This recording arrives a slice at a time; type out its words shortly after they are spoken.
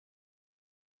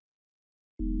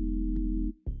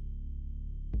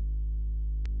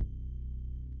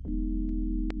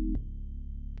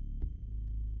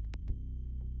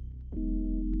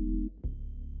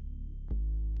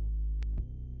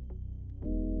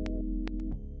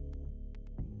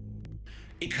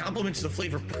it complements the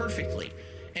flavor perfectly.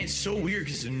 And it's so weird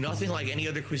because it's nothing like any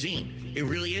other cuisine. It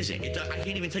really isn't. I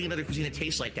can't even tell you another cuisine that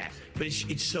tastes like that, but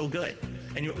it's so good.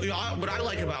 And what I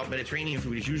like about Mediterranean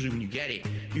food is usually when you get it,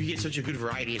 you get such a good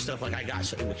variety of stuff. Like I got,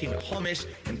 so it came with hummus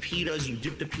and pitas. You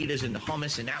dip the pitas in the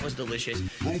hummus, and that was delicious.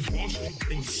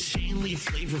 Insanely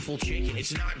flavorful chicken.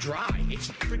 It's not dry. It's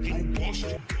freaking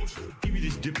give you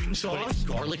this dipping sauce,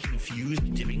 garlic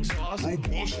infused dipping sauce. I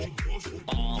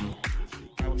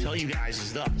will tell you guys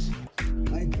is thus.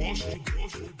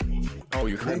 Oh,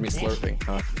 you heard me slurping,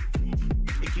 huh?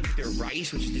 They give their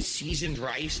rice, which is the seasoned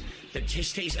rice. That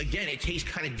just tastes, again, it tastes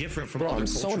kind of different from other I'm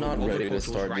so not ready to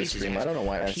start this stream. I don't know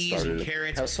why I started. And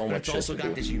carrots, it has so much it's also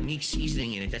got this unique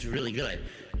seasoning in it that's really good.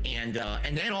 And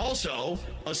then also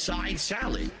a side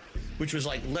salad, which was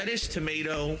like lettuce,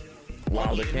 tomato.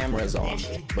 Wow, the camera's on,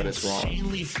 but it's wrong.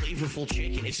 Insanely flavorful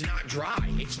chicken. It's not dry.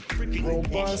 It's freaking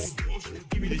robust.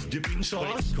 Give me this dipping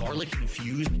sauce, garlic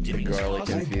infused dipping sauce.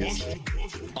 Infused.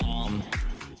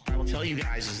 I will tell you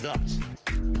guys is thus.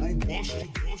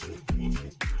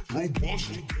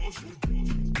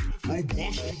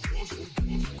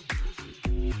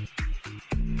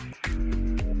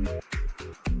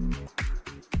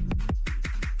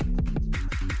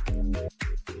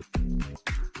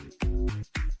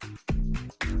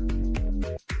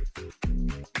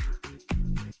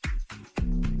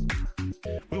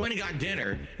 We went and got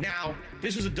dinner. Now,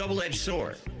 this was a double-edged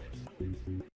sword.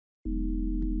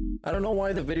 I don't know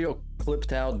why the video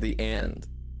clipped out the end.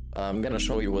 I'm gonna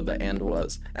show you what the end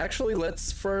was. Actually,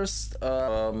 let's first,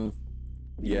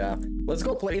 yeah, let's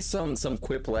go play some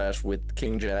Quiplash with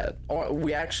King Jet. Oh,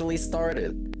 we actually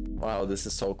started. Wow, this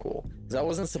is so cool. Because I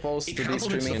wasn't supposed to be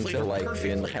streaming until like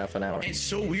in half an hour. And it's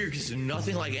so weird because it's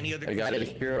nothing like any other. I got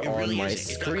it here on my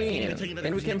screen,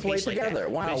 and we can play together.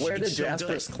 Wow, where did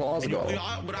Jasper's claws go?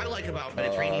 What I like about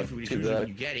Mediterranean food is usually when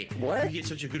you get it, you get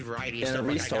such a good variety of stuff.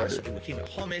 Like I got, it came with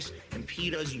hummus and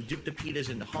pitas. You dip the pitas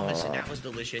in the hummus, and that was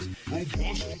delicious.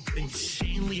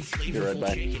 Insanely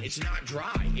flavorful chicken. It's not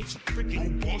dry. It's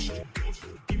freaking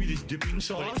give you this dipping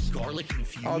sauce, garlic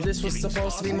infused. Oh, this was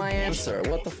supposed to be my answer.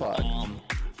 What the fuck?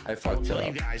 I fucked it up.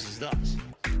 You guys is thus.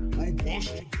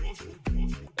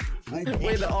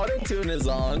 Wait, the auto-tune is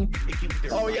on.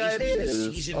 Oh yeah, it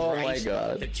is. Oh my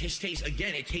god. It just tastes,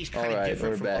 again, it tastes kind of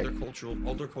different from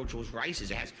other cultural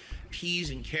rices. It has peas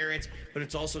and carrots, but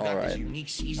it's also got this unique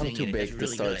seasoning. I'm too big to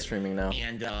start streaming now.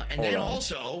 And then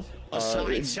also a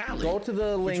side salad. Go to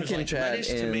the link in chat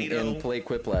and play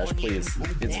Quiplash, please.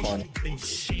 It's fun.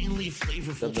 Insanely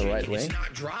flavorful. Is that the right link? It's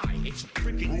not dry. It's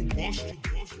freaking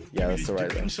yeah, that's the right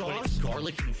dipping link. Sauce,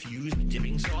 garlic infused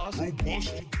dipping sauce. I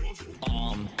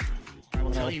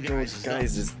will tell you guys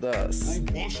is thus.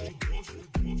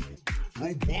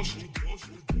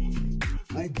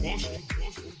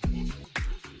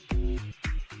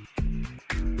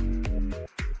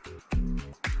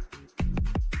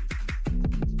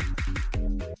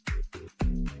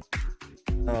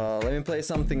 Let me play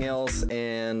something else,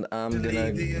 and I'm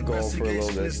gonna go for a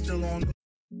little bit.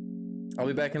 I'll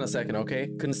be back in a second, okay?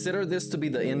 Consider this to be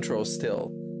the intro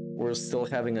still. We're still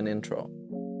having an intro.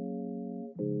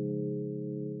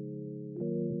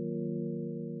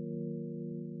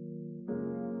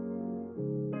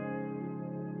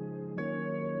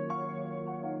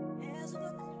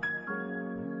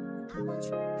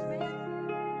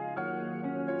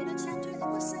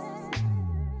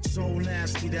 So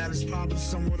nasty that it's probably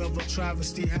somewhat of a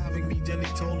travesty having me. Then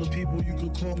he told the people you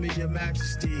could call me your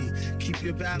majesty. Keep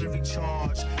your battery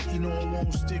charged. You know it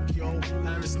won't stick, yo.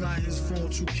 And it's not his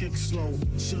fault you kick slow.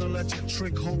 Should've let your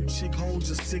trick hold, chick hold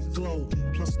your sick glow.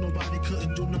 Plus nobody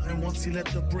couldn't do nothing once he let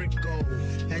the brick go.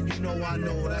 And you know I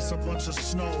know that's a bunch of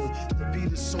snow. The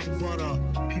beat is so butter.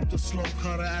 Peep the slow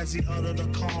cutter as he utter the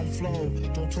calm flow.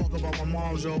 Don't talk about my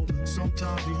mom, yo.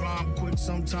 Sometimes he rhyme quick,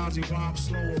 sometimes he rhyme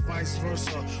slow, or vice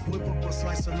versa. Whip up a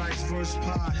slice of nice verse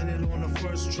pie, hit it on the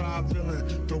first try,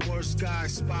 villain. The worst guy,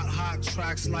 spot hot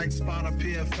tracks like spot a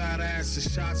pair of fat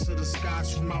asses. Shots to the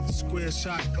scotch from out the square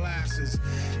shot glasses.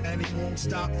 And he won't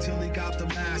stop till he got the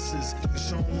masses.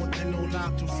 Show them what they know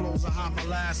not through flows of hot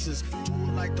molasses. Do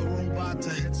it like the robot to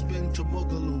head spin to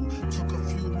boogaloo. Took a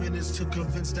few minutes to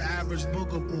convince the average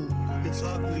boogaboo. It's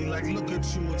ugly, like look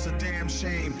at you, it's a damn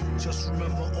shame. Just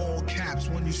remember all caps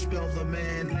when you spell the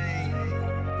man name.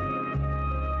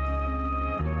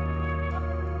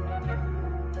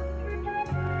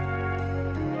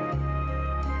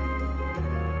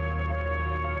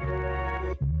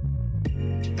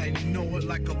 it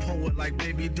like a poet, like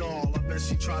baby doll. I bet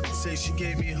she tried to say she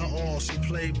gave me her all. She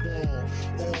played ball.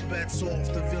 All bets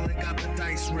off. The villain got the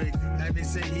dice rigged. And they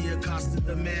say he accosted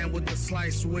the man with the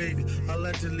sliced wig.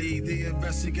 Allegedly, the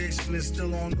investigation is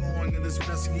still ongoing. In this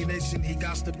investigation, he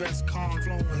got the best con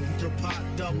flowing. The pot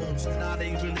doubles. Now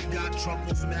they really got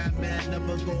troubles. Madman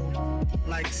never go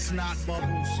like snot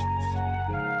bubbles.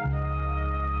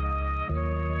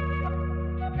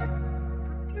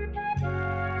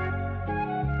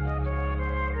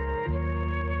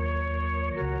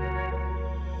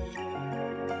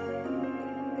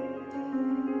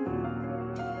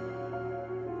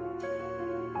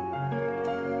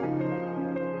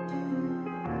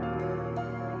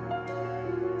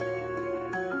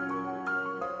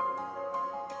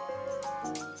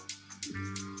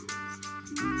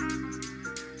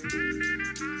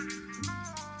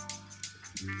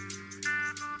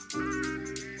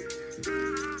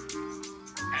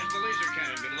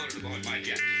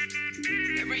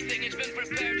 Everything has been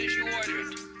prepared as you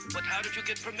ordered. But how did you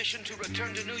get permission to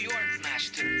return to New York,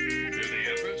 Master? The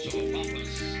efforts of a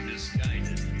pompous,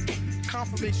 misguided.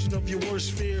 Confirmation of your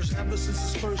worst fears. Ever since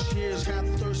his first years, had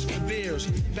thirst for beers.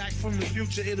 Back from the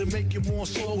future, it'll make you more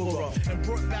soberer. And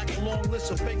brought back a long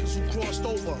list of fakers who crossed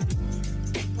over.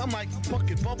 I'm like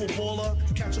fucking bubble baller.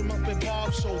 Catch him up at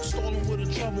Bob's show, stall him with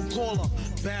a trouble caller.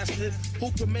 Bastard,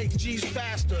 who can make G's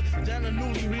faster than a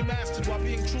newly remastered while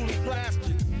being truly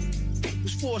blasted?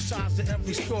 There's four sides to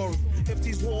every story. If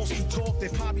these walls can talk, they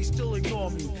probably still ignore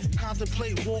me.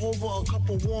 Contemplate war over a cup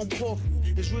of warm coffee.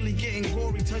 It's really getting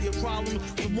gory. Tell your problem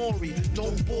to Maury.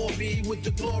 Don't bore me with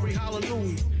the glory.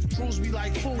 Hallelujah. Proves me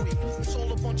like Fooey. It's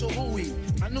all a bunch of hooey.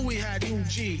 I knew he had new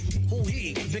G. Who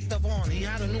he? Victor Vaughn. He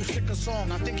had a new sticker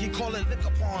song. I think he called it Lick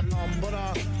Upon.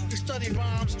 But he studied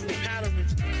rhymes and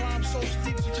patterns. Climb so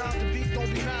steep, you time to beat,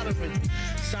 don't be mad at it.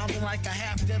 Sounding like a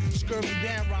half-dead scurvy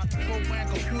band rock. Program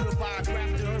computer by a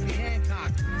crafted Herbie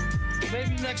Hancock.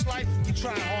 Maybe next life we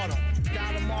try harder.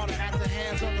 Got a martyr at the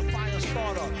hands of the fire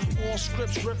starter. All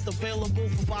scripts ripped, available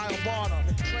for via barter.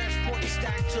 Transport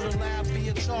stacked to the lab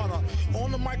via charter. On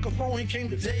the microphone, he came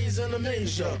to days in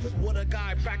Amnesia. What a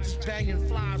guy practice banging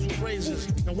flies with razors.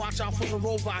 And watch out for the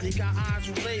robot, he got eyes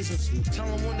with lasers. Tell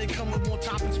him when they come with more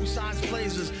topics besides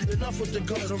blazers. Enough with the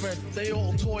guns already, they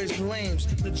all toys and lames.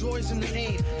 The joys in the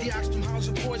aim, he asked him how's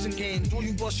your poison game? Do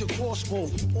you bust your crossbow?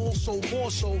 Also,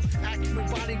 more so,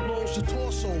 accurate body blows your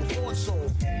torso,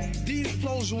 These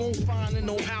flows you won't find in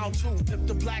no how-to. If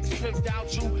the blacksmith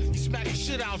doubt you, he smack the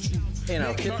shit out you. Hey,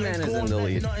 now Hitman is in the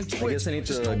lead. I guess I need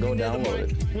to go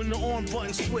download it. When the on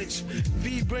button switch,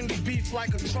 V bring the beef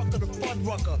like a trucker, the Fud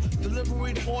Rucker.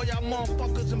 Delivery to all y'all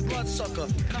motherfuckers and bloodsucker.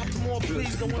 Cop more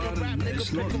please than when a rap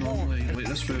nigga pick them on. Like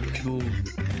this route people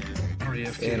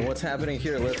RAFK. And what's happening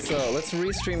here? Let's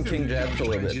restream King Jack a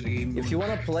little bit. If you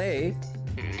wanna play,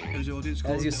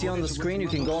 as you see on the screen, you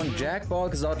can go on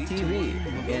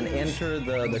jackbox.tv and enter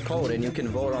the code, and you can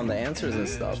vote on the answers and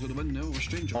stuff.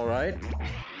 Alright?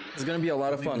 It's gonna be a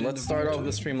lot of fun. Let's start off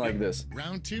the stream like this.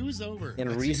 Round 2 is over.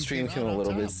 And restream him a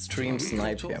little bit. Stream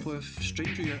snipe him.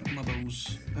 Stranger my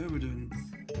bills. How are we doing?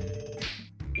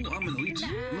 Oh, I'm in the lead.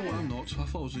 No, I'm not. I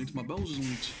thought I was in my bills is in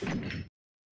the lead.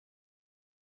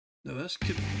 Now this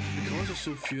could, because there's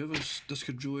so few of us, this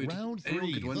could really Round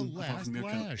 3, could win, the last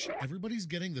flash. Everybody's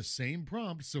getting the same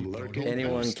prompt, so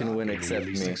anyone can win except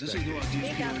me. This is not a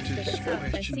deep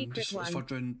question, just the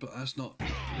third round, but that's not I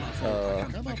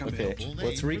can't okay,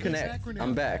 let's reconnect.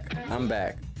 I'm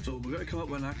back. So we've got to come up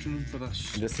with an acronym for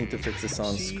this. Just need to fix this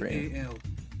on screen. CAL.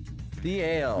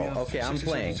 CAL. Okay, I'm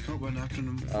playing. Come up with an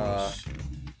acronym for this.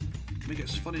 Make it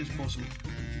as funny as possible.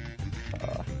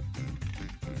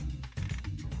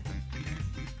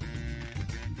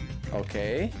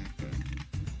 Okay.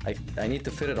 I need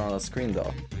to fit it on a screen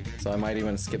though, so I might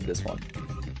even skip this one.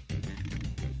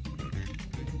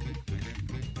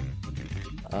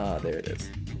 Ah, there it is.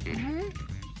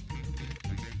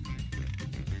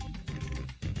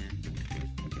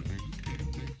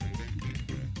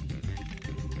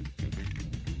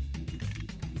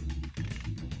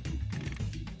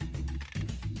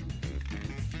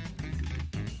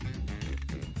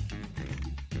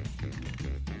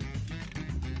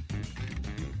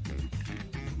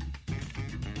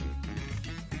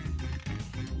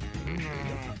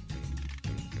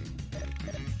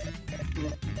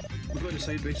 We've got to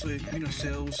decide basically between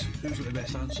ourselves who's got the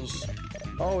best answers.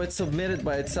 Oh, it's submitted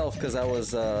by itself because I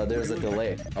was there's a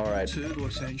delay. All right. Two though,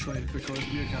 essentially, because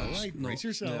you can't. All right, brace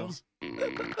yourselves.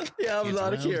 Yeah, I'm It's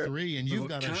not round here. 3, and you've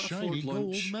got a shiny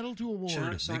gold medal to award.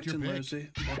 Chance Make your acting pick. Leslie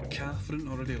or Catherine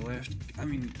already left. I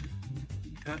mean,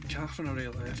 Catherine already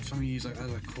left. For me, he's like a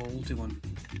quality one.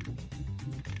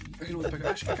 I can only pick.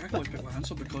 Actually, I can only pick one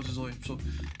answer because it's like so.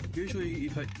 Usually,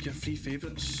 you pick your 3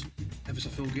 favourites if it's a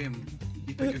full game.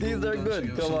 You pick your These gold are answer, good.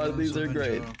 your Come silver on, these answer, are and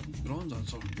great. your bronze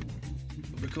answer.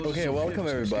 But because Okay, it's so welcome few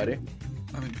answers, everybody.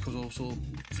 I mean, because also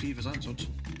 3 of us answered,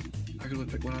 I can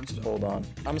only pick one answer. Hold on.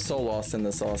 I'm so lost in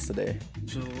the sauce today.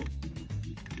 So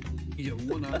you get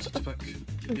one answer to pick. Your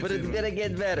But it's favourite. gonna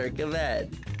get better. Come on.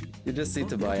 You just need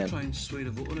to Not buy to in. try and sway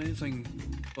the vote or anything,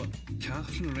 but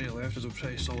Catherine right left is a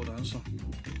pretty solid answer.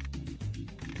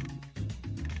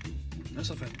 That's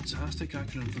a fantastic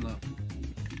acronym for that.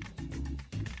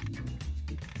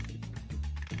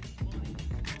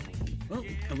 Well,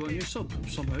 I've got a new sub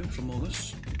somehow from all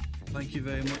this. Thank you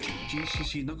very much,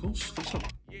 GCC Knuckles. What's up?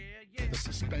 The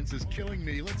suspense is killing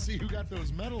me. Let's see who got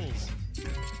those medals.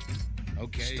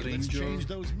 Okay, let's Stranger. change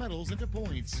those medals into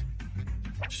points.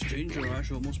 Stranger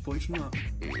actually got most points from that.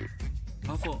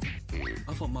 I thought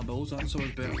my Bill's answer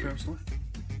was better personally.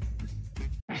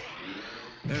 There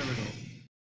we go.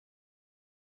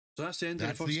 So that's the end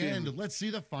That's of the the first game. end. Let's see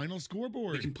the final We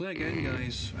scoreboard. can play again,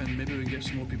 guys, and maybe we can get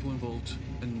some more people involved.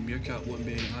 And Meerkat won't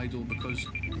be idle because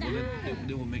well,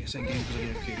 they will make a second game because of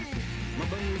the AFK. My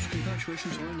Bills,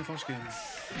 congratulations on winning the first game.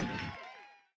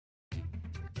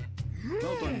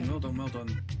 Well done, well done, well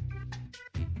done.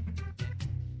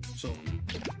 So,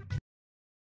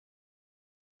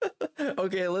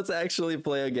 Okay, let's actually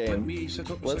play a let game. me set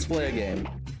up. the Let's second play a game.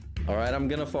 Alright, I'm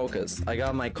gonna focus. I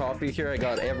got my coffee here. I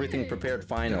got everything prepared Guys, if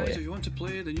finally. you want to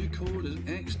play, the new code is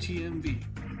XTMV.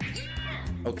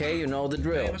 Okay, you know the Hey,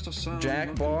 drill. Mr. Sam,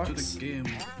 welcome to the game.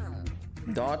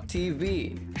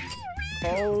 Jackbox.tv.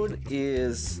 Code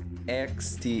is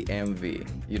XTMV.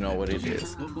 You know what it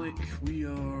is. Look like we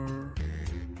are.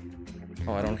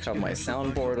 Oh, I don't have my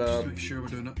soundboard Just up. to make sure we're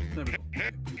doing it. There we go.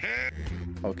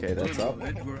 Okay, that's up.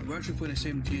 We're actually playing the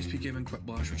same DSP game in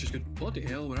Quiplash, which is good. Bloody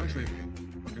hell, we're actually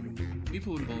fucking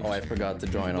people involved. Oh, I forgot to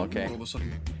join. One Okay. more all of a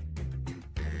sudden.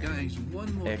 Guys,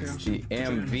 one more person.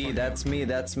 XTMV. That's me.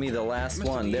 That's me. The last Mr.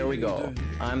 one. D, There we how you go. doing?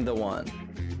 I'm the one.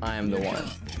 I'm the one. I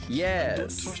don't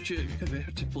Yes. trust you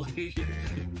better to play.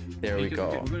 There we go.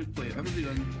 We're going to play. Everybody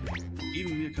done.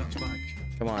 Even Meerkat's back.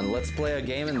 Come on, let's play a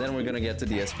game and then we're gonna get to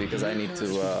DSP because I need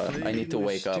to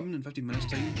wake up. In 15 minutes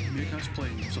time, Meerkat's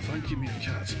playing, so thank you,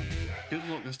 Meerkat. Good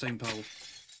luck this time, pal.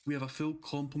 We have a full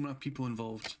complement of people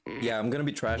involved. Yeah, I'm gonna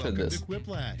be trash at Welcome this. to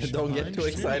Quiplash. Don't get too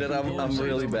excited. I'm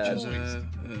really bad.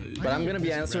 But I'm gonna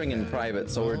be answering in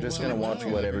private, so we're just gonna watch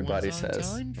what everybody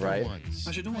says, right?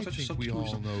 I should know I what think such we all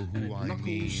know who I Knuckles,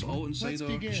 mean. Alt Let's Insider,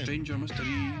 begin. Stranger, Mr.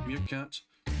 E, Meerkat.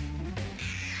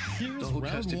 Here's Double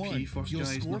round chested P one. first, You'll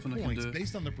guys, score nothing I can points do.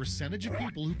 based on the percentage of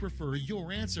people who prefer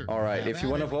your answer. All right. If you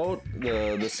want to vote,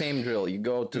 the same drill. You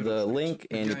go to the link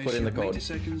and you Guys, put in the you have 90 code.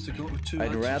 seconds to go with 2 I'd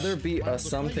answers. rather be a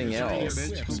something else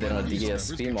than a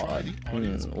DSP mod.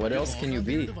 What else can you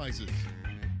be?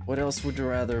 What else would you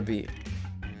rather be?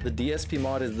 The DSP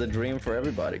mod is the dream for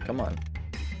everybody. Come on.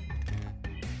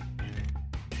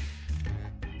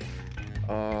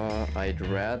 I'd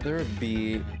rather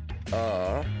be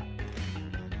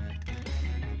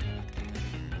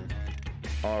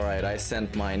Alright, I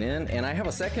sent mine in, and I have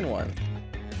a second one.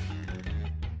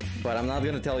 But I'm not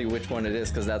gonna tell you which one it is,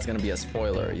 because that's gonna be a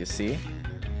spoiler, you see?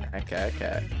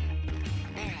 Okay.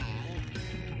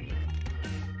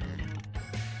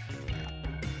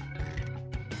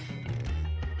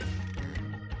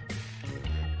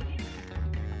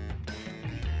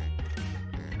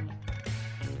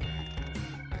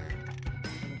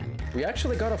 We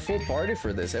actually got a full party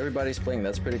for this. Everybody's playing.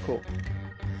 That's pretty cool.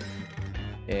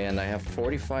 And I have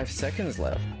 45 seconds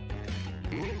left.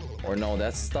 Or no,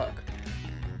 that's stuck.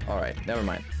 Alright, never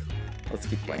mind. Let's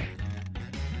keep playing.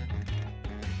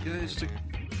 Yeah, just a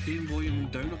game volume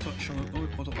down a touch on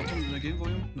the button in the game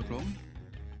volume, no problem.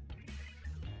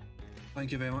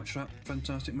 Thank you very much for that,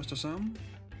 fantastic Mr. Sam.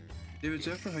 David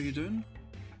Zephyr, how you doing?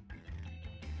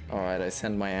 Alright, I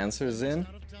send my answers in.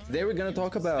 Today we're gonna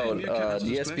talk about Meerkat answers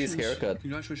DSP's questions. haircut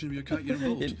Congratulations, Meerkat, you're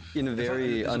involved. in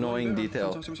very annoying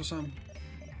detail. Fantastic, Mr. Sam.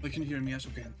 Oh, you can hear me, yes,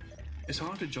 okay. It's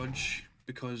hard to judge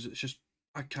because it's just,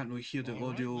 I can't really hear the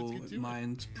audio at my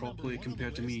end properly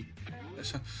compared to me.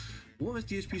 What is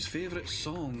DSP's favourite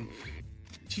song?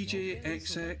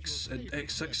 TJXX and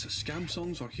X6 scam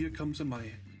songs or Here Comes the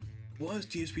Money? What is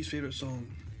DSP's favourite song?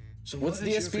 So What's what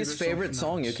is your DSP's favorite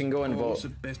song? from You that? can go and Or what's vote.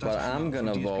 the best But answer from I'm that for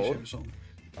gonna DSP's vote. favourite song?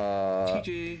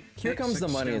 Here Comes the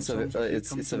Money. It's Scam songs or Here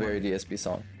Comes a the very Money? DSP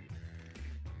song.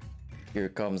 Here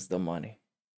Comes the Money.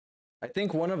 I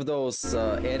think one of those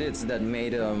edits that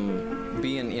made him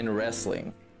be in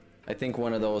wrestling. I think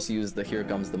one of those used the Here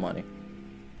Comes the Money.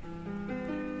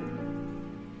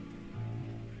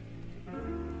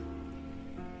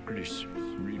 Please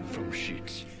read from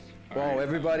sheets. Wow,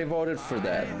 everybody voted for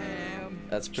that.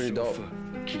 That's pretty dope.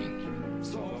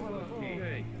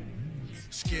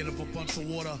 Scared of a bunch of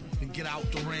water and get out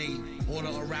the rain. Order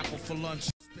a rapper for lunch,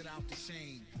 spit out the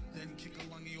shame. Then kick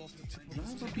a lungy off the tip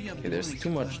of the Okay, there's too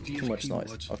much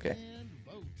noise. Okay.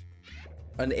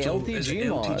 An So, LTG is it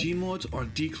mod. LTG mod or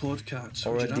declawed cat?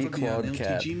 Or Would a you rather be declawed an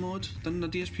cat. LTG mod than a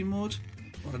DSP mod,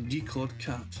 or a declawed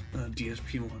cat than a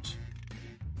DSP mod?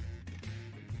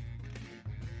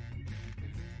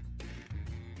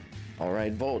 All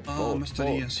right, vote, Oh, vote, Mr.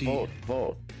 vote, ESE. vote,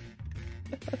 vote.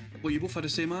 Well, you both had the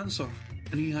same answer,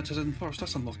 and he had his in first.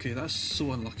 That's unlucky. That's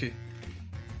so unlucky.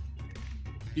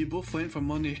 You both went for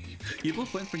money. You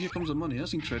both went for Here Comes the Money.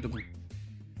 That's incredible.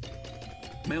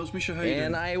 Miles, Misha, how you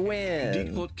And doing? I win.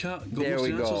 Declawed cat. Got There most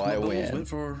we of the go, answers. I Matt Bubbles win. went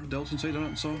for Delta Insider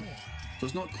answer. So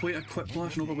it's not quite a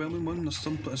Quiplash and overwhelming one.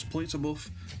 There's points above,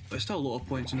 but it's still a lot of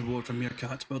points in the board for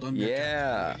Meerkat. Well done, Meerkat.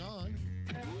 Yeah.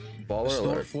 Baller It's not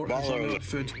alert. for Baller alert.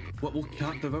 food. What will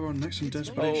cat devour next in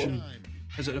desperation?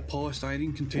 Is it a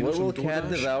polystyrene container What from will cat DoorDash,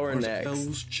 devour or is it next?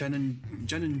 Bill's gin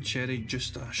and cherry juice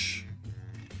dash?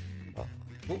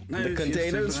 The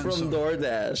containers from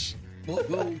DoorDash. What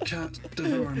will cat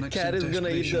devour next Cat in is gonna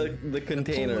eat desperation? the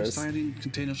containers. Polystyrene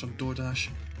containers from DoorDash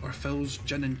or Phil's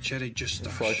gin and cherry juice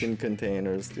dash? Fucking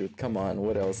containers, dude. Come on,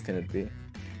 what else can it be?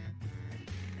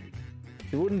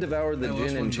 He wouldn't devour the Oh, that's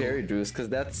gin one and though. cherry juice, because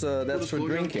that's Let's for go, yeah.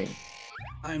 drinking.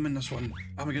 I'm in this one.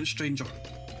 I'm against Stranger.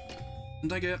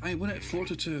 And I win it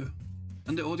 4-2.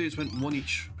 And the audience went 1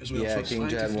 each as well. Yeah, so it's King 5-3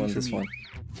 Jad won for this me. one.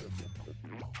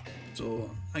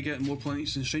 So I get more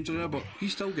points than Stranger there, but he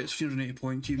still gets 380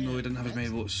 points even though he didn't have as many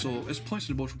votes. So it's points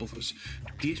in the board for both of us.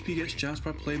 DSP gets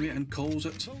Jasper Playmate and calls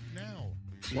it Now.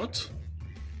 Flood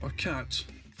or Cat?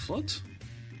 Flood?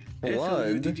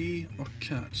 Flood? FLUDD or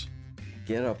Cat?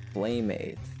 Get a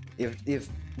playmate. If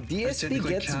DSP Technically,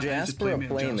 gets Cat is the Jasper a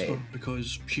playmate Jasper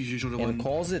because she's usually the one and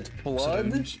calls it Flood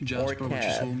surrounds Jasper, or which is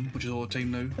Cat, home, which is all the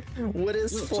time now. what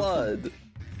is Look, it's a Flood?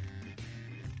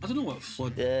 I don't know what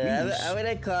Flood Yeah, means. I'm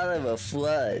gonna call him a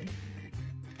Flood.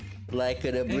 Like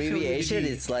an abbreviation,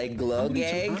 it's like glow I'm gonna need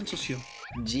some gang, answers here.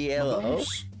 GLO.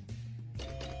 Bubbles?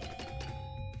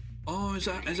 Oh, is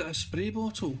it a spray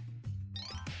bottle?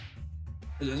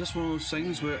 Is this one of those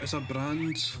things where it's a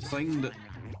brand thing that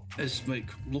is like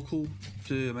local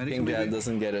to America? King Jad maybe?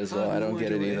 doesn't get it as well. I don't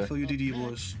get it either. FLUDD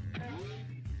was.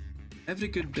 Every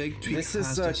good big tweet This has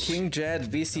is this. King Jad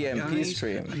VCMP Guys,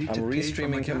 stream. I need I'm to pay for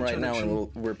my restreaming him right now, and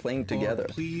connection. we're playing Or together.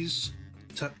 please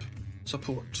tip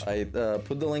support. I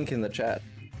put the link in the chat.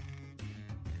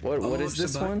 What is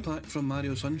it's this a one? backpack from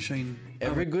Mario Sunshine.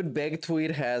 Every good beg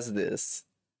tweet has this.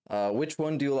 Which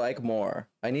one do you like more?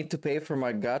 I need to pay for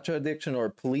my gacha addiction, or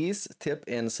please tip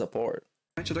in support.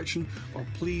 Addiction, or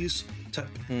please tip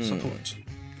support.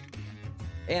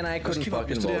 And I couldn't Came up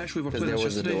fucking yesterday, vote actually, we're because playing there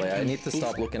this was a yesterday, delay. I and need to both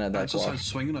stop looking at that answers clock. had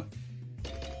swinging it.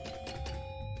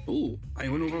 Oh, I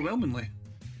win overwhelmingly.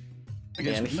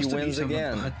 And he Mr. wins E's having a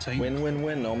again. bad time. Win, win,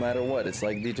 win, no matter what. It's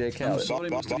like DJ I'm Khaled. sorry,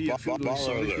 Mr. E. I feel really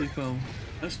sorry for you, pal.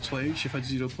 That's twice you've had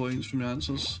 0 points from your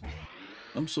answers.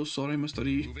 I'm so sorry, Mr.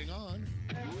 E. Moving on.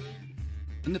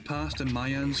 In the past, the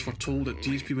Mayans were told that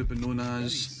DSP would be known Ready,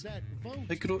 as set, vote.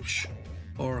 Hicroch,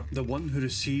 or the one who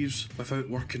receives without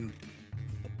working.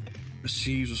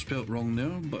 Receives was spelt wrong there,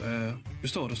 but we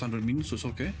still understand what it means, so it's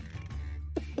okay.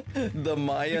 The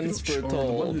Mayans Hicroch, or the one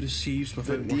who foretold receives the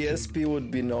without working. DSP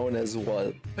would be known as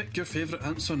what? Pick your favourite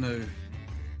answer now.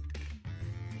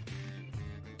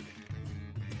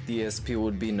 DSP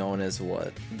would be known as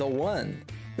what? The One.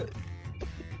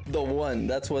 The One.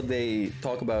 That's what they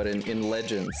talk about in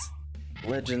Legends.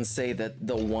 Legends say that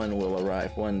the One will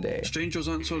arrive one day. Stranger's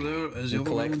answer there is the And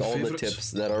collect overwhelming all the favourite.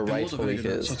 tips that are And was a very rightfully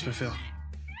good his. answer, to be fair.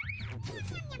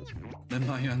 The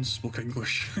Mayans spoke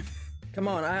English. Come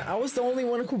on, I was the only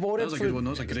one who voted That was a for good one, that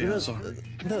was a great answer.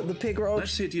 the pig roach.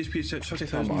 Let's say DSP accepts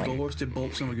 $50,000 to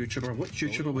boxing a YouTuber. Which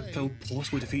YouTuber would Phil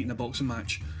possibly defeat in a boxing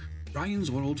match? Ryan's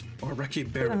World or Ricky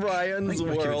Berwick? Ryan's I think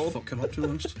Ricky World. would fuck him up, to be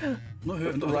honest. Not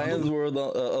who, not Ryan's World,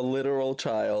 a literal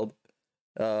child.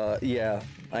 Yeah,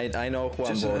 I know who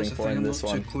I'm voting for in this I'm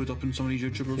one. not too clued up in some of these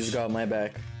YouTubers. He's got my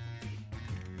back.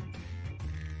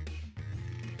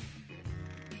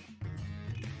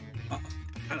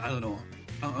 I don't know.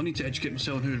 I need to educate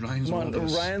myself on who Ryan's Come on, World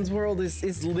is. Ryan's World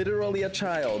is literally a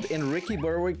child, and Ricky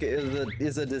Berwick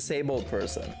is a disabled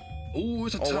person. Oh,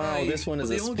 it's a tie. Oh, wow, this one is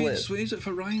But a the audience split. sways it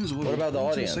for Ryan's World. What about the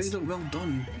audience? Decided, well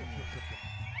done.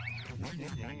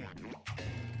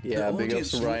 Yeah, The big ups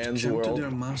audience to Ryan's jumped in World.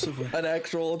 there massively. An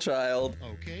actual child.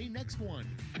 Okay, next one.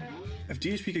 If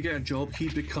DSP could get a job,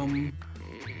 he'd become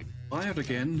fired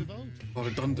again, or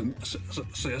redundant.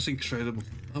 So that's incredible.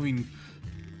 I mean,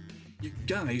 You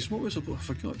guys, what was about?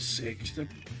 For God's sake.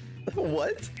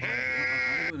 What?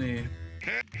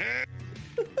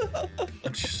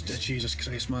 Jesus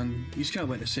Christ, man. You just kind of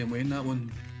went the same way in that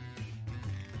one.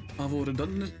 Although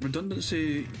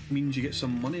redundancy means you get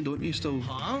some money, don't you, still?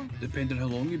 Huh? Depending on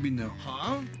how long you've been there.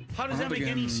 Huh? How does that make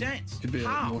any sense? Could be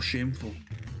How? more shameful.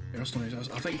 Personally,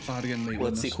 I think Fardigan might win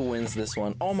Let's see this. who wins this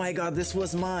one. Oh my god, this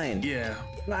was mine. Yeah.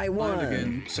 I won.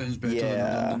 Fardigan sounds better than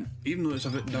redundant. Even though it's a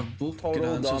bit, they're both Total good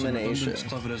answers, and domination. redundant's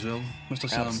clever as well, Mr.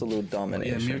 Sam. Absolute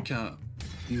domination. Yeah, Meerkat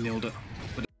nailed it.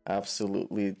 But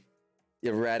Absolutely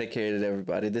eradicated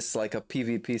everybody. This is like a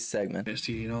PvP segment.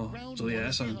 ST, you know. So yeah,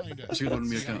 that's a good one,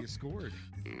 Meerkat.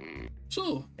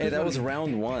 So, Hey, that was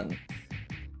round 1.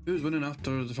 who's winning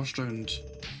after the first round?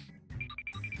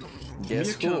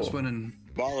 Guess Meerkat's who? winning.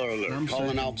 Baller alert. I'm Calling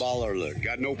saying- out baller alert.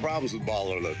 Got no problems with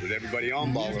baller alert. With everybody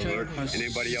on baller Meerkat alert has and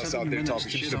anybody else 7 out there minutes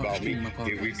talking to shit start about me. streaming my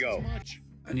Here we podcast. go.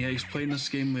 And yeah, he's playing this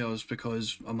game with us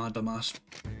because I'm a dumbass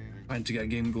trying to get a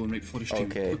game going right before the stream.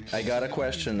 Okay, I got a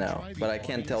question now, but I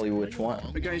can't tell you which one.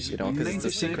 But guys, You know, because 90 it's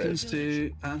a secret. seconds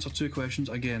to answer 2 questions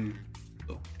again.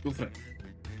 So, go for it.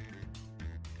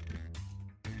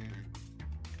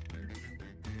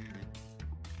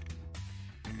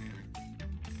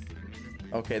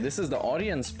 Okay, this is the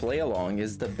audience play along.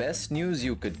 Is the best news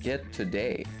you could get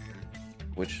today?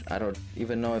 Which I don't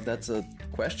even know if that's a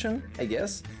question, I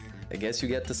guess. I guess you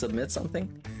get to submit something.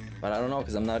 But I don't know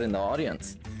because I'm not in the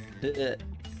audience.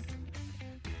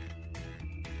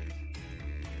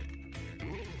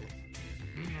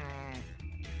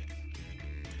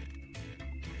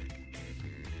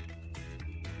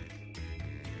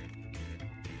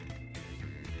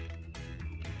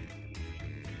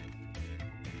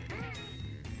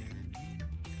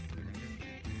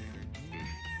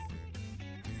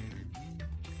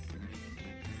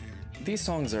 These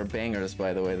songs are bangers,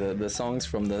 by the way. The songs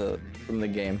from the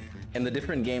game, and the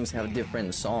different games have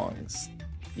different songs.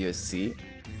 You see?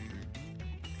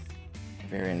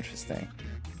 Very interesting.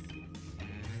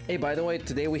 Hey, by the way,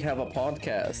 today we have a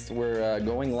podcast. We're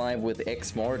going live with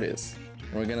Ex Mortis.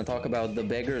 We're gonna talk about the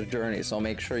beggar's journey. So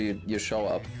make sure you show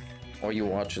up, or you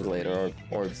watch it later,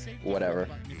 or whatever.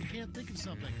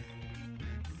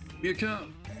 Meerkat.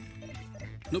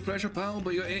 No pressure, pal,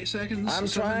 but you got 8 seconds. I'm 7,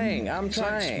 trying, I'm 6,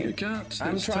 trying. Meerkat,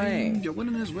 I'm it's trying. time. You're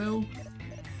winning as well.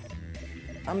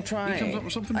 I'm trying. comes up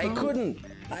with something, I pal. couldn't.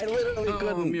 I literally Oh,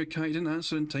 couldn't. Meerkat, you didn't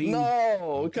answer in time.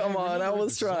 No, come on, I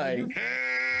was trying.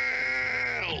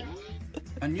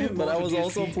 And you But I was DSP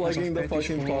also has a plugging the fetish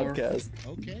fucking for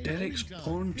podcast. Derek's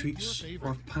porn tweets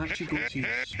or patchy goatees.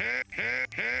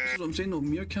 This is what I'm saying though,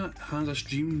 Meerkat has a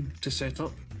stream to set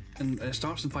up and it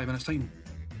starts in 5 minutes time.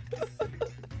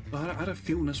 I had a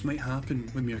feeling this might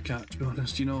happen with Meerkat, to be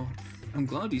honest, you know. I'm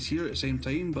glad he's here at the same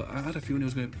time, but I had a feeling he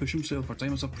was going to push himself for time.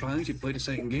 I was surprised he played the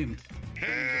second game.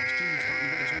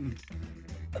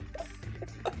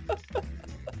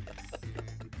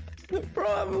 Bro,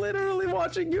 I'm literally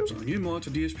watching you. So a new mod for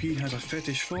DSP has a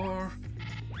fetish for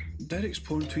Derek's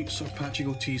porn tweets or patchy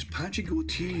goatees. Patchy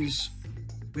goatees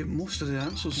with most of the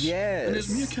answers. Yes. And it's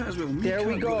Meerkat as well. There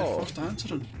we Meerkat got go. the first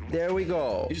answer in. There we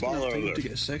go. He just didn't have Baller time alert. to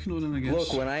get a second one in, I guess.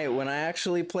 Look, when I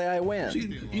actually play, I So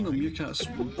win. you know, Meerkat's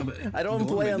a bit I don't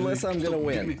play dormant unless now. I'm gonna Stop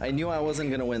win. getting me. I knew I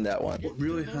wasn't gonna win that one. What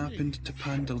really happened to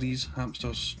Panda Lee's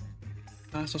hamsters?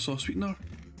 Pasta sauce sweetener?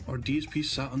 Or DSP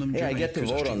sat on them Hey, I during get to Yakuza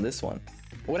vote stream? on this one.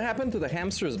 What happened to the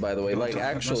hamsters, by the way? Like, that's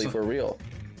actually, a- for real.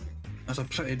 That's a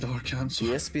pretty dark answer.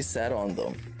 DSP sat on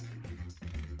them.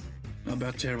 That'd be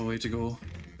a terrible way to go.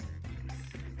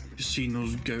 Just seeing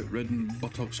those gout-ridden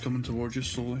buttocks coming towards you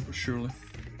slowly but surely.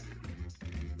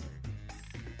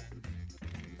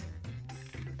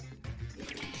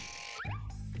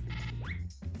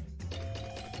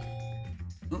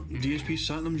 Oh, DSP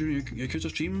sat on them during your Yakuza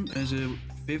stream as a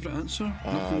favourite answer.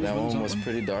 Knuckles That wins one was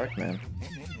pretty dark, man.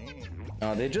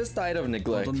 They just died of Well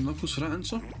neglect. done, Knuckles, for that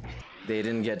answer. They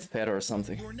didn't get fed or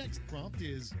something. Your next prompt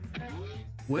is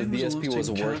When The was DSP the last was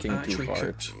time Kat working too actually hard.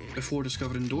 cooked before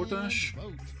discovering DoorDash?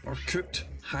 Or cooked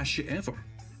has she ever?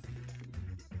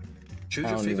 Choose I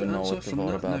your don't favourite even know answer what to from vote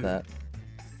that about now. that.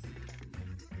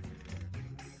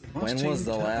 Last When time was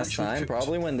the Kat last actually time? cooked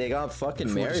Probably when they got fucking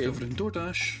before married. discovering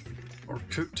DoorDash or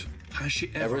cooked has she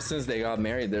ever? Ever since they got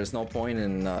married, there's no point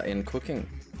in cooking.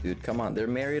 Dude, come on, they're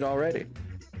married already.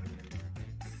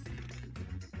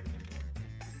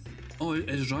 Oh,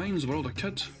 is Ryan's World a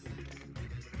kid?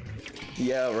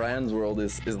 Yeah, Ryan's world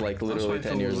is like That's why literally I 10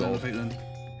 thought we years were old. in the fight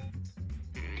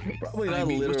then. Probably I not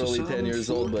beat Mr. literally Sam 10 years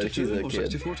old, but she's 4-2 a or kid.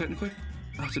 64 technically,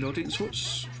 after the audience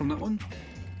votes from that one.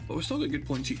 But we still got good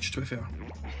points each, to be fair.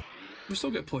 We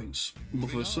still get points,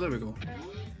 both of us, so there we go.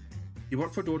 You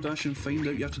work for DoorDash and find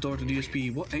out you have to order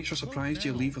DSP. What extra surprise do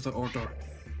you leave with the order?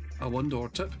 A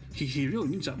 $1 tip? He really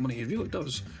needs that money, he really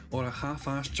does. Or a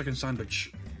half-assed chicken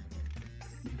sandwich?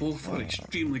 Both are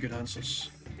extremely good answers.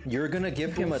 You're gonna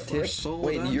give him a Both are tip? solid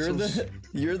Wait, answers.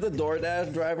 you're the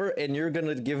DoorDash driver and you're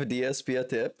gonna give DSP a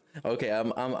tip? Okay,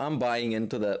 I'm buying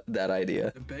into that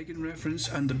idea. The begging reference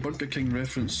and the Burger King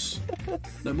reference.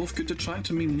 They're both good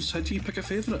detractor memes. How do you pick a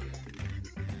favourite?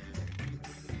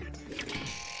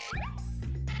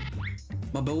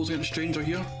 My Bills against Stranger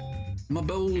here. My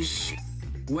Bills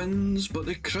wins, but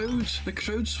the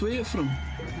crowd sway it for him.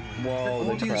 Whoa,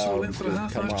 The audience crowd, went for a dude,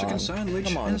 half-assed come chicken on. sandwich,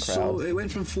 Come on, and so crowd. it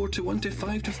went from 4-1 to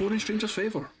 5-4 in Stranger's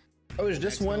favour. Oh, it's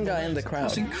just one guy in the crowd.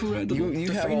 That's incredible.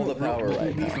 You have all the power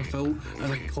right now. now. Phil as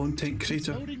a content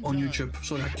creator on YouTube.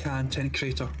 Sorry, a content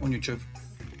creator on YouTube.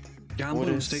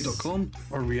 GamblingOnState.com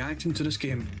or reacting to this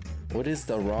game. What is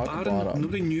the rock Baron, bottom?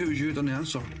 nobody knew it was you done the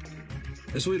answer.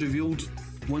 It's only revealed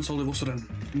once all the votes are in.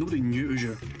 Nobody knew it was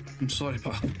you. I'm sorry,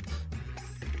 pal.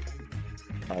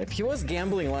 If he was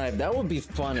gambling live, that would be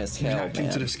fun as hell, Reacting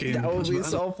man. to this game. That would That's be what I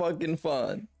so fucking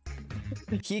fun.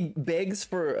 He begs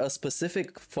for a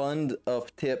specific fund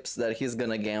of tips that he's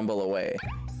gonna gamble away.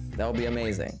 That would be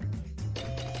amazing.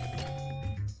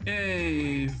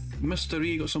 Hey, Mr.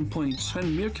 E got some points.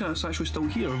 And Meerkat's actually still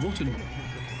here voting.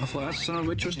 I thought that son of a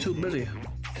witch was too busy.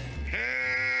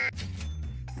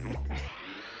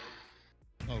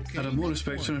 Okay. I'd have more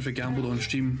respect for him if he gambled on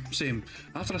stream. Same.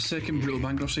 After a second brutal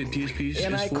bankruptcy, DSP's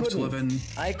And is I forced to live in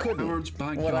couldn't. Howard's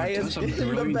What backyard. I That's a in the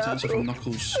brilliant answer from bathroom.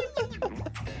 Knuckles.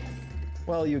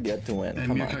 Well, you get to win. And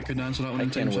Come Meerkat on. couldn't answer that one I in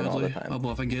time, can win all the sadly. time. Oh,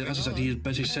 well, if I get, as I said, he is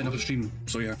busy setting up a stream.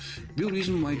 So yeah. Real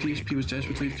reason why DSP was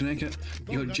desperate to leave Connecticut,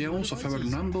 he got jealous of Howard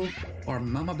and Rambo, or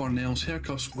Mama Barnell's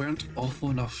haircuts weren't awful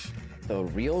enough. The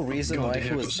real reason God, why the he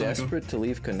haircut was saga. desperate to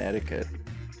leave Connecticut.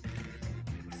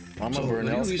 Mama So the real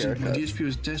Burnell's reason why haircut. DSP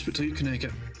was desperate to leave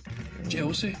Connecticut,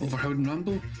 jealousy over Howard and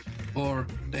Rambo, or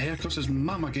the haircuts his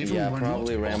mama gave him Yeah, were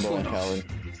probably not Rambo awful and enough. Howard.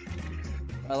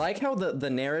 I like how the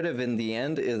narrative in the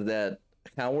end is that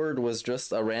Howard was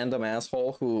just a random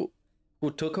asshole who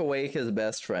took away his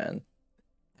best friend.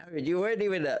 Howard, you weren't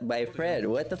even my friend.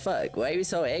 What the fuck? Why are you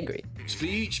so angry? It's free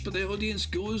each, but the audience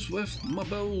goes with my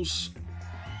Bills.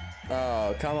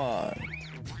 Oh, come on.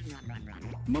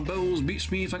 My Bills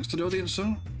beats me thanks to the audience,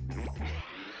 sir.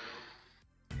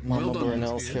 Mama Well done.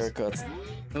 Burnell's haircuts.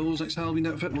 Bills' next Halloween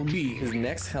outfit will be His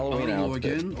next Halloween Arlo outfit.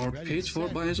 again, or paid for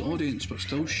by his audience, but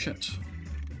still shit.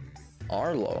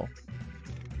 Arlo.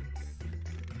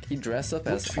 He dressed up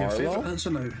What's as for your favourite Arlo? answer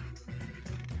now?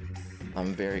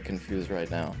 I'm very confused right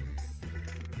now.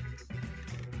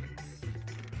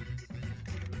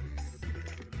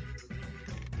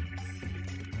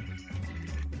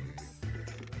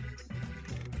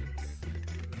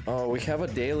 Oh, we have a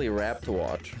daily rap to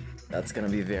watch. That's gonna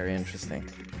be very interesting.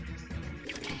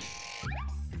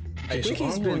 I think he's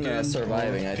Arlo been again,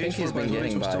 surviving. or I think paid he's for by been his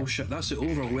getting audience, but by. still shit. That's the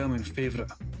overwhelming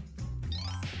favourite.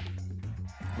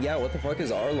 Yeah, what the fuck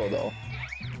is Arlo though?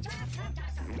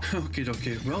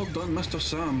 Okay. Well done, Mr.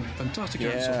 Sam. Fantastic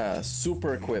answer. Yeah,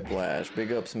 super Quiplash.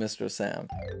 Big ups, Mr. Sam.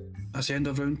 That's the end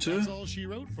of round 2. That's all she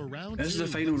wrote for round This is the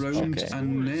 2. final round, Okay.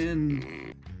 and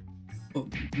then...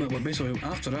 Well, basically,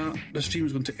 after that, the stream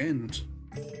is going to end.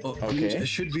 Okay. It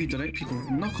should redirect people.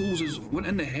 Knuckles went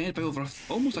in the head by over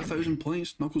almost 1,000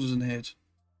 points. Knuckles is in the head.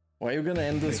 Why are you gonna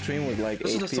end the stream with like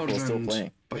This is 8 the third people still round.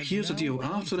 playing? But here's the deal.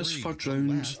 After this third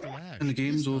round, and the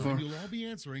game's over, You'll all be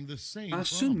answering the same I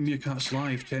assume prompt. Meerkat's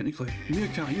live, technically.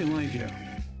 Meerkat, are you live yet?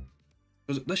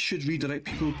 Because this should redirect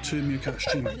people to Meerkat's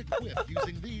stream. Write a quip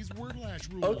using these word lash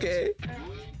rules. Okay.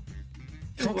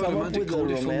 Come up with a Come up romantic with a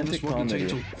comedy film with romantic this working comedy.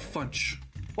 title. Fudge.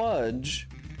 Fudge?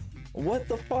 What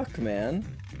the fuck, man?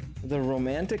 The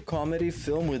romantic comedy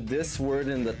film with this word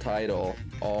in the title.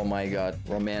 Oh my god,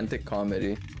 romantic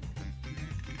comedy.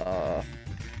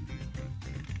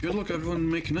 Good luck everyone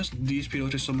making this DSP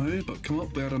related somehow, but come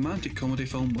up with a romantic comedy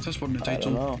film with this word in the I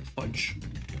don't know. title. Fudge.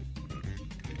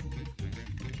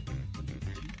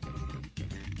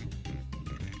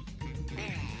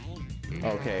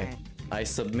 Okay, I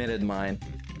submitted mine,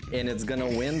 and it's gonna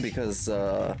win because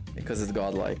it's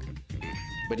godlike.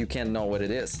 But you can't know what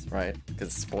it is, right?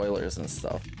 Because spoilers and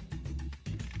stuff.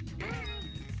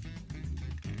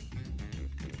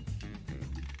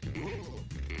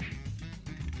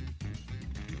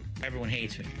 Everyone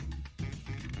hates me.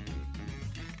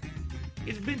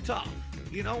 It's been tough.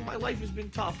 You know, my life has been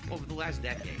tough over the last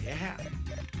decade. It has.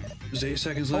 There's 8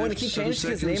 seconds Oh, left. and he 7 changed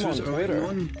his seconds. name on Who's it? Alright, Twitter.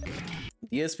 one.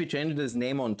 DSP changed his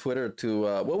name on Twitter to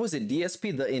what was it?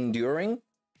 DSP the Enduring?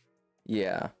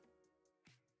 Yeah.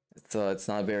 It's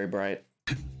not very bright.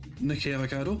 Nikki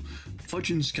Avocado.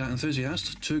 Fudging Scat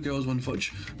Enthusiast. 2 Girls 1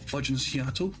 Fudge. Fudging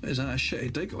Seattle. Is that a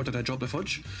shitty dig or did I drop the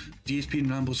fudge? DSP and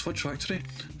Rambo's Fudge Factory.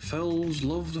 Phil's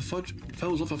Love the Fudge.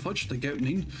 Phil's Love of Fudge. The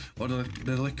Goutening. Or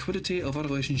the liquidity of our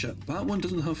relationship. That one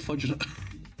doesn't have fudge in it.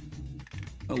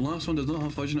 The last one does not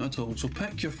have fudge in it at all. So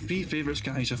pick your 3 favourites,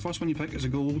 guys. The first one you pick is a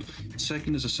gold.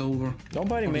 Second is a silver.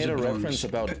 Nobody made a reference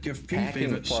about pick your 3 packing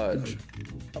favourites. fudge.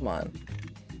 Come on.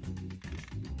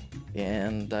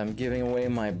 And I'm giving away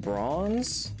my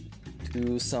bronze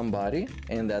to somebody,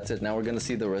 and that's it. Now we're gonna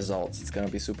see the results. It's gonna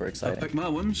be super I exciting. pick my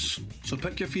ones. So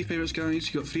pick your 3 favourites,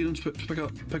 guys. You got 3 to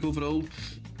pick overall.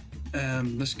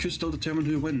 This could still determine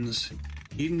who wins.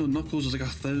 Even though Knuckles is like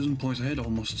 1,000 points ahead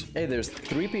almost. Hey, there's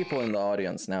 3 people in the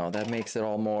audience now. That makes it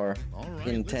all more Alright,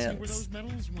 intense. let's see where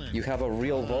those medals went. You have a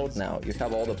real vote now. You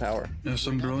have all the power. There's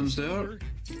some bronze there.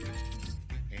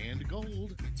 And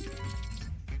gold.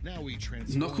 Now we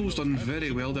transform Knuckles those done medals very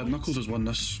into well there. points. Knuckles has won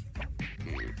this.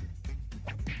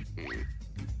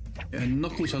 Yeah,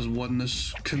 Knuckles has won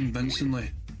this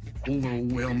convincingly.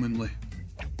 Overwhelmingly.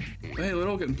 Hey, we're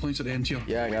all getting points at the end here.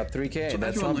 Yeah, I got 3K. So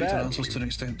That's everyone not liked their bad. answers to an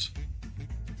extent.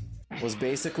 Was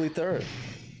basically 3rd.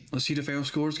 Let's see the final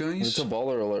scores, guys. It's a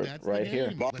baller alert That's the right here.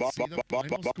 game. Let's see the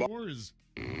final scores.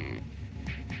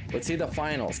 Let's see the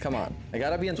finals. Come on. I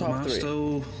gotta be in So top Matt's 3.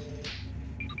 still...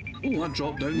 Oh, that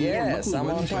dropped down. Yes, Knuckles I'm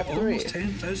on wins by top 3. Almost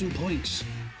 10,000 points.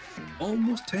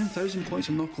 Almost 10,000 points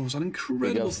in Knuckles. An Big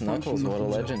incredible ups punch from Knuckles. What a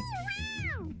Knuckles there. legend.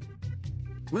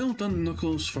 Well done,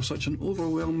 Knuckles, for such an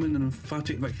overwhelming and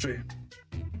emphatic victory.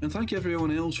 And thank you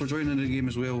everyone else for joining the game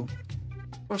as well.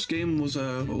 First game was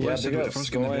Yeah, less big about the ups.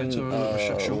 first Go game, a and bit of a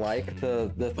shit show. like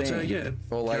the But thing. yeah,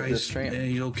 Go like guys, the stream.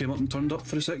 you all came up and turned up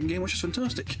for the second game, which is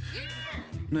fantastic.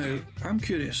 Now, I'm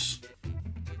curious,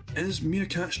 is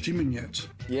Meerkat streaming yet?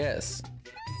 Yes.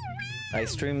 I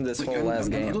streamed this whole I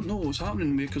last game. don't know what's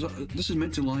happening because this is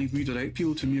meant to live redirect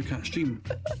people to Meerkat stream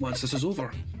once this is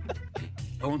over.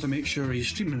 I want to make sure he's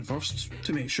streaming first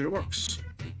to make sure it works.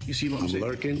 You see what I'm I'm saying?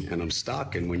 lurking and I'm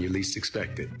stalking when you least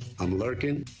expect it. I'm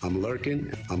lurking, I'm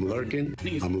lurking, I'm lurking, I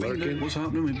need to I'm find out lurking. what's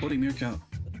happening with Buddy Meerkat.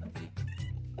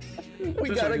 We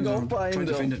gotta go find I'm trying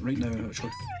to find him. it right now,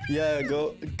 actually. Yeah,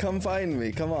 come find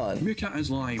me. Come on. Meerkat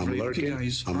is live, I'm right? lurking, Okay,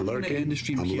 guys, I'm gonna lurking, end the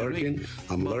stream I'm here, lurking, right?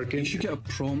 I'm But lurking. You should get a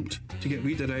prompt to get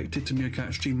redirected to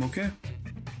Meerkat stream, okay?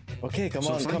 Okay, come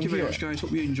So on, thank come you very here. much, guys.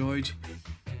 Hope you enjoyed.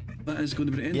 That is going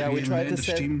to be the end Yeah, of the we game, tried the end to of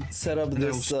the stream. set up and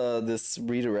this this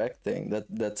redirect thing.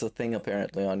 That's a thing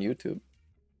apparently on YouTube.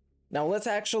 Now let's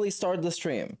actually start the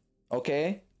stream,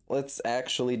 okay? Let's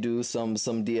actually do some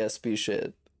DSP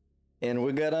shit, and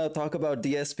we're gonna talk about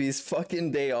DSP's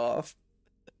fucking day off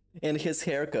and his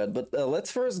haircut. But let's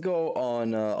first go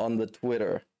on the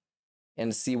Twitter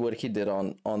and see what he did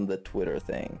on the Twitter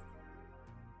thing.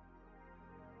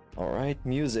 All right,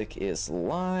 music is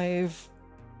live.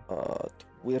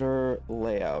 Twitter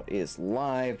layout is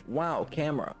live. Wow,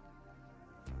 camera.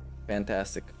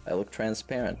 Fantastic. I look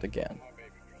transparent again.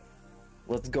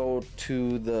 Let's go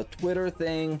to the Twitter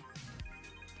thing.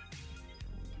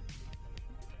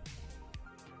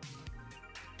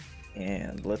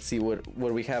 And let's see what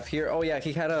we have here. Oh yeah,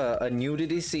 he had a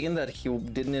nudity scene that he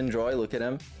didn't enjoy. Look at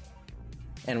him.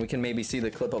 And we can maybe see the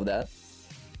clip of that.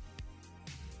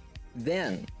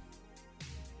 Then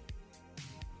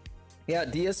yeah,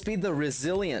 DSP the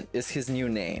Resilient is his new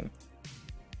name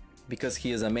because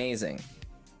he is amazing.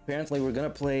 Apparently we're gonna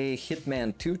play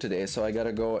Hitman 2 today, so I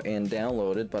gotta go and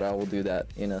download it, but I will do that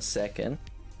in a second.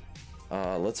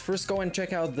 Let's first go and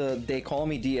check out the They Call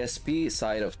Me DSP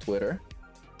side of Twitter.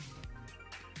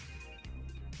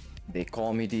 They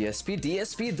Call Me DSP.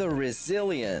 DSP the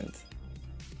Resilient.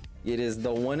 It is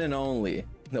the one and only.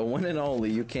 The one and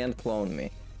only. You can't clone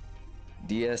me.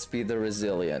 DSP the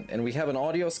Resilient. And we have an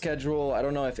audio schedule. I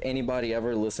don't know if anybody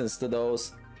ever listens to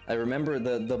those. I remember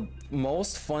the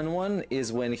most fun one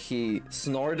is when he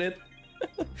snorted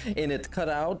and it cut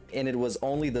out and it was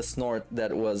only the snort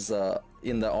that was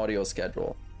in the audio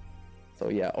schedule. So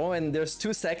yeah. Oh, and there's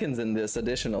 2 seconds in this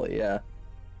additionally. Yeah.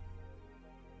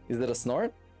 Is it a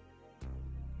snort?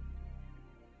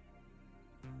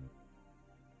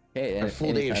 Hey, A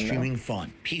full day of anytime now. streaming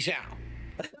fun. Peace out.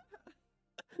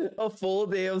 A full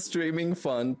day of streaming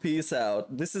fun. Peace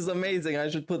out. This is amazing. I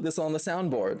should put this on the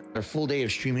soundboard. A full day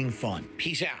of streaming fun.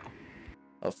 Peace out.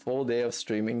 A full day of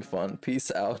streaming fun.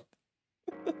 Peace out.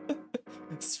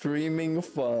 Streaming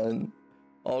fun.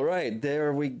 All right,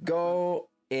 there we go.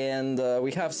 And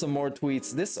we have some more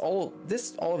tweets. All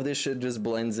of this shit just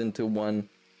blends into one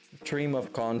stream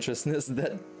of consciousness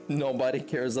that nobody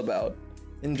cares about.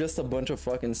 And just a bunch of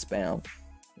fucking spam.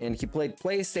 And he played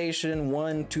PlayStation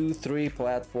 1, 2, 3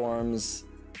 platforms.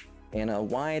 in a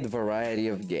wide variety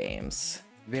of games.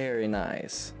 Very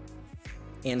nice.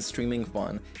 And streaming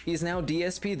fun. He's now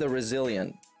DSP the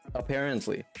Resilient,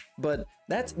 apparently. But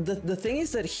that's the thing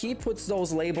is that he puts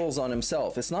those labels on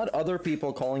himself. It's not other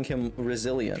people calling him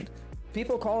resilient.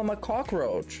 People call him a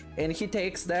cockroach, and he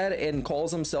takes that and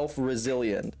calls himself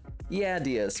resilient. Yeah,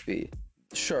 DSP.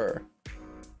 Sure.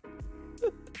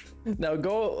 Now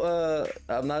go,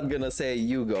 I'm not gonna say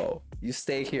you go. You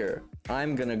stay here.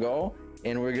 I'm gonna go,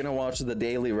 and we're gonna watch the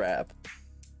daily wrap.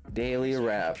 Daily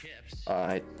wrap.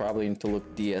 I probably need to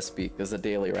look DSP, because the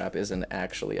daily wrap isn't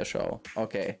actually a show.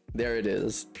 Okay, there it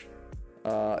is.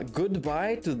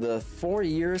 Goodbye to the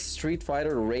 4-year Street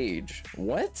Fighter rage.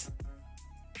 What?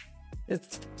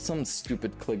 It's some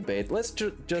stupid clickbait. Let's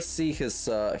just see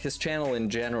his channel in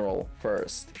general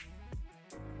first.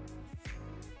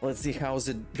 Let's see how's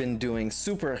it been doing.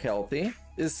 Super healthy.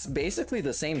 It's basically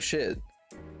the same shit.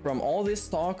 From all this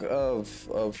talk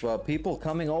of people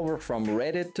coming over from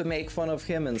Reddit to make fun of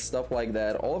him and stuff like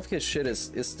that, all of his shit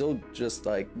is still just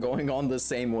like going on the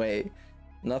same way.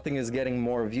 Nothing is getting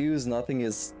more views, nothing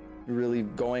is really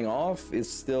going off. It's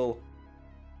still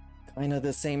kind of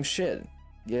the same shit.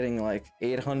 Getting like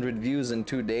 800 views in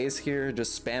 2 days here,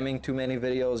 just spamming too many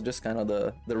videos, just kind of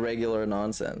the regular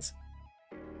nonsense.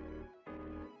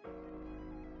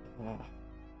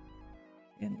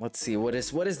 And let's see, what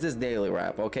is this daily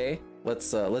wrap? Okay,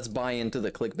 let's buy into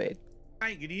the clickbait.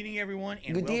 Hi, good evening, everyone,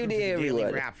 and Good welcome evening, to the everyone.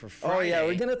 daily wrap for Friday. Oh yeah,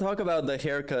 we're gonna talk about the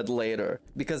haircut later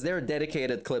because there are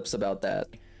dedicated clips about that.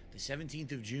 The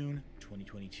 17th of June,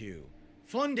 2022.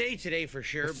 Fun day today for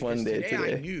sure. Fun because day today I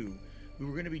today. knew we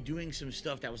were going to be doing some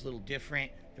stuff that was a little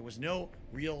different. There was no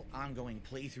real ongoing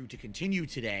playthrough to continue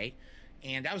today,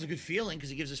 and that was a good feeling because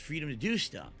it gives us freedom to do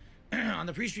stuff. On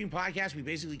the pre-stream podcast, we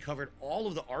basically covered all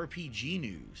of the RPG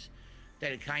news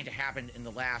that had kind of happened in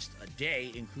the last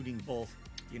day, including both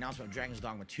the announcement of Dragon's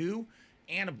Dogma 2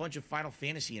 and a bunch of Final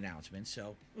Fantasy announcements.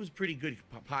 So it was a pretty good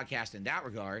podcast in that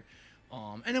regard.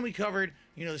 And then we covered,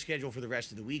 you know, the schedule for the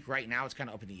rest of the week. Right now, it's kind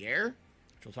of up in the air,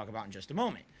 which we'll talk about in just a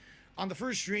moment. On the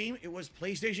first stream, it was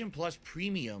PlayStation Plus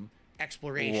Premium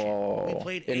Exploration. Whoa. We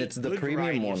played And a it's the good premium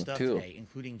variety of one, stuff too. today,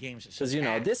 including games such Because you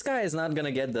know, as this guy is not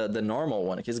gonna get the normal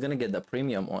one. He's gonna get the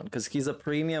premium one because he's a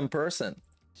premium person.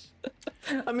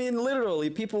 I mean, literally,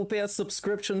 people pay a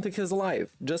subscription to his life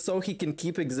just so he can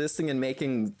keep existing and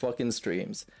making fucking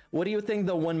streams. What do you think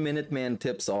the 1 Minute Man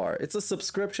tips are? It's a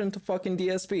subscription to fucking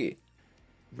DSP.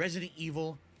 Resident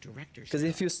Evil Director's Because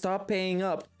if you stop paying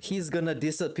up, he's gonna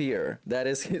disappear. That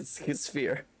is his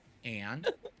fear. and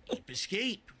Ape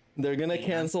Escape. They're gonna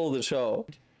cancel the show.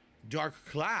 Dark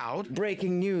Cloud.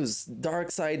 Breaking news,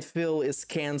 Darkside Phil is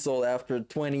cancelled after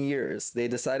 20 years. They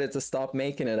decided to stop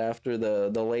making it after the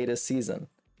latest season.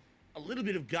 A little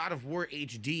bit of God of War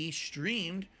HD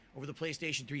streamed over the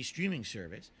PlayStation 3 streaming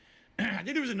service. I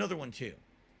think there was another one too.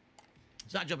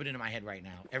 It's not jumping into my head right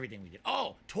now. Everything we did.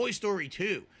 Oh, Toy Story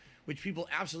 2, which people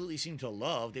absolutely seem to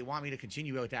love. They want me to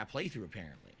continue with that playthrough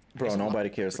apparently. I Bro, guess I'm nobody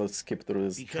up cares. Let's skip through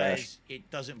this trash. because it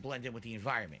doesn't blend in with the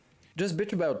environment. Just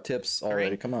bitch about tips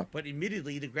already, right? come on. But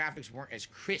admittedly, the graphics weren't as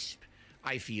crisp,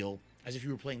 I feel, as if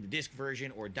you were playing the disc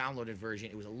version or downloaded version.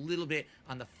 It was a little bit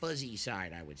on the fuzzy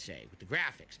side, I would say, with the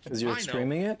graphics. Because you're Fine, though,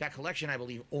 streaming it? That collection, I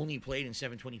believe, only played in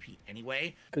 720p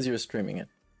anyway. Because you're streaming it.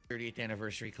 30th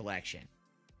anniversary collection.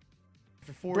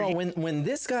 For 4 Bro, when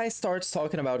this guy starts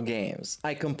talking about games,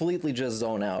 I completely just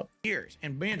zone out. years.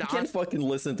 And man, I can't fucking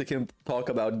listen to him talk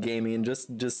about gaming and just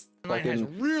online has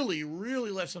fucking... really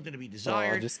left something to be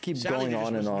desired. just keep Sadly, going there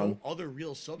on was and on. no other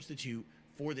real substitute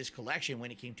for this collection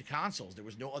when it came to consoles. There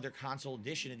was no other console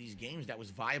edition of these games that was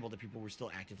viable that people were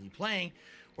still actively playing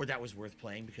or that was worth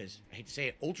playing because, I hate to say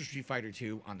it, Ultra Street Fighter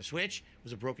 2 on the Switch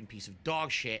was a broken piece of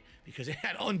dog shit because it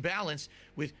had unbalance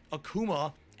with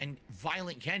Akuma and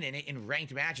Violent Ken in it in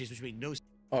ranked matches, which made no sense.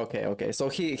 Okay, so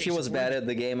he was bad at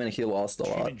the game and he lost a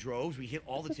lot. In droves. We hit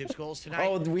all the tip skulls tonight.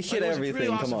 Oh, we hit But it was a everything, pretty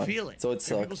awesome come on. feeling. So it There were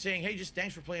sucked. people saying, hey, just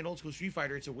thanks for playing old school Street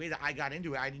Fighter. It's a way that I got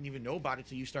into it. I didn't even know about it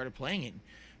till you started playing it.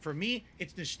 For me,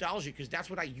 it's nostalgic because that's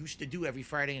what I used to do every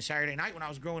Friday and Saturday night when I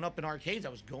was growing up in arcades. I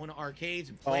was going to arcades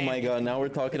and Oh playing. my god, now we're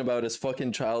talking about his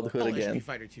fucking childhood Street again.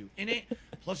 Fighter 2 in it,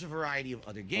 plus a variety of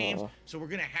other games. Oh. So we're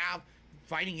gonna have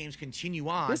fighting games continue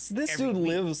on. This every dude week.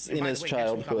 lives And in by his the way, next week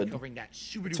I'll be childhood. covering that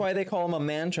super That's why they call him a in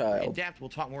man-child. depth. We'll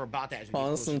talk more about that as we get closer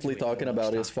Constantly to it talking in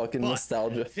about weeks' his time. fucking But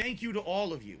nostalgia. Thank you to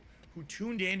all of you who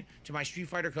tuned in to my Street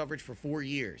Fighter coverage for 4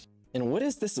 years. And what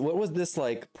is this? What was this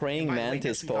like praying By the way,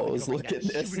 mantis next week I'll be pose? covering Look that at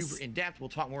super this. duper in depth. We'll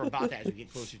talk more about that as we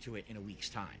get closer to it in a week's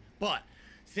time. But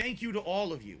thank you to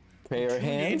all of you. who Pray our tuned in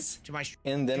hands, to my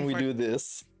and then Street we Fighter do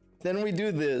this. Then we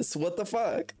do this. What the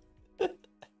fuck?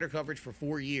 coverage for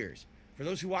 4 years. For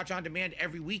those who watch on demand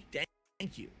every week,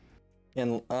 thank you.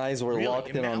 And eyes were Really, locked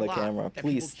it in meant on a the lot camera. that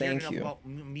Please, people cared thank enough you. about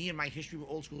me and my history with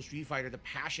old school Street Fighter, the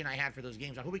passion I had for those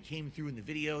games. I hope it came through in the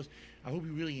videos. I hope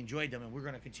you really enjoyed them, and we're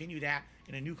going to continue that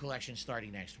in a new collection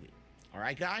starting next week. All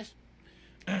right, guys?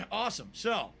 Awesome.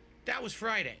 So, that was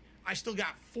Friday. I still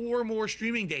got 4 more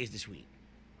streaming days this week.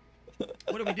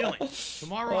 What are we doing?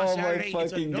 Tomorrow on Saturday,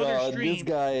 it's another stream.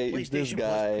 PlayStation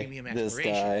Plus Premium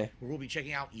Exploration, where we'll be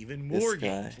checking out even more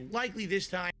games. Likely this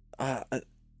time.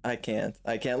 I can't.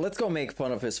 Let's go make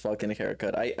fun of his fucking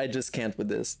haircut. I just can't with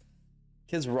this.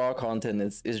 His raw content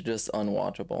is just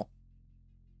unwatchable.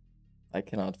 I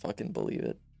cannot fucking believe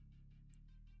it.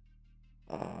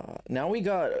 Now we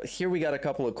got a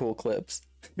couple of cool clips.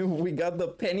 We got the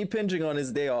penny pinching on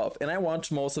his day off, and I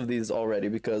watched most of these already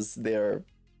because they're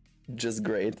just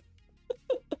great.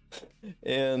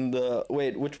 And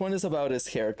wait, which one is about his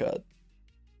haircut?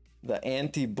 The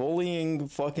anti-bullying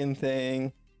fucking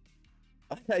thing.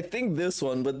 I think this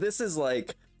one, but this is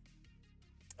like,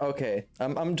 okay,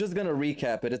 I'm just gonna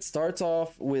recap it. It starts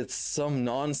off with some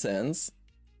nonsense.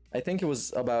 I think it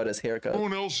was about his haircut.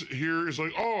 Everyone else here is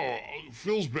like, oh,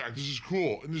 Phil's back, this is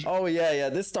cool. And this oh yeah,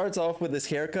 this starts off with his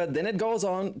haircut, then it goes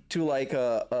on to like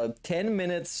a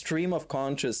 10-minute stream of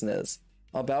consciousness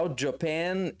about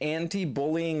Japan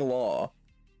anti-bullying law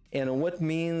and what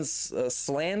means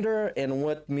slander and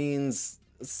what means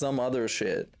some other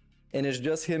shit. And it's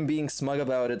just him being smug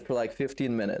about it for like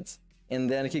 15 minutes. And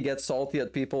then he gets salty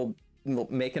at people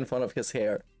making fun of his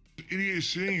hair. idiot is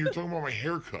saying you're talking about my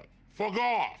haircut. Fuck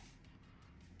off.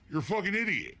 You're a fucking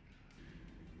idiot.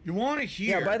 You want to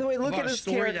hear? Yeah, by the way, look at his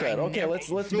haircut. Okay, let's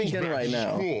begin right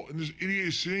now. Cool. And this idiot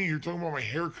is saying you're talking about my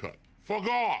haircut. Fuck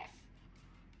off.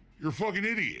 You're a fucking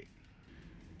idiot.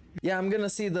 Yeah, I'm gonna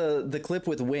see the clip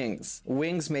with Wings.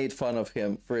 Wings made fun of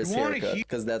him for his haircut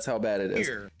because that's how bad it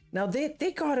is. Now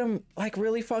they got him like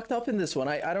really fucked up in this one.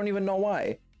 I don't even know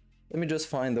why. Let me just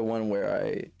find the one where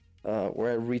I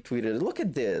retweeted it. Look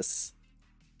at this.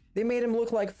 They made him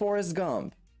look like Forrest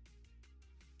Gump.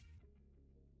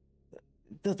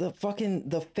 The fucking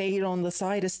fade on the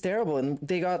side is terrible, and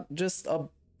they got just a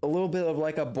little bit of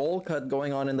like a bowl cut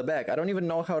going on in the back. I don't even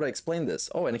know how to explain this.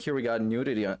 Oh, and here we got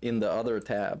nudity in the other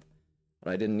tab.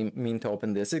 But I didn't mean to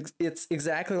open this. It's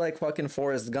exactly like fucking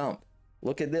Forrest Gump.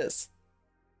 Look at this.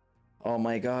 Oh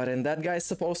my god, and that guy's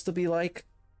supposed to be like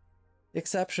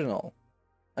exceptional.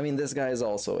 I mean, this guy's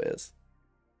also is.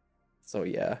 So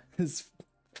yeah, it's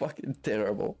fucking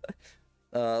terrible.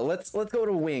 Let's go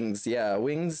to Wings. Yeah,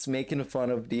 Wings making fun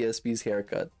of DSP's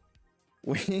haircut.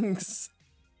 Wings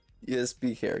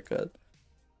DSP haircut.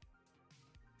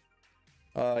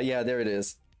 Yeah, there it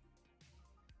is.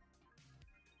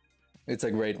 It's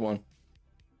a great one.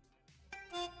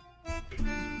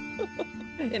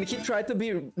 And he tried to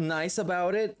be nice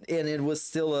about it, and it was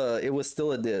still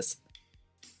a diss.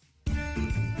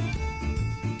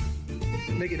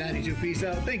 Make it 92, peace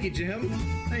out. Thank you, Jim.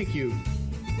 Thank you.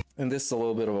 And this is a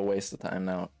little bit of a waste of time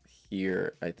now.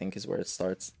 Here, I think, is where it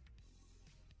starts.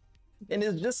 And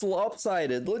it's just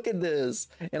lopsided. Look at this.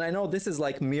 And I know this is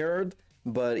like mirrored,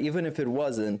 but even if it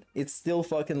wasn't, it's still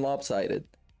fucking lopsided.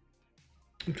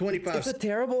 25. It's a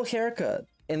terrible haircut.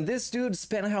 And this dude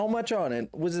spent how much on it?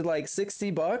 Was it like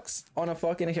 $60 on a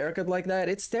fucking haircut like that?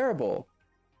 It's terrible.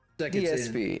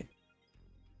 DSP.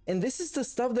 And this is the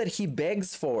stuff that he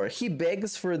begs for. He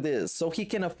begs for this so he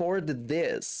can afford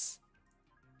this.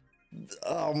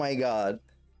 Oh my god.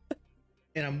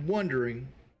 And I'm wondering,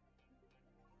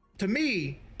 to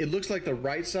me, it looks like the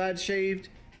right side shaved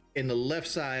and the left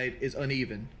side is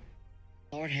uneven.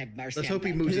 Lord have mercy. Let's hope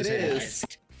he moves his head.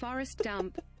 Forest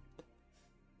Dump.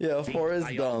 Yeah,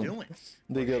 Forrest Gump.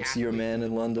 Big ups to your man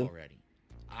in London. Already.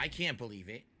 I can't believe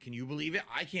it. Can you believe it?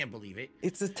 I can't believe it.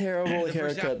 It's a terrible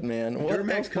haircut, man. What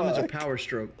Duramax the comes fuck? a power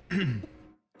stroke.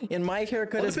 And my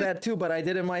haircut is bad too, but I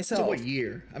did it myself. So what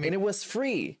year? I mean, and it was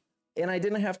free. And I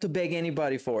didn't have to beg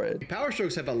anybody for it. Power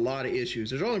strokes have a lot of issues.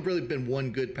 There's only really been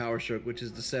one good power stroke, which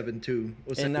is the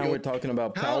 7.2. And now we're talking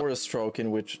about power stroke,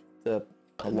 in which the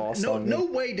loss on me. No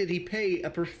way did he pay a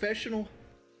professional,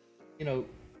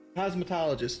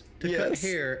 cosmetologist to cut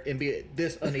hair and be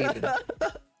this uneven.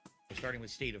 Starting with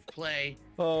State of Play.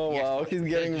 Oh wow, he's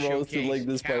getting roasted like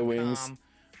this by Wings.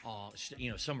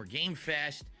 Summer Game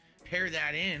Fest. Pair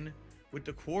that in with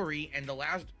the Quarry, and the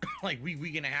last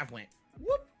week and a half went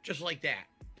whoop, just like that,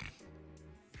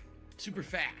 super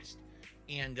fast.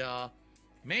 And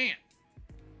man,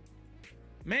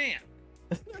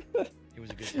 it was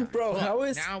a good time. Bro,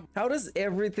 how does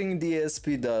everything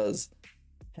DSP does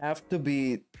have to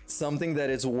be something that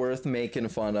is worth making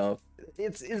fun of?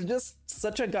 It's just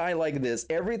such a guy like this.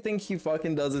 Everything he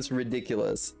fucking does is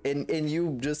ridiculous, and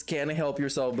you just can't help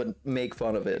yourself but make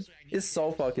fun of it. It's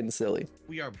so fucking silly.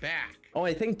 We are back. Oh,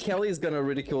 I think Kelly's gonna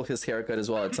ridicule his haircut as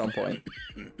well at some point.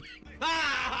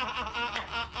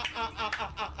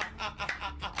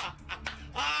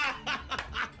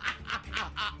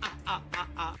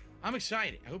 I'm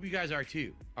excited. I hope you guys are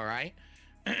too. All right.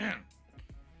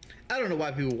 I don't know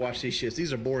why people watch these shits.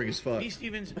 These are boring as fuck. Hey,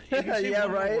 Stevens, if you say Yeah,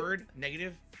 one more right? word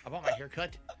negative about my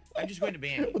haircut, I'm just going to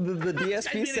ban you. The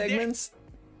DSP segments,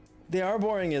 they are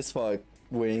boring as fuck.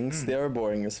 Wings, they are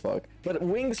boring as fuck. But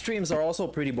Wing streams are also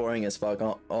pretty boring as fuck.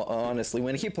 Honestly,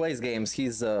 when he plays games,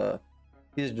 he's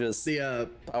just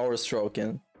power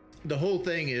stroking. The whole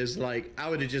thing is like I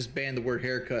would have just banned the word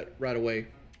haircut right away.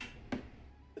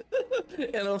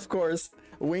 And of course,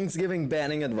 Wings giving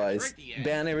banning advice.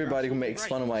 Ban everybody who makes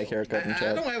fun of my haircut in I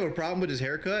chat. don't have a problem with his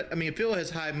haircut. I mean, Phil has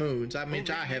high moons. I mean,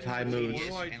 I have high moons.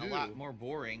 And a lot more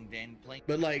boring than playing.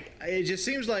 But like, it just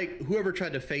seems like whoever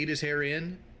tried to fade his hair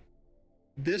in,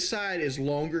 this side is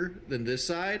longer than this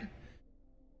side.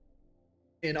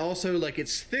 And also, like,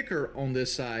 it's thicker on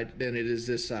this side than it is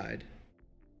this side.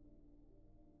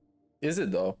 Is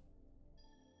it though?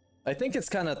 I think it's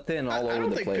kind of thin all over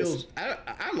the place.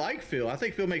 I like Phil. I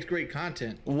think Phil makes great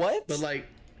content. What? But like,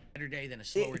 better day than a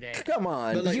slower day. Come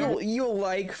on, like, you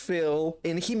like Phil,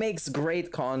 and he makes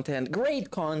great content.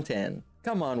 Great content.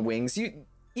 Come on, Wings.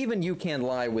 Even you can't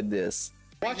lie with this.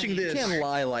 Watching this, you can't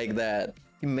lie like that.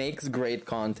 He makes great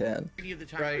content.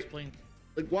 Right?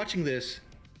 Like watching this.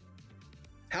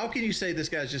 How can you say this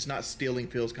guy's just not stealing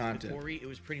Phil's content? Corey, it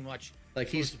was pretty much like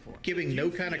he's giving no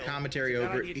kind of commentary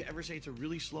over it. To ever say it's a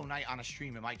really slow night on a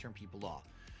stream, it might turn people off.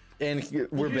 And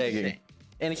we're begging.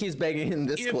 And he's begging in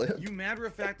this clip. You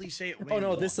matter-of-factly say it. Oh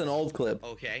no, this is an old clip.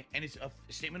 Okay, and it's a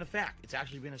statement of fact. It's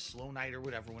actually been a slow night or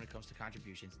whatever when it comes to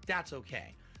contributions. That's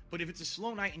okay. But if it's a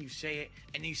slow night and you say it,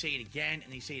 and then you say it again, and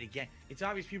then you say it again, it's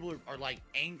obvious people are like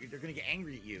angry. They're gonna get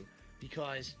angry at you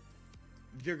because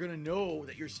they're gonna know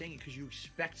that you're saying it because you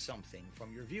expect something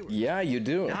from your viewers. Yeah, you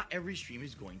do. Not every stream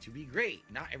is going to be great.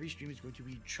 Not every stream is going to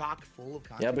be chock full of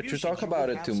contributions. Yeah, but you talk about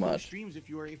it too much. Streams if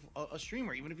you are a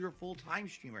streamer, even if you're a full-time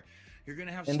streamer, you're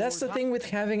gonna have. And that's the thing with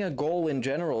having a goal in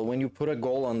general. When you put a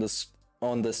goal on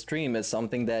the stream, it's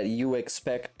something that you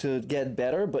expect to get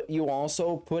better, but you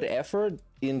also put effort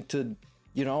into,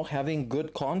 you know, having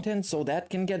good content so that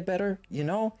can get better, you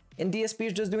know? And DSP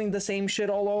is just doing the same shit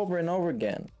all over and over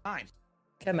again.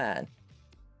 Come on.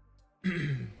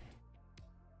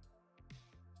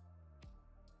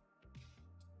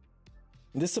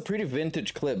 This is a pretty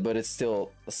vintage clip, but it's still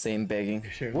the same begging.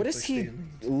 Sure, what is he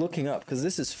looking up? Because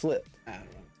this is flipped. I don't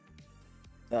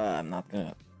know. I'm not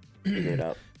gonna figure it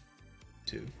out.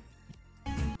 Two.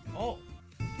 Oh.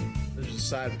 There's a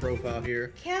side profile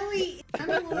here. Kelly,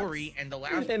 Corey, and the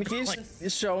last. And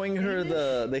he's showing her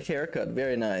the haircut.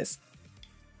 Very nice.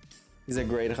 He's a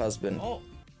great husband. Oh.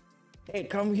 Hey,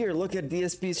 come here, look at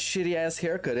DSP's shitty ass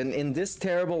haircut and in this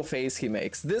terrible face he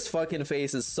makes. This fucking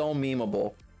face is so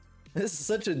memeable. This is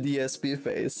such a DSP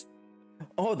face.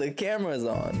 Oh, the camera's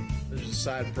on. There's a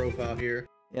side profile here.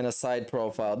 And a side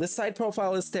profile. This side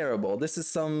profile is terrible. This is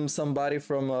somebody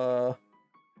from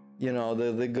you know,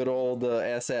 the good old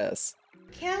SS.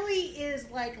 Kelly is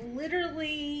like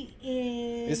literally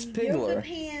in It's Pigler. yoga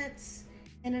pants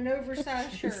and an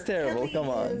oversized shirt. It's terrible, Kelly come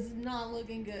on. is not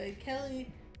looking good.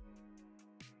 Kelly.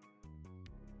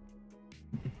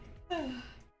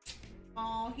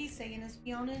 Oh, he's saying it's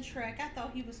Fiona and Shrek. I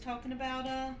thought he was talking about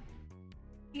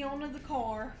Fiona the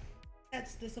car.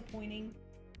 That's disappointing.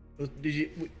 Did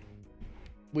you?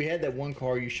 We had that one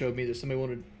car you showed me that somebody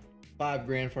wanted $5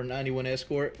 grand for a 91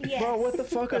 Escort. Yes. Bro, what the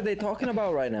fuck are they talking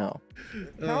about right now?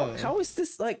 How is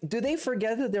this like? Do they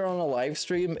forget that they're on a live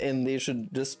stream and they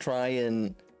should just try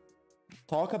and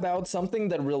talk about something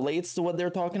that relates to what they're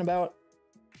talking about?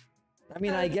 I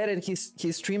mean, I get it.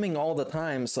 He's streaming all the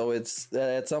time, so it's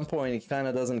at some point he kind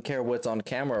of doesn't care what's on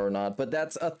camera or not. But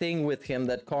that's a thing with him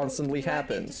that constantly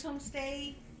happens. Do I get to come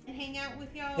stay and hang out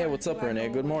with y'all? Hey, what's up, Renee?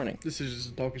 Good morning. This is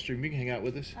just a talking stream. You can hang out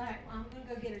with us. All right, well, I'm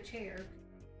gonna go get a chair.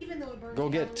 Even though it burns Go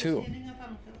me get out two. standing up, I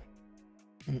don't feel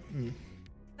like.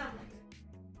 Not like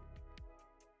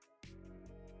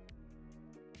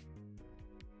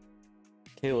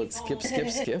Okay, let's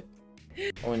skip.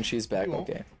 Oh, and she's back.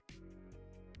 Okay.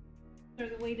 Throw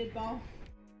the weighted ball.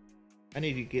 I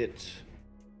need to get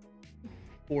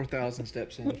 4,000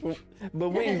 steps in. But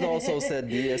Wings also said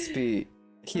DSP.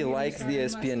 He likes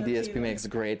DSP and DSP makes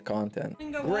great content.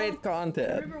 Great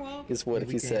content is what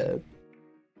he said.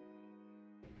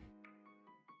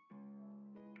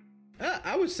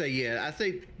 I would say yeah. I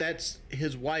think that's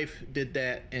his wife did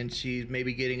that, and she's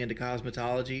maybe getting into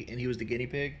cosmetology, and he was the guinea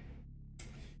pig.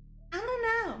 I don't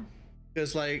know.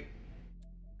 Because like,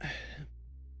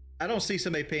 I don't see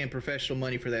somebody paying professional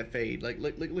money for that fade. Like,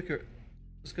 look here.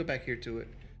 Let's go back here to it.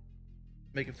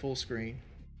 Make it full screen.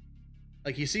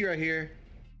 Like you see right here.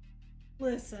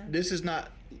 Listen. This is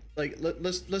not like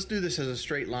let's do this as a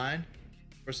straight line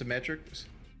for symmetrics.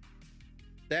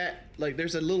 That like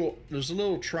there's a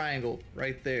little triangle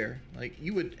right there. Like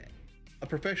a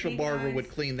professional barber would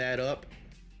clean that up,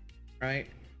 right?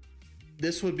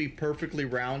 This would be perfectly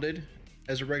rounded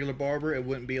as a regular barber. It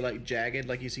wouldn't be like jagged,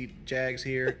 like you see jags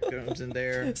here, comes in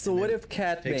there. So what if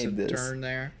Cat takes made a this? turn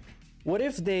there? What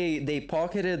if they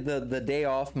pocketed the day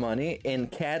off money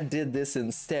and Cat did this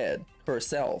instead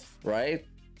herself, right?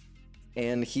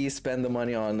 And he spent the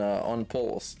money on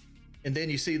pulls. And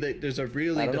then you see that there's a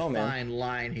really defined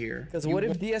line here. Because what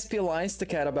if DSP lies to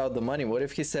Cat about the money? What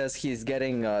if he says he's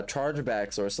getting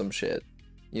chargebacks or some shit?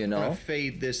 You know,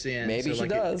 fade this in. Maybe so he like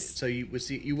does. So you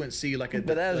wouldn't see like a.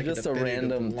 But that's like just a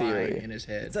random theory in his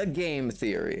head. It's a game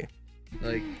theory.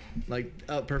 Like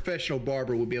a professional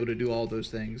barber would be able to do all those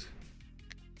things.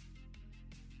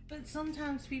 But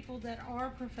sometimes people that are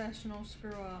professionals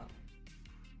screw up.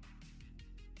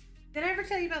 Did I ever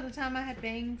tell you about the time I had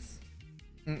bangs?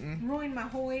 Ruined my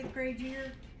whole 8th grade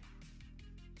year.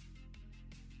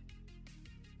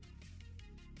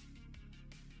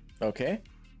 Okay.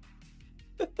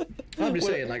 I'm just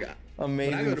saying, like,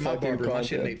 amazing. When I go to my barber,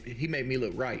 content. my shit he made me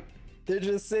look right. They're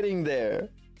just sitting there.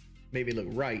 Made me look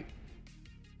right.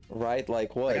 Right,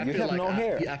 like what? Like, you have no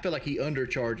hair. I feel like he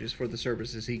undercharges for the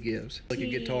services he gives, like a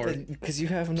guitar. Because you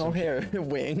have no hair,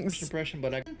 Wings. Impression,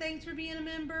 but Thanks for being a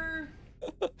member.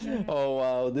 Oh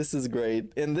wow, this is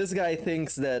great. And this guy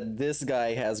thinks that this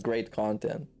guy has great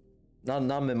content. Not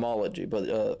memology,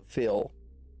 but Phil.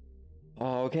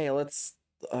 Oh, okay, let's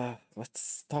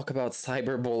talk about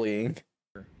cyberbullying.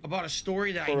 About a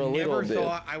story that I never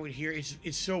thought I would hear.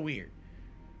 It's so weird.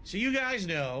 So you guys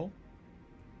know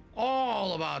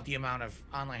all about the amount of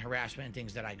online harassment and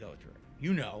things that I go through.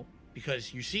 You know,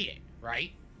 because you see it,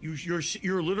 right?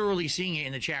 You're literally seeing it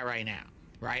in the chat right now,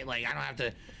 right? Like I don't have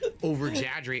to over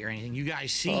exaggerate or anything. You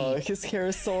guys see. His hair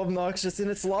is so obnoxious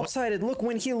and it's lopsided. Look,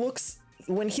 when he looks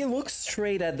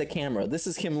straight at the camera, this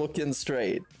is him looking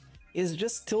straight. Is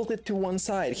just tilted to one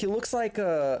side. He looks like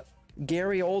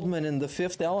Gary Oldman in The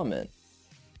Fifth Element.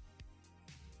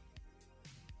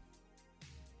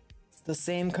 It's the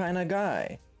same kind of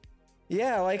guy.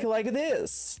 Yeah, like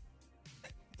this.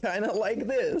 Kind of like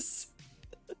this.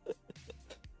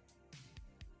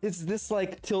 It's this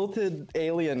like tilted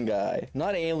alien guy.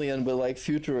 Not alien, but like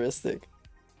futuristic.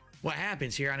 What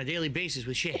happens here on a daily basis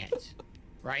with shitheads,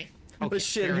 right? With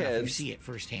fair enough, shitheads. you see it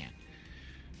firsthand.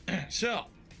 So,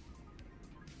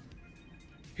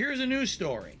 here's a news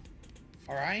story.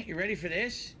 All right, you ready for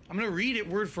this? I'm gonna read it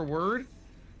word for word.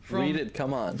 Read it,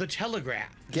 come on. The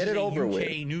Telegraph. Get it over with.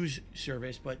 UK news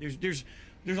service, but there's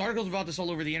articles about this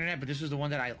all over the internet, but this was the one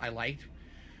that I liked.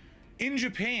 In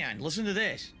Japan, listen to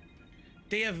this.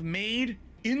 They have made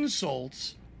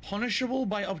insults punishable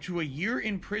by up to a year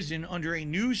in prison under a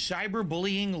new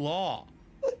cyberbullying law.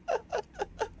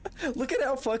 Look at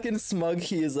how fucking smug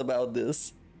he is about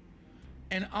this.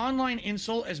 An online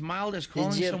insult as mild as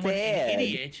calling someone an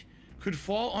idiot could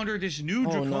fall under this new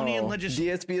draconian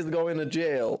legislation. DSP is going to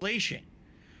jail.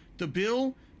 The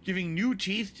bill, giving new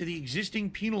teeth to the existing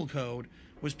penal code,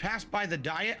 was passed by the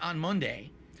Diet on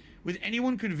Monday, with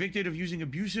anyone convicted of using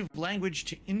abusive language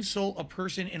to insult a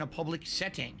person in a public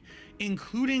setting,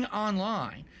 including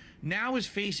online, now is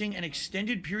facing an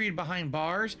extended period behind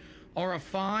bars or a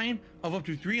fine of up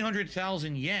to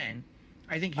 300,000 yen.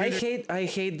 I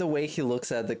hate the way he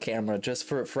looks at the camera just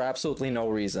for absolutely no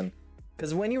reason.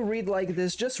 Because when you read like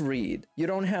this, just read. You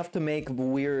don't have to make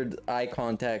weird eye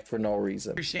contact for no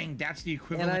reason. You're saying that's the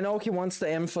equivalent. And I know he wants to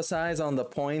emphasize on the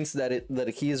points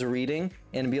that he's reading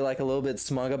and be like a little bit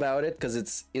smug about it because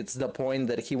it's the point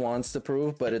that he wants to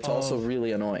prove, but it's also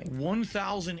really annoying.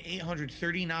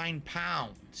 1,839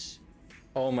 pounds.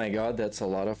 Oh my god, that's a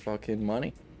lot of fucking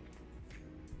money.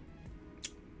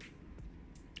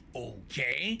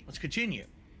 Okay, let's continue.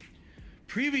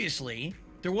 Previously,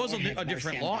 there was a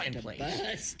different law in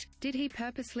place. Did he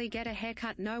purposely get a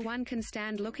haircut no one can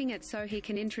stand looking at so he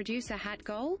can introduce a hat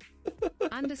goal?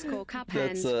 _ cup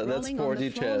hands That's rolling on the 40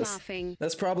 floor chess. laughing.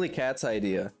 That's probably Cat's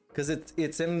idea. Because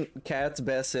it's in Cat's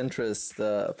best interest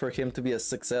for him to be as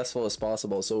successful as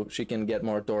possible so she can get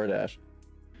more DoorDash.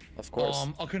 Of course.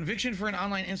 A conviction for an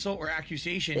online insult or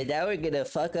accusation. And now we're gonna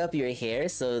fuck up your hair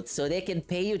so they can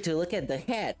pay you to look at the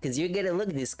hat, because you're gonna look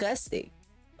disgusting.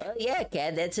 Oh yeah,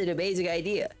 Cat, that's an amazing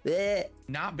idea.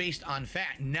 Not based on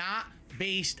fact. Not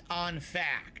based on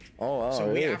fact. Oh, wow, so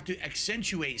we really? have to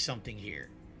accentuate something here.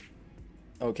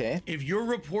 Okay. If you're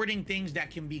reporting things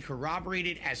that can be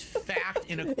corroborated as fact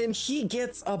in a... And he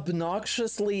gets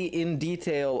obnoxiously in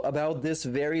detail about this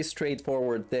very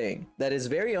straightforward thing that is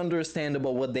very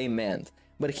understandable what they meant,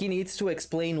 but he needs to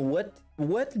explain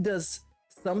what does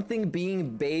something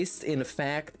being based in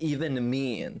fact even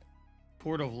mean.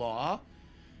 Court of law,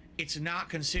 it's not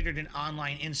considered an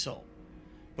online insult.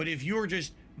 But if you're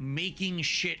just making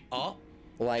shit up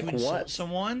like to insult what?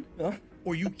 someone,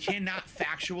 or you cannot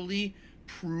factually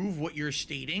prove what you're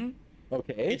stating,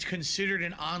 okay, it's considered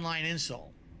an online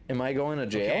insult. Am I going to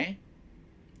jail? Okay.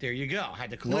 There you go.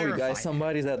 Had to clarify. No, guys,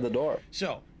 somebody's at the door.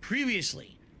 So,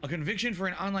 previously, a conviction for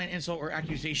an online insult or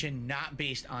accusation not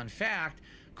based on fact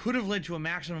could have led to a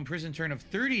maximum prison term of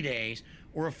 30 days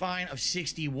or a fine of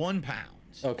 61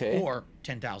 pounds. Okay. Or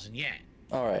 10,000 yen.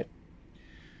 All right.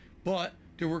 But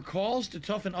there were calls to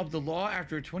toughen up the law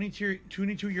after a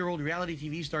 22-year-old reality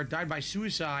TV star died by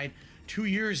suicide 2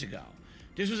 years ago.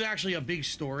 This was actually a big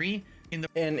story in the...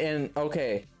 And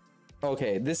okay,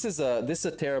 this is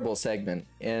a terrible segment,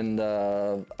 and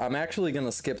I'm actually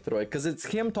gonna skip through it because it's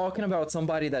him talking about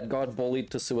somebody that got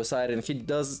bullied to suicide, and he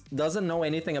doesn't know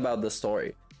anything about the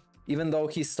story. Even though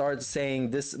he starts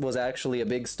saying this was actually a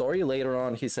big story, later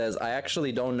on he says, I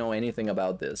actually don't know anything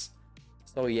about this.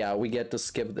 So yeah, we get to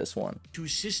skip this one. To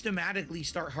systematically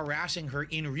start harassing her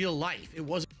in real life. It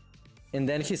wasn't... And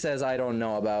then he says, I don't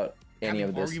know about any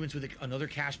of this. Arguments with another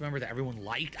cast member that everyone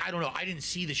liked. I don't know. I didn't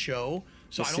see the show,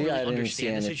 so I don't See, really I didn't understand see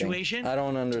the anything. situation. I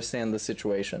don't understand the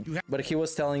situation. But he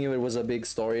was telling you it was a big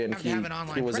story, and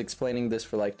he was explaining this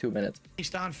for like 2 minutes.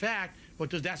 Based on fact, but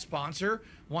does that sponsor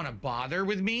want to bother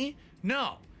with me?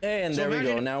 No. And So there we go.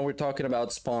 imagine- Now we're talking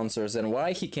about sponsors and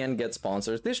why he can't get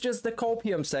sponsors. This is just the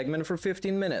copium segment for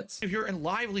 15 minutes. If your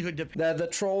livelihood depends... That the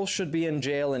troll should be in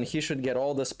jail and he should get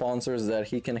all the sponsors that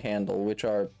he can handle, which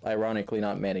are ironically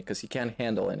not many because he can't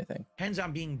handle anything. Depends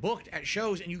on being booked at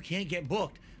shows, and you can't get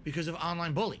booked because of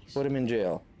online bullies. Put him in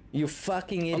jail. You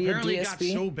fucking idiot, Apparently DSP.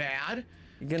 it got so bad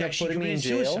You're gonna that she put him in committed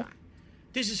jail? suicide.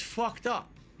 This is fucked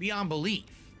up beyond belief.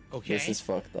 Okay. This is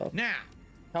fucked up. Now,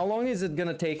 how long is it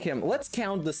gonna take him? Let's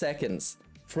count the seconds.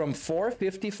 From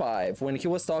 4:55, when he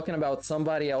was talking about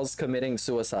somebody else committing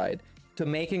suicide, to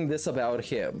making this about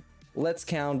him. Let's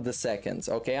count the seconds,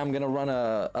 okay? I'm gonna run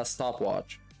a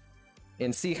stopwatch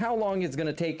and see how long it's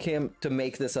gonna take him to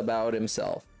make this about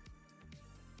himself.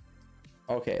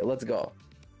 Okay, let's go.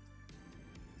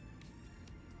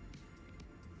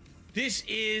 this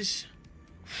is...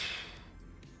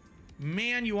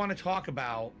 Man, you want to talk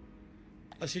about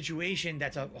a situation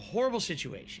that's a horrible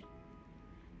situation.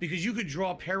 Because you could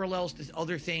draw parallels to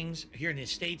other things here in the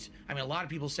States. I mean, a lot of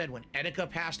people said when Etika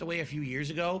passed away a few years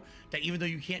ago, that even though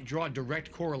you can't draw a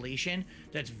direct correlation,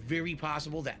 that's very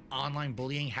possible that online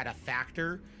bullying had a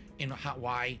factor in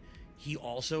why he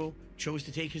also chose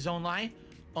to take his own life.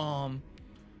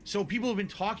 So people have been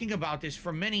talking about this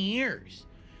for many years.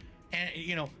 And,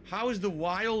 you know, how is the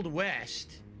Wild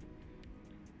West...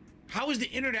 How is the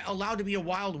internet allowed to be a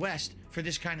Wild West for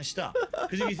this kind of stuff?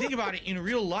 Because if you think about it, in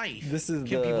real life, can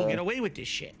people get away with this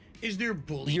shit? Is there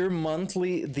bullying? Your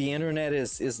monthly, the internet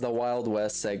is the Wild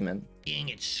West segment.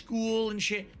 At school and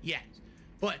shit? Yes.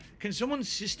 But can someone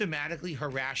systematically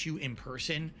harass you in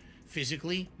person,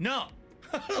 physically? No.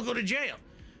 They'll go to jail.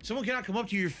 Someone cannot come up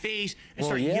to your face and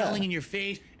start yelling in your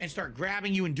face and start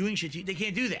grabbing you and doing shit to you. They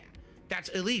can't do that. That's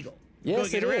illegal.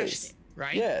 Yes, get it arrested, is.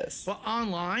 right? Yes. But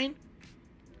online...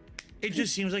 It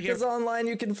just seems like because online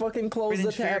you can fucking close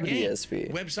the tab,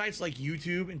 DSP. Websites like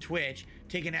YouTube and Twitch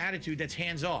take an attitude that's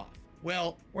hands off.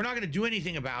 Well, we're not going to do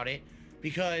anything about it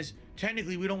because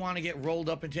technically we don't want to get rolled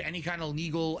up into any kind of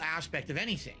legal aspect of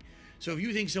anything. So if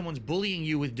you think someone's bullying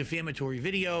you with defamatory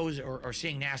videos or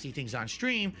saying nasty things on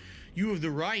stream, you have the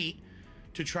right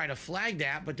to try to flag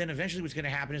that. But then eventually what's going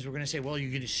to happen is we're going to say, well, you're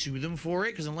going to sue them for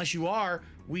it, because unless you are,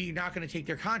 we're not going to take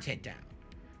their content down.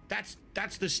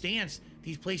 That's the stance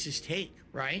these places take,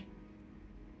 right?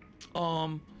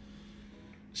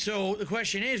 So the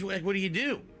question is, like, what do you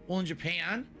do? Well, in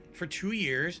Japan, for 2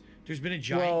 years, there's been a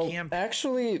giant campaign.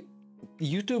 Actually,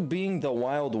 YouTube being the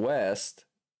Wild West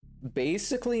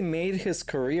basically made his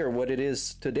career what it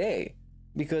is today.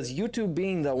 Because YouTube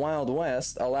being the Wild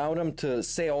West allowed him to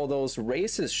say all those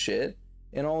racist shit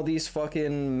and all these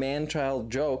fucking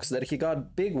man-child jokes that he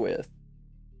got big with.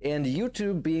 And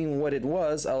YouTube being what it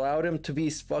was allowed him to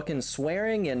be fucking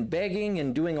swearing and begging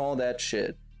and doing all that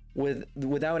shit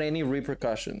without any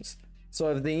repercussions.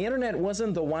 So if the internet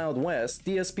wasn't the Wild West,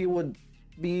 DSP would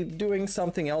be doing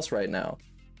something else right now.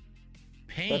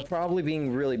 paying but probably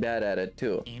being really bad at it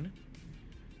too.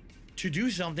 To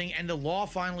do something, and the law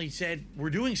finally said we're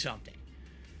doing something.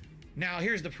 Now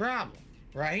here's the problem,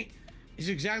 right? Is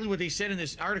exactly what they said in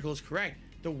this article is correct.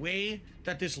 The way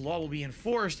that this law will be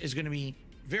enforced is going to be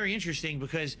very interesting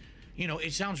because, you know,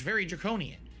 it sounds very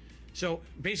draconian. So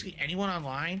basically anyone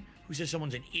online who says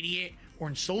someone's an idiot or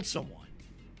insults someone,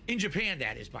 in Japan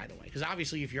that is, by the way, because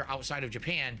obviously if you're outside of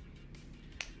Japan,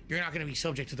 you're not going to be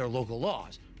subject to their local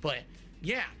laws. But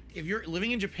yeah, if you're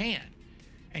living in Japan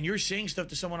and you're saying stuff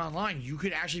to someone online, you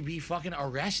could actually be fucking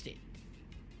arrested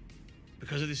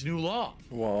because of this new law.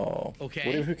 Whoa. Okay.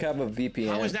 What if you have a VPN?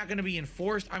 How is that going to be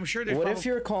enforced? I'm sure there's What if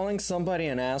you're calling somebody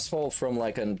an asshole from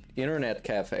like an internet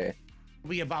cafe?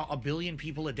 probably about 1 billion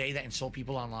people a day that insult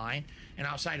people online, and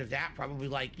outside of that, probably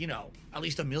like, you know, at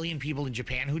least 1 million people in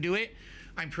Japan who do it.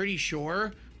 I'm pretty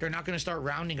sure they're not going to start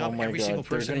rounding up every single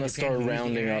person in Japan who uses the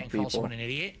internet and calls someone an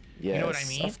idiot. Yes, you know what I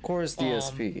mean? Of course,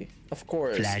 DSP. Of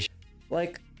course.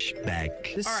 Like,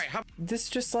 this, all right, this is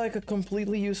just like a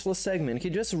completely useless segment. He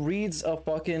just reads a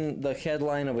fucking the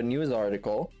headline of a news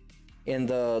article and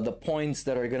the points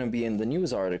that are gonna be in the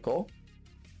news article,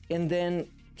 and then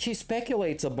he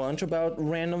speculates a bunch about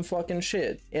random fucking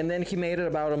shit, and then he made it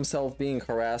about himself being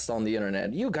harassed on the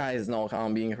internet. You guys know how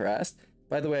I'm being harassed.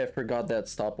 By the way, I forgot that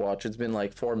stopwatch. It's been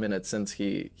like 4 minutes since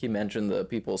he mentioned the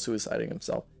people suiciding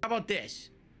himself. How about this?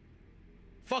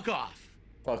 Fuck off.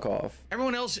 Fuck off.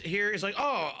 Everyone else here is like,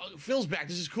 oh, Phil's back.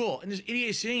 This is cool. And this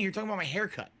idiot is sitting here talking about my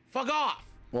haircut. Fuck off.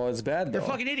 Well, it's bad though. You're a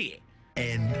fucking idiot.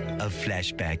 End of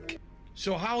flashback.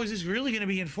 So how is this really going to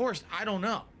be enforced? I don't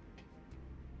know.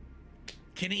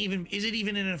 Can it even, is it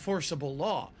even an enforceable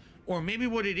law? Or maybe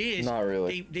what it is, not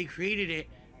really. They created it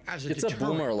as a It's deterrent. a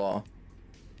boomer law.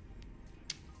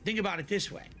 Think about it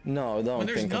this way. No, don't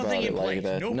think about it like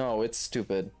that. No, it's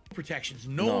stupid. Protections,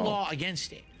 no law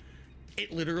against it.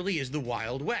 It literally is the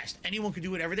Wild West. Anyone can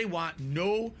do whatever they want,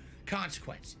 no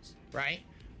consequences, right?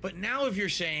 But now if you're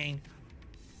saying,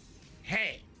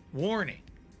 hey, warning,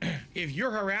 if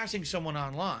you're harassing someone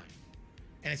online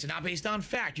and it's not based on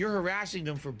fact, you're harassing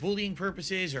them for bullying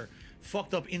purposes or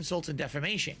fucked up insults and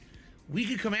defamation, we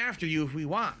could come after you if we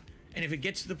want. And if it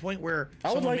gets to the point where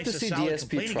I would someone like to makes see a solid DSP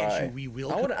complaint try. against you, we will.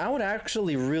 I would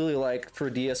actually really like for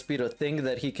DSP to think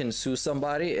that he can sue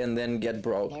somebody and then get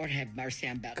broke. Lord have mercy,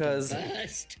 I'm about to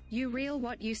bust. You real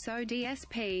what you sow,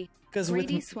 DSP. 'Cause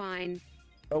Greedy swine.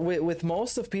 With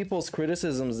most of people's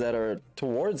criticisms that are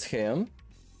towards him,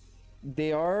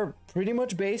 they are pretty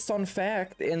much based on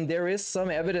fact, and there is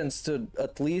some evidence to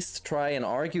at least try and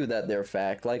argue that they're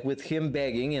fact. Like with him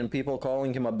begging and people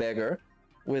calling him a beggar.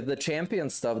 With the champion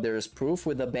stuff, there is proof.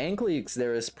 With the bank leaks,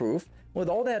 there is proof. With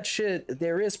all that shit,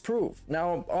 there is proof.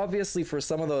 Now, obviously, for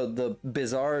some of the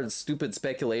bizarre, stupid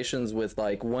speculations with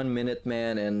like 1 Minute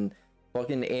Man and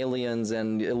fucking aliens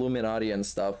and Illuminati and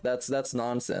stuff, that's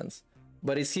nonsense.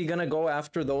 But is he gonna go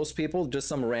after those people? Just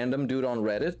some random dude on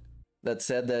Reddit that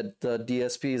said that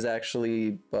DSP is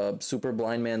actually Super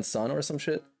Blind Man's son or some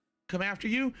shit? Come after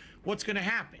you, what's gonna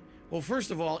happen? Well, first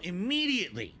of all,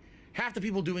 immediately, half the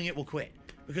people doing it will quit.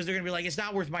 Because they're gonna be like, it's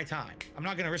not worth my time. I'm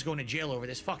not gonna risk going to jail over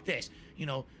this. Fuck this. You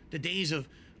know, the days of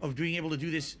being able to do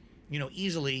this, you know,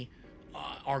 easily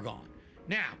are gone.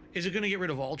 Now, is it gonna get rid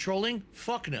of all trolling?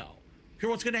 Fuck no. Here,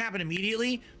 what's gonna happen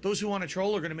immediately? Those who want to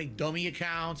troll are gonna make dummy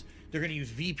accounts. They're gonna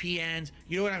use VPNs.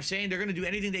 You know what I'm saying? They're gonna do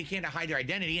anything they can to hide their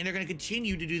identity, and they're gonna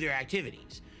continue to do their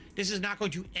activities. This is not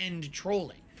going to end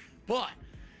trolling, but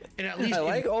and at least I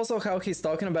like also how he's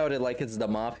talking about it like it's the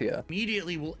mafia.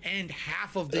 Immediately will end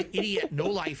half of the idiot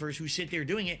no-lifers who sit there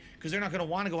doing it because they're not going to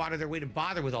want to go out of their way to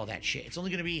bother with all that shit. It's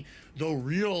only going to be the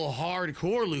real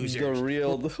hardcore losers. The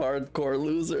real hardcore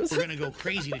losers. We're going to go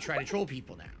crazy to try to troll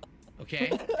people now.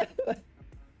 Okay?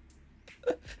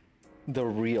 The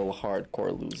real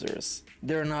hardcore losers.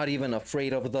 They're not even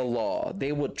afraid of the law.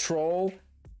 They would troll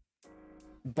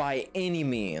by any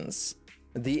means.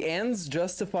 The ends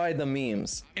justify the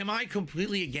memes. Am I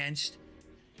completely against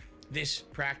this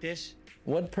practice?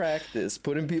 What practice?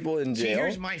 Putting people in jail? See,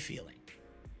 here's my feeling.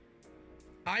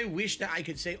 I wish that I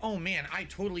could say, oh man, I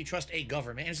totally trust a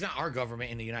government. And it's not our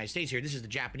government in the United States here. This is the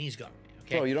Japanese government.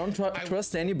 Okay? Bro, you don't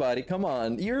trust anybody. Come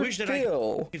on. You're wish that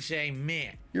Phil. I could say,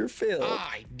 man, you're Phil.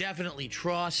 I definitely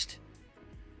trust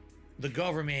the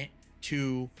government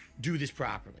to do this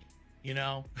properly. You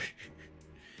know?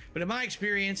 But in my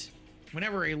experience,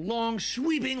 whenever a long,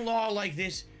 sweeping law like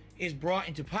this is brought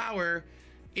into power,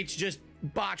 it's just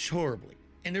botched horribly.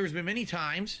 And there's been many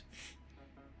times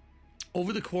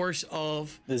over the course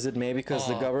of... Is it maybe because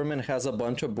the government has a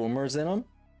bunch of boomers in them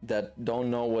that don't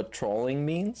know what trolling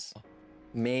means?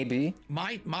 Maybe.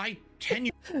 My 10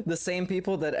 years. The same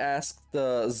people that asked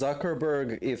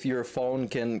Zuckerberg if your phone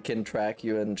can track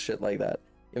you and shit like that.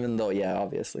 Even though, yeah,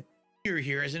 obviously. You're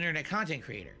here as an internet content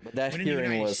creator. But that When in the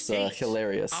hearing United was States,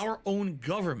 hilarious. Our own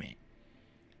government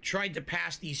tried to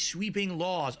pass these sweeping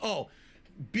laws. Oh,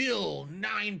 Bill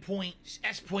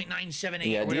 9.S.978.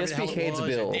 Yeah, or whatever the hell DSP it hates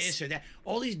was, bills. Or this or that.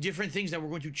 All these different things that were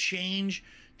going to change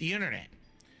the internet.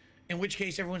 In which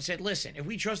case, everyone said, listen, if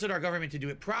we trusted our government to do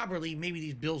it properly, maybe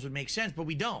these bills would make sense, but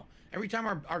we don't. Every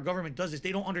time our government does this,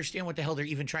 they don't understand what the hell they're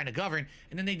even trying to govern,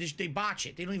 and then they botch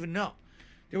it. They don't even know.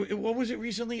 What was it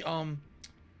recently? I'm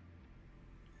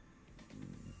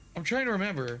trying to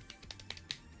remember.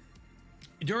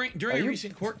 During a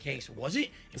recent court case, was it?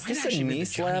 It might actually been the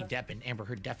Johnny Depp and Amber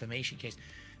Heard defamation case.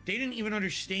 They didn't even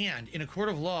understand in a court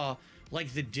of law,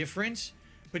 like the difference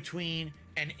between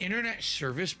an internet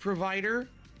service provider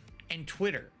and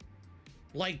Twitter.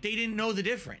 Like, they didn't know the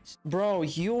difference. Bro,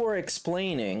 you were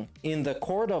explaining in the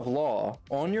court of law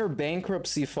on your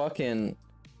bankruptcy fucking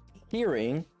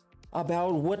hearing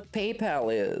about what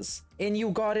PayPal is, and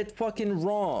you got it fucking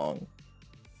wrong.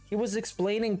 He was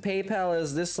explaining PayPal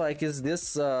as this, like, is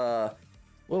this, what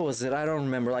was it? I don't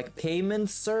remember, like, payment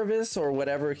service or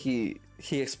whatever he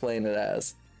explained it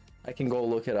as. I can go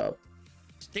look it up.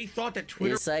 They thought that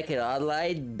Twitter... It's like an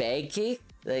online banking,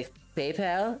 like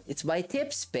PayPal. It's my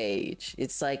tips page.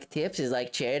 It's like tips is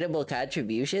like charitable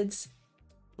contributions,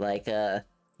 like a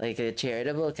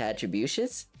charitable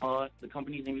contributions. The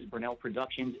company's name is Burnell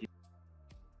Productions.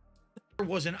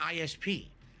 Was an ISP,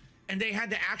 and they had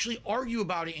to actually argue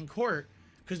about it in court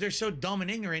because they're so dumb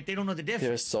and ignorant. They don't know the difference.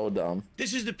 They're so dumb.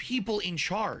 This is the people in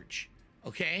charge,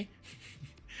 okay?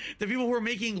 The people who are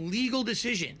making legal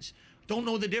decisions don't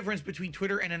know the difference between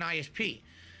Twitter and an ISP.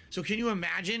 So can you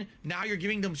imagine now you're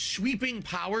giving them sweeping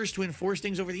powers to enforce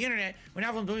things over the internet when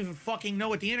half of them don't even fucking know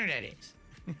what the internet is?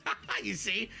 You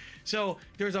see? So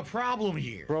there's a problem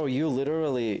here. Bro, you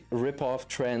literally rip off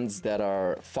trends that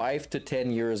are 5 to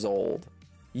 10 years old.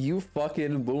 You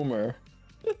fucking boomer.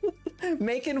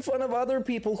 Making fun of other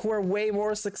people who are way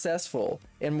more successful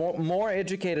and more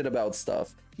educated about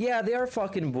stuff. Yeah, they are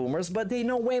fucking boomers, but they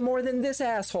know way more than this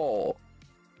asshole.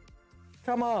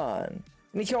 Come on.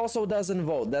 And he also doesn't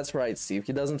vote. That's right, Steve.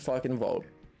 He doesn't fucking vote.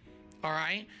 All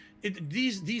right?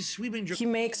 These sweeping... He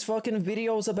makes fucking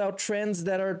videos about trends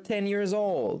that are 10 years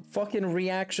old. Fucking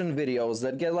reaction videos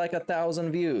that get like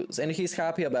 1,000 views. And he's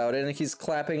happy about it and he's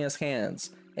clapping his hands.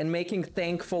 And making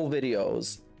thankful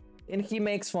videos. And he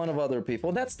makes fun of other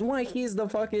people. That's why he's the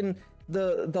fucking...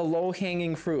 the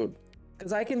low-hanging fruit.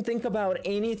 Because I can think about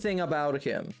anything about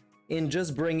him. And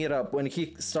just bring it up when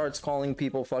he starts calling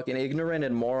people fucking ignorant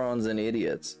and morons and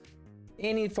idiots.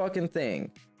 Any fucking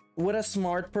thing. Would a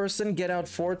smart person get out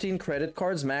 14 credit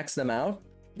cards, max them out?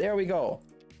 There we go.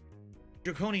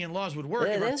 Draconian laws would work.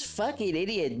 Yeah, that's fucking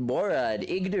idiot, moron,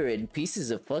 ignorant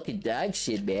pieces of fucking dog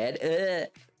shit, man.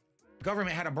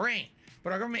 Government had a brain,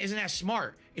 but our government isn't as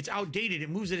smart. It's outdated. It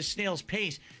moves at a snail's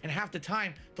pace, and half the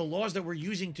time, the laws that we're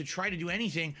using to try to do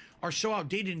anything are so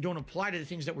outdated and don't apply to the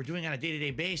things that we're doing on a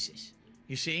day-to-day basis.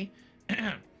 You see?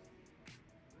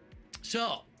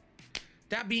 So,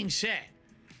 that being said,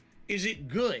 is it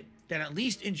good that at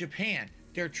least in Japan,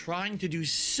 they're trying to do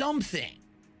something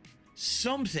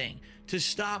to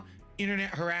stop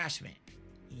internet harassment?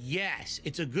 Yes,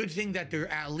 it's a good thing that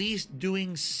they're at least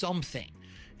doing something.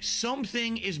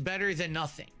 Something is better than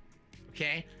nothing.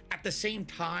 Okay? At the same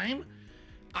time,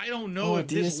 I don't know if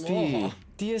this law...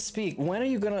 DSP, when are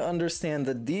you gonna understand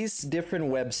that these different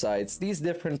websites, these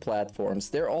different platforms,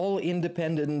 they're all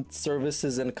independent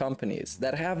services and companies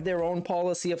that have their own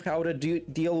policy of how to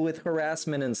deal with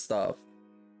harassment and stuff.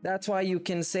 That's why you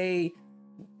can say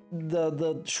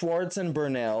the Schwartz and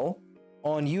Burnell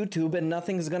on YouTube and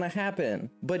nothing's gonna happen.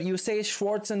 But you say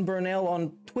Schwartz and Burnell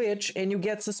on Twitch and you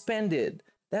get suspended.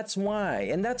 That's why.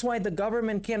 And that's why the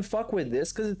government can't fuck with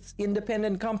this, because it's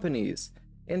independent companies.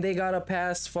 And they gotta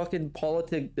pass fucking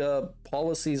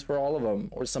policies for all of them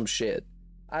or some shit.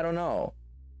 I don't know.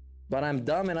 But I'm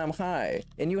dumb and I'm high.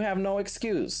 And you have no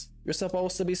excuse. You're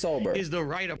supposed to be sober. Is the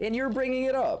right and you're bringing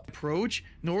it up. Approach,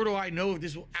 nor do I know if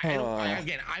this will... I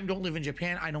don't live in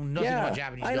Japan. I know nothing about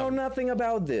Japanese I know nothing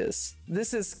about this.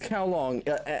 This is how long?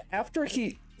 After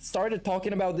he started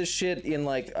talking about this shit in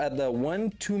like at the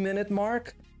 1-2 minute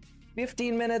mark,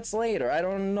 15 minutes later, I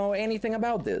don't know anything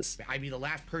about this. I'd be the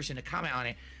last person to comment on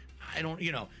it. I don't,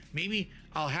 maybe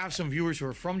I'll have some viewers who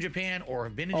are from Japan or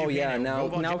have been in Japan. Oh yeah,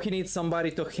 now he needs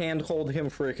somebody to handhold him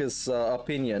for his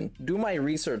opinion. Do my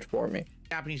research for me.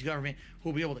 Japanese government who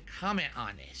will be able to comment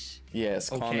on this. Yes,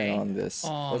 comment on this.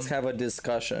 Let's have a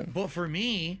discussion. But for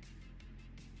me,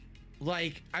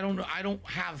 Like, I don't know. I don't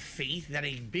have faith that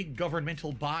a big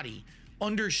governmental body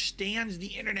understands the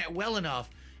internet well enough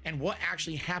and what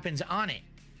actually happens on it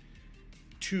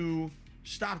to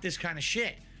stop this kind of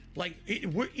shit. Like,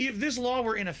 if this law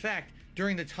were in effect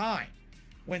during the time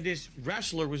when this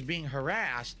wrestler was being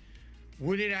harassed,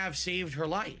 would it have saved her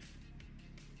life?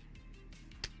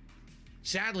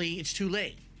 Sadly, it's too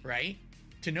late, right?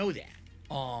 To know that.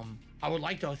 I would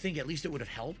like to think at least it would have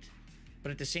helped,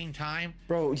 but at the same time,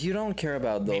 bro, you don't care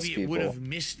about those maybe people. It would have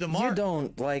missed the mark. You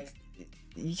don't like.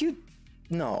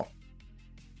 No.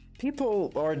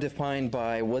 People are defined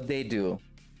by what they do,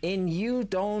 and you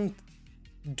don't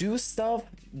do stuff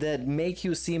that make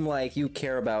you seem like you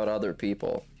care about other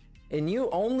people. And you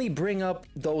only bring up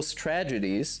those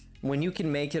tragedies when you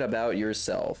can make it about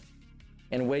yourself.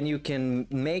 And when you can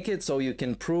make it so you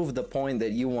can prove the point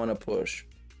that you want to push.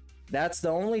 That's the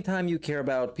only time you care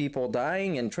about people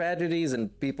dying and tragedies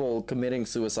and people committing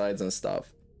suicides and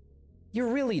stuff. You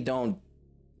really don't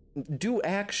do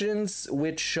actions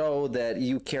which show that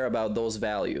you care about those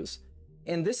values.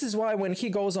 And this is why when he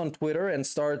goes on Twitter and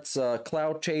starts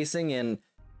clout chasing and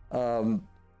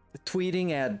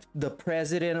tweeting at the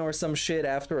president or some shit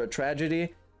after a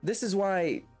tragedy, this is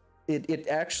why it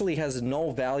actually has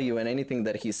no value in anything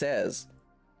that he says.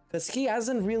 Because he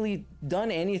hasn't really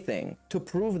done anything to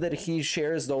prove that he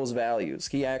shares those values.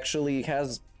 He actually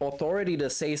has authority to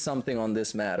say something on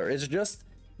this matter. It's just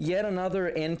yet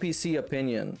another NPC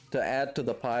opinion to add to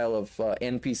the pile of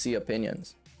NPC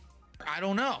opinions. I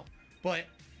don't know, but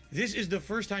this is the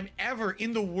first time ever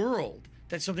in the world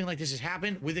that something like this has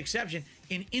happened, with exception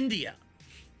in India.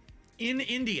 In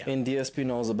India. And DSP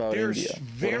knows about There's India.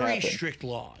 very strict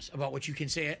laws about what you can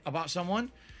say about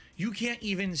someone. You can't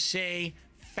even say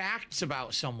facts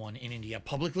about someone in India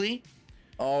publicly.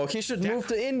 Oh, he should move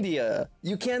to India.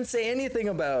 You can't say anything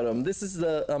about him. This is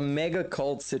a mega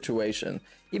cult situation.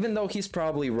 Even though he's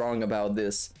probably wrong about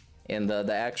this, and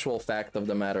the actual fact of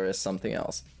the matter is something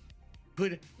else.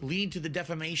 Could lead to the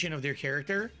defamation of their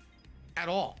character at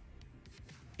all.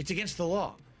 It's against the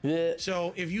law. Yeah.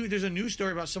 So if there's a news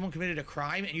story about someone committed a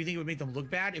crime and you think it would make them look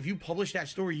bad, if you publish that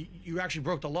story, you actually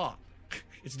broke the law.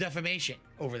 It's defamation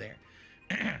over there.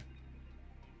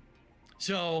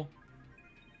 So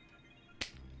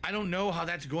I don't know how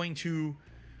that's going to,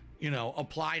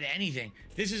 apply to anything.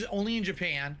 This is only in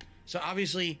Japan, so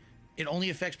obviously it only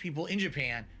affects people in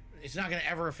Japan. It's not going to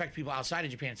ever affect people outside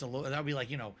of Japan. That would be like,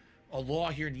 a law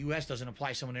here in the U.S. doesn't apply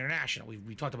to someone international.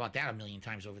 We talked about that a million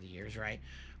times over the years, right?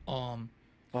 Oh,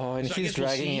 and so he's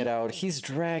dragging it out. He's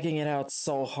dragging it out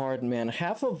so hard, man.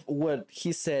 Half of what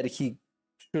he said, he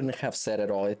shouldn't have said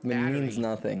at all. It means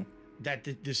nothing. That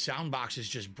the sound box is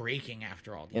just breaking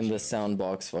after all these And the years. sound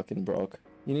box fucking broke.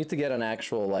 You need to get an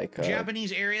actual, like...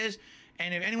 Japanese areas,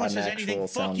 and if anyone says anything,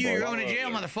 fuck you, soundboard. you're going to jail,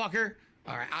 motherfucker.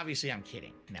 All right, obviously I'm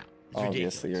kidding. No, it's Obviously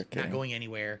ridiculous. you're kidding. Not going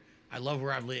anywhere. I love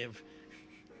where I live.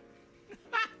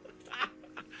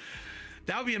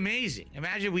 That would be amazing.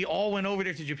 Imagine we all went over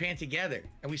there to Japan together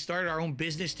and we started our own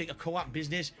business, a co-op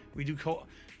business. We do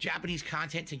Japanese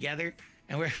content together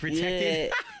and we're protected.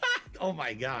 Yeah. Oh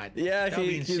my God. Yeah, That would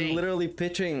be he's insane. literally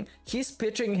pitching. He's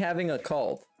pitching having a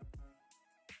cult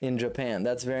in Japan.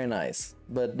 That's very nice.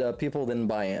 But people didn't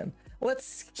buy in.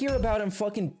 Let's hear about him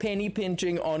fucking penny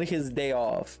pinching on his day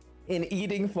off and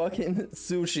eating fucking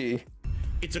sushi.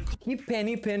 He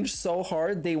penny pinched so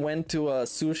hard they went to a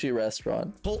sushi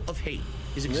restaurant. Cult of hate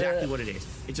is exactly what it is.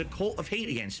 It's a cult of hate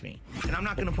against me. And I'm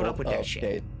not going to put up with that shit.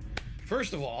 Hate.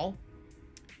 First of all,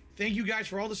 thank you guys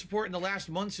for all the support in the last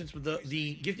month since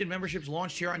the gifted memberships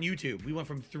launched here on YouTube. We went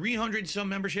from 300 some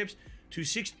memberships to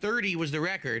 630 was the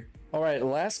record. All right,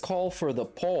 last call for the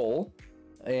poll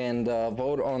and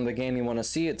vote on the game you want to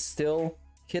see. It's still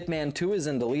Hitman 2 is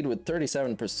in the lead with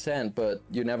 37%, but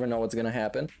you never know what's going to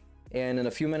happen. And in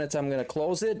a few minutes, I'm going to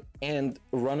close it and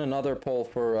run another poll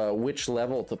for which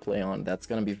level to play on. That's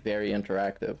going to be very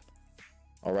interactive.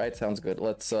 All right, sounds good.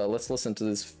 Let's listen to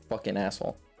this fucking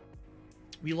asshole.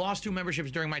 We lost 2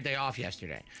 memberships during my day off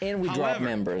yesterday. And we dropped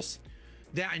members.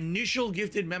 That initial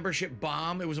gifted membership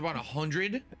bomb, it was about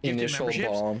 100 gifted Initial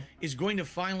memberships, bomb. is going to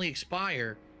finally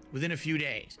expire within a few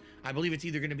days. I believe it's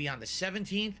either going to be on the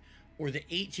 17th or the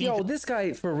 18th. Yo, this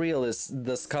guy for real is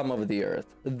the scum of the earth.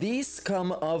 The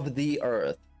scum of the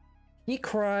earth. He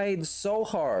cried so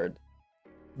hard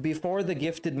before the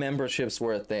gifted memberships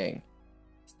were a thing.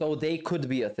 So they could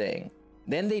be a thing.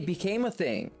 Then they became a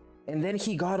thing. And then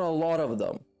he got a lot of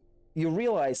them. You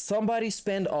realize somebody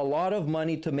spent a lot of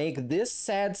money to make this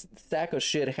sad sack of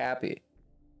shit happy.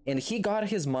 And he got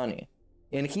his money.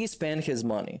 And he spent his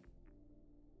money.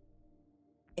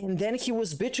 And then he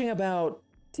was bitching about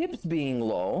tips being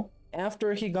low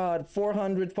after he got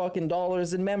 $400 fucking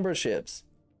in memberships.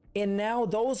 And now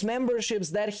those memberships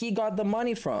that he got the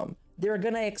money from, they're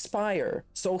gonna expire.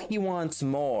 So he wants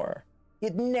more.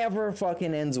 It never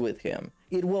fucking ends with him.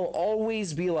 It will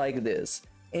always be like this.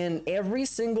 And every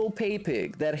single pay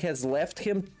pig that has left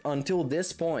him until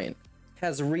this point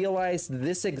has realized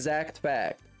this exact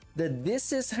fact, that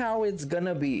this is how it's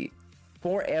gonna be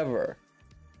forever.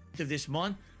 Of this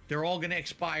month, they're all gonna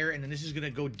expire, and then this is gonna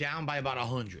go down by about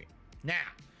 100. Now,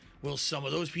 will some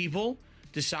of those people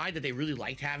decide that they really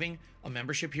liked having a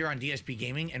membership here on DSP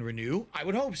Gaming and renew? I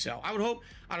would hope so. I would hope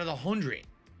out of the 100,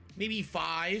 maybe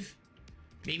 5,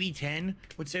 maybe 10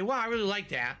 would say, "Wow, I really like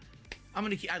that. I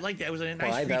like that. It was a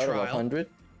nice 5 free out trial. of 100?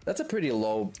 That's a pretty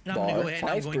low And I'm bar. gonna go ahead and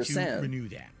I'm going 5%. to renew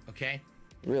that." Okay.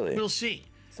 Really? We'll see.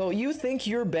 So you think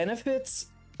your benefits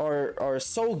are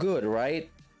so good, right?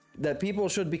 That people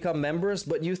should become members,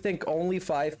 but you think only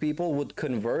 5 people would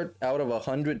convert out of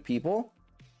 100 people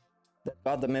that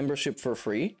got the membership for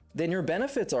free? Then your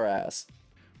benefits are ass.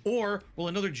 Or will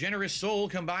another generous soul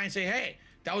come by and say, "Hey,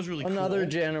 that was really Another cool."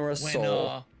 generous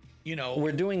soul. You know,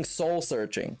 we're doing soul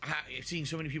searching. Seeing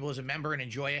so many people as a member and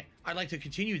enjoy it, I'd like to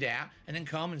continue that, and then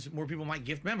come and more people might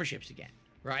gift memberships again,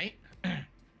 right?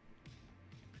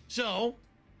 So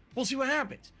we'll see what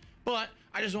happens. But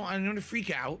I just don't want anyone to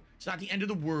freak out. It's not the end of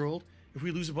the world if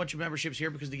we lose a bunch of memberships here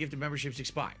because the gifted memberships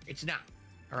expire. It's not.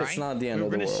 All right? It's not the end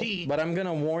of the world. See but I'm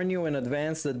gonna warn you in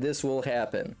advance that this will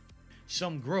happen.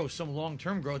 some growth, some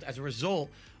long-term growth as a result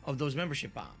of those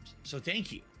membership bombs. So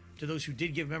thank you to those who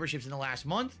did give memberships in the last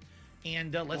month.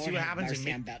 And let's see what happens.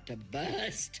 Mercy, I'm about to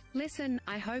bust. Listen,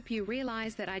 I hope you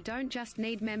realize that I don't just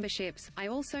need memberships, I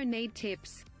also need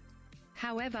tips.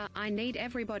 However, I need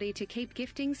everybody to keep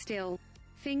gifting still.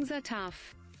 Things are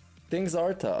tough. Things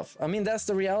are tough. I mean, that's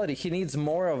the reality. He needs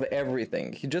more of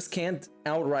everything. He just can't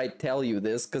outright tell you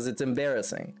this because it's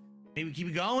embarrassing. Maybe keep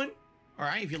it going. All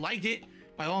right, if you liked it,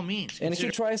 by all means. And he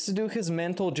tries to do his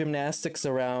mental gymnastics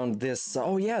around this.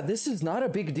 Oh yeah, this is not a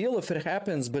big deal if it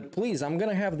happens, but please, I'm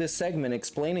gonna have this segment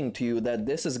explaining to you that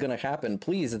this is gonna happen.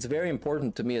 Please, it's very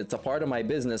important to me. It's a part of my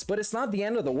business, but it's not the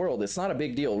end of the world. It's not a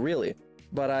big deal, really.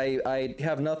 But I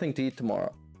have nothing to eat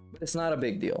tomorrow. But it's not a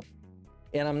big deal.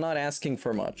 And I'm not asking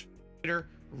for much.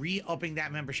 Re-upping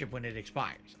that membership when it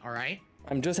expires, all right?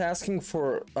 I'm just asking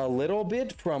for a little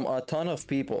bit from a ton of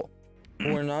people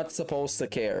who are not supposed to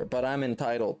care, but I'm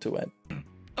entitled to it.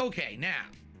 Okay, now.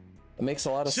 It makes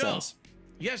a lot of sense.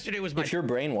 Yesterday was my if you're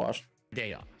brainwashed.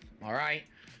 Day off, all right?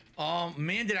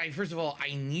 Man, did I, first of all,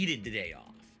 I needed the day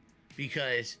off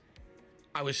because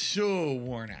I was so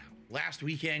worn out. Last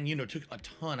weekend, you know, took a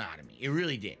ton out of me. It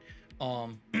really did.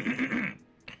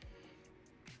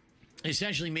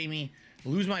 Essentially made me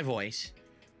lose my voice,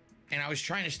 and I was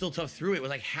trying to still tough through it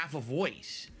with like half a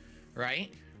voice,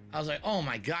 right? I was like, oh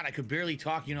my God, I could barely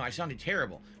talk. You know, I sounded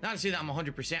terrible. Not to say that I'm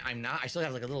 100%, I'm not. I still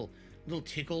have like a little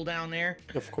tickle down there.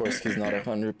 Of course, he's not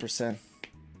 100%.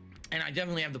 And I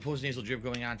definitely have the postnasal drip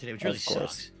going on today, which really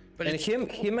sucks. But and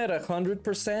him at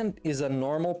 100% is a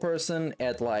normal person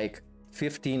at like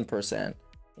 15%.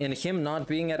 And him not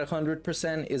being at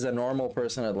 100% is a normal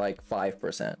person at like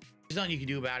 5%. There's nothing you can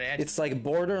do about it. It's like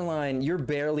borderline, you're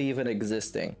barely even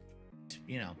existing.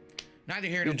 You know, neither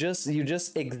here nor you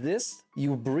just exist,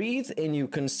 you breathe, and you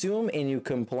consume, and you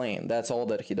complain. That's all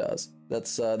that he does.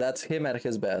 That's him at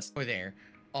his best. Over there.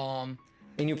 And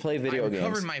you play video games. I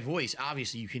recovered my voice,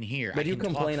 obviously you can hear. But you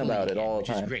complain about it all the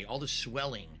time. Which is great. All the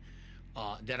swelling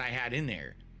that I had in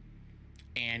there.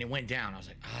 And it went down. I was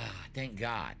like, thank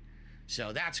God.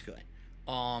 So that's good.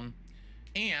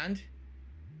 And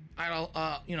I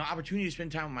had you know, opportunity to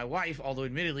spend time with my wife, although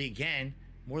admittedly, again,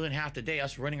 more than half the day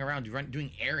us running around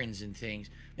doing errands and things.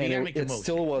 And it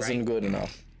still wasn't good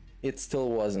enough. It still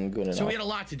wasn't good enough. So we had a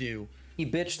lot to do. He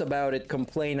bitched about it,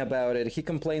 complained about it. He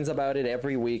complains about it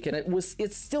every week, and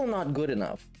it's still not good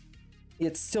enough.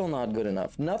 It's still not good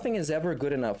enough. Nothing is ever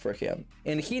good enough for him,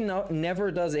 and he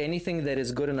never does anything that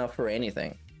is good enough for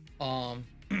anything.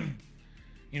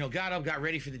 You know, got up, got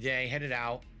ready for the day, headed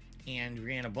out, and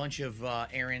ran a bunch of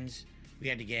errands. We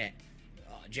had to get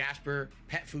Jasper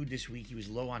pet food this week. He was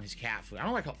low on his cat food. I don't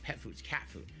know why I call it pet food. It's cat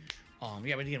food. Yeah, we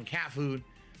had to get him cat food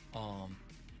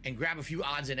and grab a few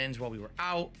odds and ends while we were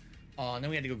out. And then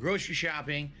we had to go grocery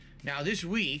shopping. Now, this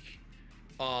week,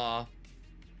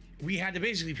 we had to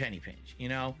basically penny pinch, you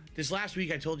know? This last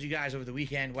week, I told you guys over the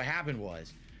weekend, what happened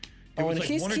was... and like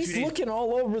he's looking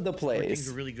all over the place. Things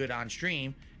were really good on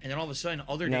stream, and then all of a sudden,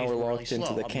 other now days we're were locked really into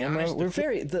slow. the camera. We're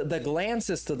very the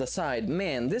glances to the side.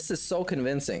 Man, this is so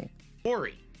convincing.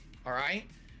 Story, all right,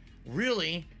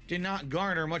 really did not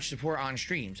garner much support on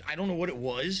streams. I don't know what it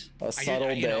was. A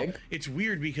subtle you know, dig. it's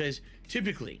weird because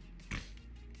typically,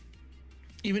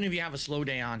 even if you have a slow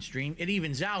day on stream, it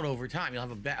evens out over time. You'll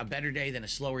have a better day than a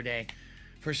slower day.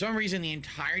 For some reason, the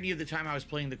entirety of the time I was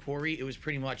playing the Quarry, it was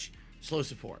pretty much slow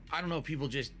support. I don't know if people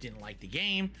just didn't like the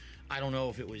game. I don't know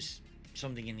if it was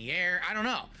something in the air. I don't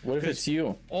know. What if it's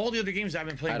you? All the other games I've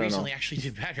been playing recently actually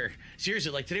did better.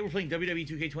 Seriously, like today we're playing WWE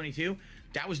 2K22.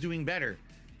 That was doing better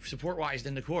support-wise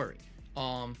than the Quarry.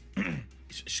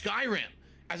 Skyrim,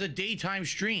 as a daytime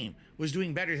stream, was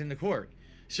doing better than the Quarry.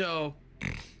 So,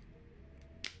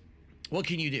 what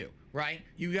can you do, right?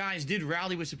 You guys did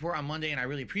rally with support on Monday, and I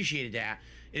really appreciated that.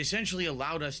 It essentially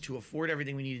allowed us to afford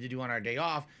everything we needed to do on our day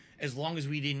off, as long as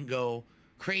we didn't go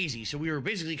crazy. So we were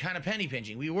basically kind of penny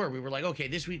pinching. We were like, okay,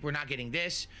 this week we're not getting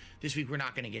this. This week we're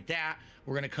not going to get that.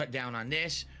 We're going to cut down on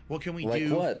this. What can we do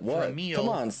for a meal? Come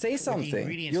on, say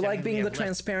something. You like being the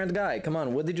transparent guy. Come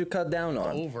on, what did you cut down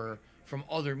on? Over from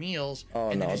other meals.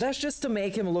 Oh no, that's just to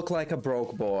make him look like a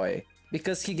broke boy.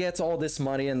 Because he gets all this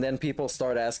money and then people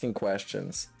start asking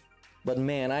questions. But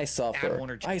man, I suffer.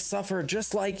 I suffer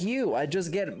just like you. I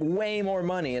just get way more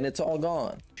money and it's all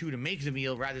gone. To make the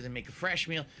meal rather than make a fresh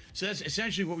meal. So that's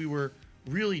essentially what we were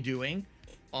really doing.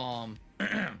 And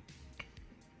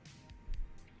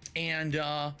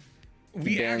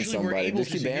we actually were able to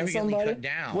significantly cut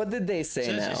down. What did they say now?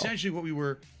 So that's essentially what we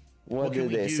were. What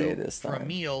did they say this time? For a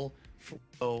meal?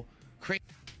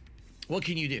 What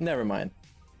can you do? Never mind.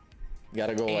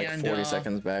 Gotta go like 40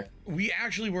 seconds back. We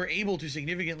actually were able to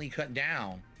significantly cut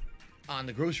down on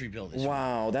the grocery bill this week.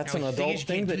 Wow, that's an adult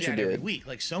thing that you did. Every week.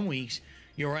 Like some weeks,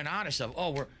 you run out of stuff.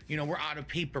 Oh, we're out of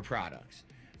paper products.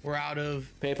 We're out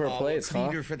of paper plates,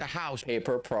 cleaner for the house.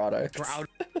 Paper products. We're out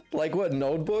like what,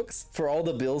 notebooks for all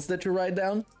the bills that you write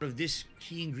down? Of this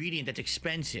key ingredient that's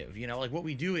expensive. You know, like what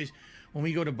we do is when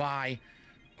we go to buy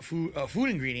food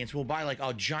ingredients, we'll buy like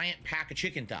a giant pack of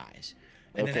chicken thighs.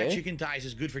 And then that chicken thighs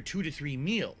is good for 2 to 3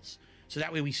 meals. So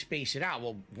that way we space it out.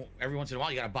 Well, every once in a while,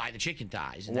 you got to buy the chicken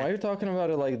thighs. Why are you talking about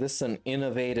it like this is an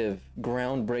innovative,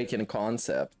 groundbreaking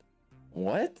concept?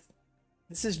 What?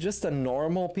 This is just a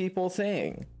normal people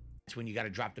thing. That's when you got to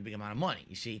drop the big amount of money,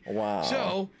 you see? Wow.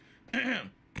 So,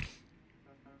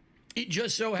 it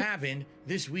just so happened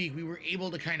this week we were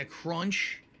able to kind of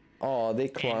crunch. Oh, they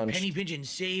crunched. Penny pinch and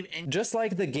save. And just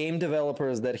like the game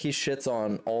developers that he shits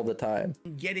on all the time.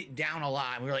 Get it down a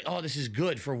lot. And we were like, oh, this is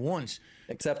good for once.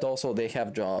 Except also they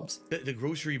have jobs. The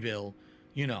grocery bill,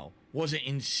 you know, wasn't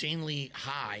insanely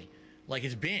high like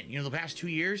it's been. You know, the past 2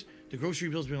 years, the grocery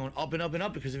bill's been going up and up and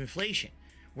up because of inflation.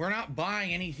 We're not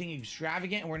buying anything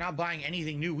extravagant, and we're not buying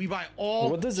anything new. We buy all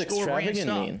What does extravagant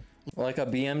mean? Like a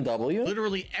BMW?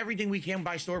 Literally everything we can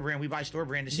buy store brand, we buy store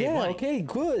brand to save money. Yeah, okay,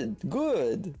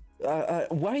 good.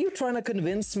 Why are you trying to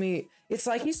convince me? It's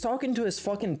like he's talking to his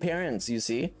fucking parents, you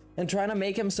see? And trying to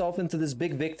make himself into this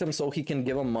big victim so he can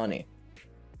give them money.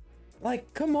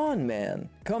 Like, come on, man.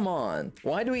 Come on.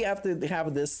 Why do we have to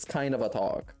have this kind of a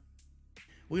talk?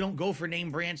 We don't go for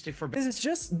name brands to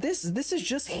This is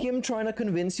just him trying to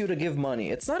convince you to give money.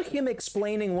 It's not him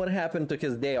explaining what happened to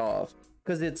his day off.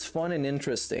 Because it's fun and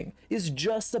interesting. It's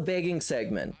just a begging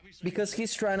segment. Because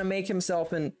he's trying to make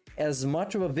himself in as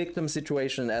much of a victim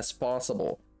situation as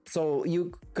possible. So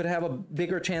you could have a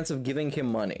bigger chance of giving him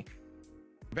money.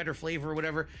 Better flavor or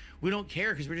whatever. We don't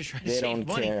care because we're just trying to save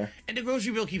money. And the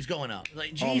grocery bill keeps going up.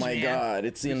 Like, geez, oh my God,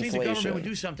 it's the inflation. The government would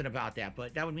do something about that,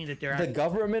 but that would mean that they're The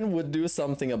government would do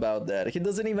something about that. He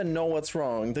doesn't even know what's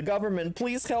wrong. The government,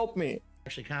 please help me.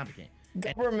 Actually competent.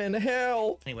 Government,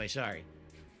 help. Anyway, sorry.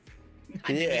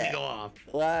 I didn't mean to go off.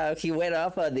 Wow, he went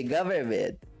off on the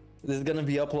government. This is gonna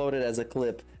be uploaded as a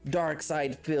clip. Dark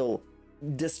Side Phil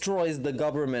destroys the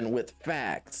government with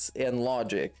facts and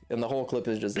logic, and the whole clip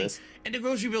is just this. And the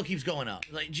grocery bill keeps going up.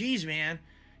 Like, geez, man,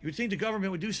 you would think the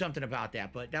government would do something about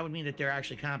that, but that would mean that they're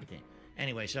actually competent.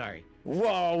 Anyway, sorry.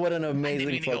 Whoa, what an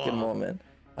amazing fucking moment.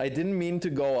 I didn't mean to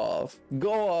go off.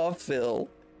 Go off, Phil.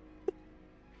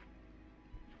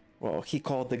 Well, he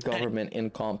called the government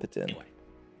incompetent. Anyway.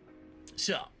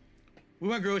 So, we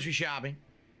went grocery shopping,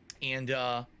 and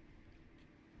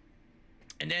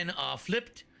then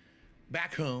flipped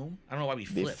back home. I don't know why we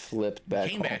flipped. Flipped back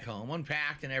Came back home,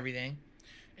 unpacked and everything.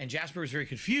 And Jasper was very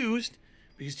confused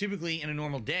because typically in a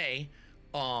normal day,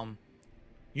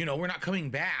 you know, we're not coming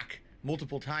back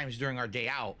multiple times during our day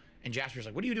out. And Jasper's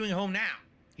like, what are you doing at home now?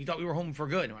 He thought we were home for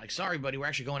good. And we're like, sorry, buddy, we're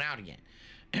actually going out again.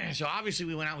 So obviously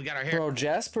we went out and we got our hair. Bro,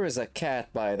 Jasper is a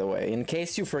cat, by the way. In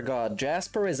case you forgot,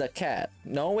 Jasper is a cat.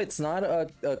 No, it's not a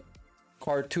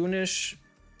cartoonish,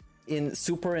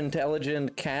 super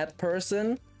intelligent cat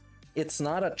person. It's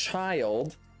not a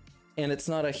child, and it's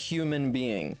not a human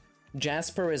being.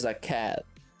 Jasper is a cat.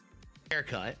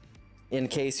 Haircut. In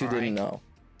case you didn't know.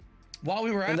 while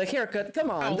we were And the haircut, come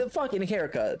on, the fucking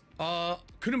haircut.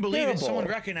 Couldn't believe Terrible. it. Someone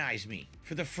recognized me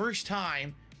for the first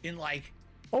time in like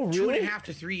Oh, really? 2.5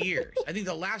 to 3 years. I think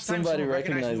the last time Somebody someone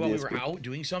recognized me while we recognized were DSP. out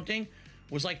doing something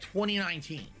was like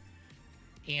 2019.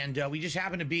 And we just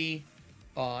happened to be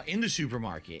in the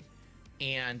supermarket,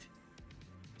 and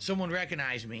someone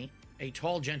recognized me, a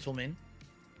tall gentleman,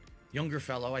 younger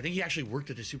fellow. I think he actually worked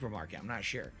at the supermarket. I'm not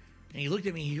sure. And he looked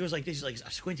at me. He goes like this. He's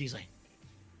like squinty. He's like,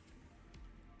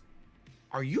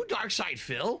 "Are you Darkside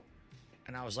Phil?"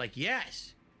 And I was like,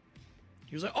 "Yes."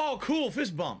 He was like, "Oh, cool,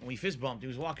 fist bump." And we fist bumped. He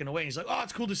was walking away. And he's like, "Oh,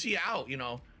 it's cool to see you out. You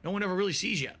know, no one ever really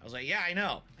sees you." I was like, "Yeah, I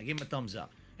know." I gave him a thumbs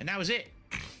up, and that was it.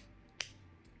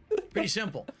 Pretty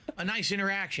simple. A nice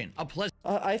interaction. A pleasant.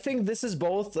 I think this is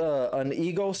both an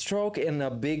ego stroke and a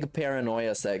big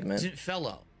paranoia segment.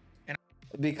 Fellow. And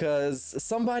because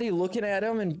somebody looking at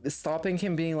him and stopping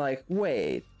him, being like,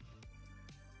 "Wait,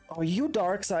 are you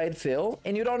Darkside Phil?"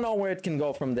 And you don't know where it can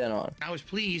go from then on. I was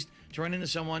pleased to run into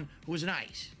someone who was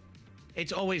nice.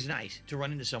 It's always nice to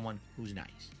run into someone who's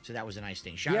nice. So that was a nice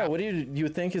thing. Shout out. What do you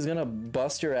think he's gonna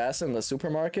bust your ass in the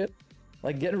supermarket?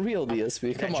 Like, get real,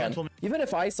 DSP. Come on. gentleman- Even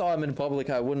if I saw him in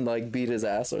public, I wouldn't like beat his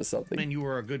ass or something. And you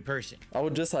were a good person. I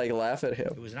would just like laugh at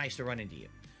him. It was nice to run into you.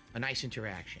 A nice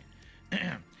interaction.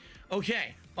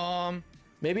 Okay.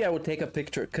 Maybe I would take a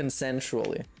picture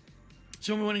consensually.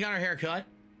 So we went and got our hair cut.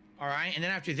 All right. And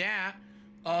then after that,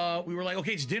 we were like,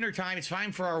 okay, it's dinner time. It's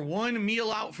time for our one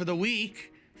meal out for the week.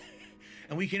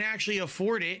 And we can actually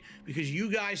afford it because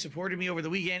you guys supported me over the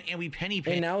weekend and we penny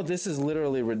pinched. And now this is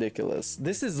literally ridiculous.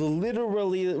 This is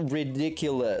literally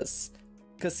ridiculous.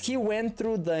 Because he went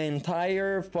through the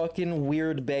entire fucking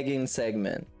weird begging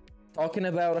segment, talking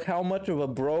about how much of a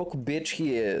broke bitch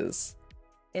he is.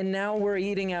 And now we're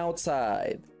eating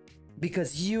outside.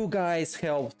 Because you guys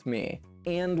helped me.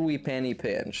 And we penny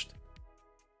pinched.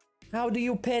 How do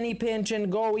you penny pinch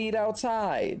and go eat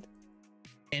outside?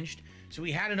 So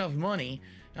we had enough money.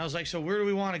 And I was like, so where do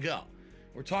we want to go?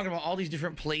 We're talking about all these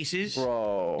different places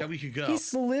that we could go.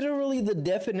 He's literally the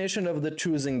definition of the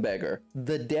choosing beggar.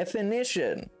 The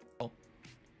definition.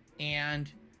 And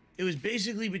it was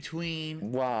basically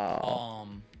between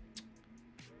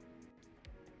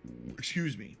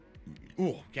excuse me.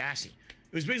 Ooh, gassy.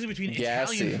 It was basically between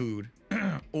Italian food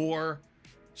or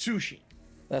sushi.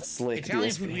 That's slick.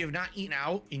 Italian food we have not eaten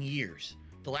out in years.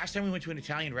 The last time we went to an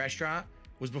Italian restaurant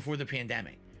was before the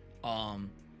pandemic.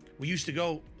 We used to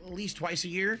go at least twice a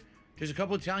year. There's a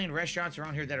couple Italian restaurants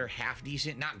around here that are half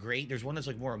decent, not great. There's one that's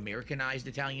like more Americanized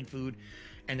Italian food,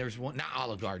 and there's one, not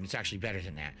Olive Garden, it's actually better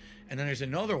than that. And then there's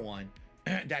another one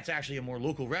that's actually a more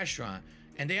local restaurant,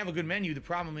 and they have a good menu. The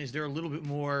problem is they're a little bit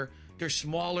more, they're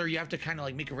smaller. You have to kind of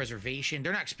like make a reservation.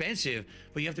 They're not expensive,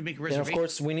 but you have to make a reservation. And of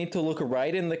course, we need to look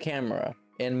right in the camera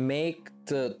and make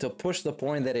to push the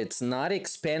point that it's not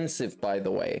expensive, by the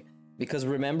way. Because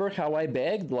remember how I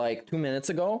begged like 2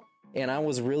 minutes ago and I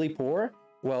was really poor?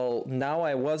 Well, now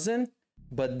I wasn't,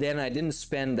 but then I didn't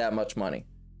spend that much money.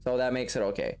 So that makes it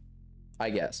okay,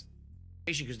 I guess.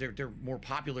 Because they're more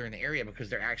popular in the area because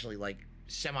they're actually like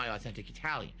semi-authentic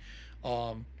Italian.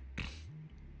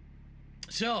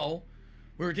 So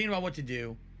we were thinking about what to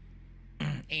do.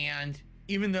 And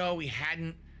even though we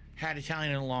hadn't had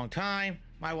Italian in a long time,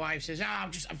 my wife says,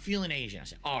 I'm feeling Asian. I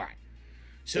said, all right.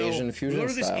 So Asian fusion we go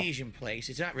to this style. Asian place.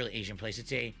 It's not really Asian place.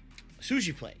 It's a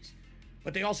sushi place.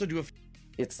 But they also do a...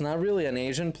 It's not really an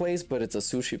Asian place, but it's a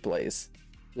sushi place.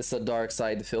 This is a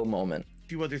Darkside Phil moment.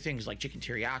 few other things like chicken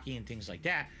teriyaki and things like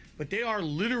that. But they are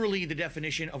literally the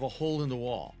definition of a hole in the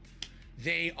wall.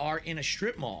 They are in a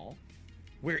strip mall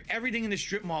where everything in the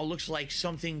strip mall looks like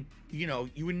something, you know,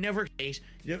 you would never taste.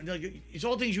 It's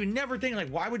all things you would never think, like,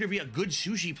 why would there be a good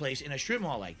sushi place in a strip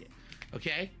mall like this?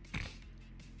 Okay?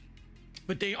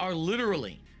 But they are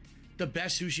literally the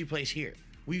best sushi place here.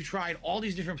 We've tried all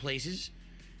these different places,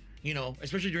 you know,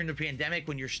 especially during the pandemic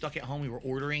when you're stuck at home, we were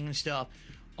ordering and stuff.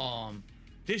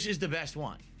 This is the best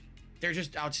one. They're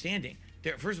just outstanding.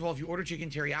 First of all, if you order chicken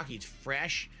teriyaki, it's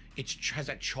fresh. It has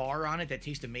that char on it that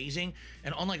tastes amazing.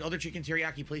 And unlike other chicken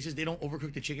teriyaki places, they don't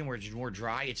overcook the chicken where it's more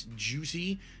dry. It's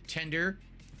juicy, tender,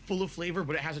 full of flavor,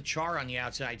 but it has a char on the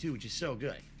outside too, which is so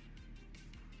good.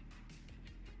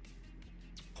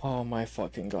 Oh my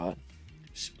fucking god.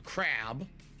 Crab,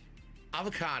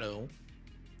 avocado,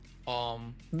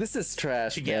 this is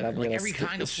trash, together, man. like every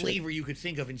kind of flavor you could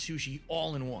think of in sushi,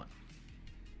 all in one.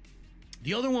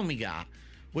 The other one we got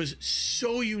was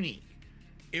so unique.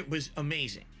 It was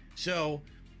amazing. So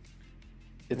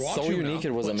it's raw so tuna, unique,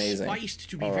 it was but amazing. Spiced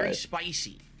to be very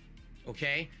spicy.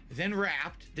 Okay? Then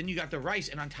wrapped, then you got the rice,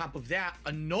 and on top of that,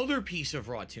 another piece of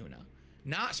raw tuna,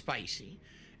 not spicy.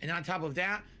 And on top of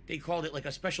that, they called it like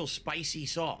a special spicy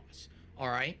sauce. All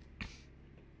right.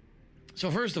 So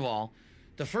first of all,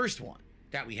 the first one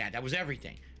that we had, that was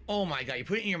everything. Oh my God, you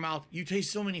put it in your mouth, you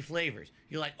taste so many flavors.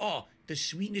 You're like, oh, the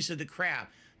sweetness of the crab,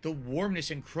 the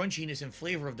warmness and crunchiness and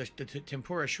flavor of the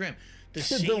tempura shrimp, the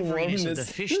savoriness of the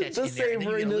fish that's in there, and then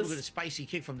you get a little bit of spicy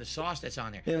kick from the sauce that's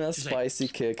on there. And a spicy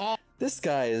kick. Oh, this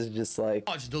guy is just like...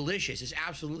 Oh, it's delicious. It's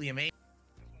absolutely amazing.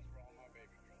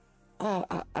 Oh,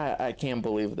 I can't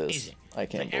believe this. Amazing. I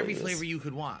can't like believe every this. flavor you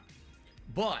could want.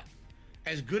 But,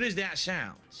 as good as that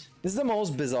sounds... This is the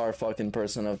most bizarre fucking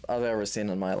person I've ever seen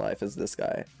in my life, is this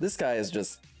guy. This guy is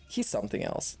just... He's something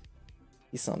else.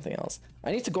 He's something else.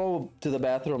 I need to go to the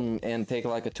bathroom and take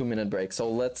like a 2-minute break. So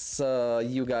let's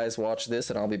you guys watch this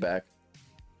and I'll be back.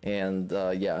 And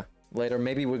yeah, later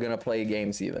maybe we're gonna play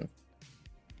games even.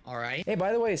 Alright. Hey,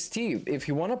 by the way, Steve, if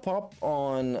you want to pop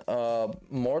on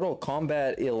Mortal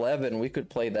Kombat 11, we could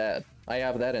play that. I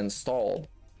have that installed.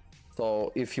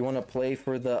 So if you want to play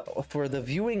for the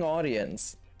viewing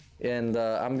audience, and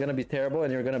I'm gonna be terrible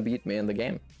and you're gonna beat me in the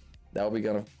game. That'll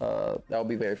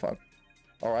be very fun.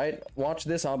 All right, watch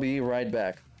this. I'll be right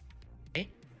back. Okay.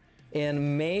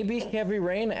 And maybe Heavy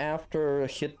Rain after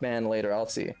Hitman later. I'll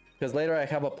see. Because later I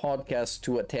have a podcast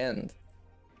to attend.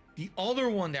 The other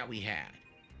one that we had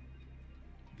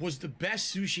was the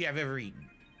best sushi I've ever eaten.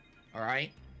 All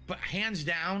right? But hands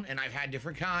down, and I've had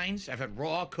different kinds. I've had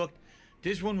raw, cooked.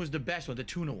 This one was the best one, the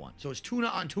tuna one. So it's tuna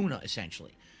on tuna,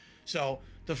 essentially. So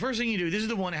the first thing you do, this is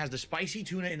the one that has the spicy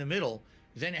tuna in the middle.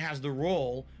 Then it has the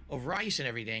roll of rice and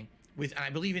everything. With, and I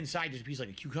believe inside there's a piece like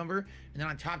a cucumber, and then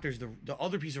on top there's the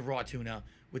other piece of raw tuna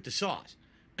with the sauce.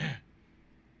 So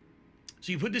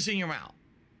you put this in your mouth,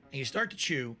 and you start to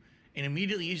chew, and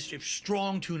immediately you have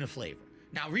strong tuna flavor.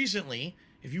 Now recently,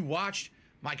 if you watched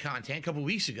my content a couple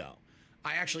weeks ago,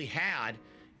 I actually had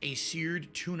a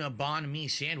seared tuna banh mi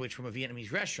sandwich from a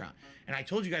Vietnamese restaurant, and I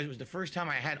told you guys it was the first time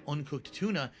I had uncooked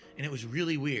tuna, and it was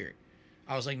really weird.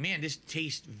 I was like, man, this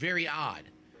tastes very odd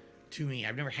to me.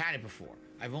 I've never had it before.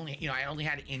 I've only, I only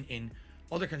had it in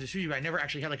other kinds of sushi, but I never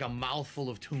actually had like a mouthful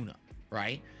of tuna,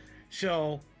 right?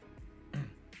 So,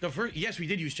 yes, we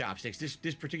did use chopsticks.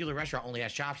 This particular restaurant only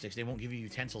has chopsticks. They won't give you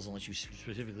utensils unless you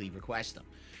specifically request them.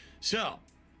 So,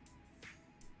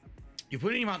 you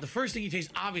put it in your mouth. The first thing you taste,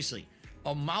 obviously,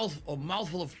 a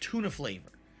mouthful of tuna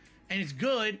flavor. And it's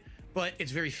good, but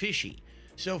it's very fishy.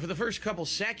 So for the first couple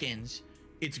seconds,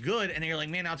 it's good, and then you're like,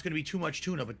 man, now it's going to be too much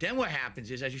tuna. But then what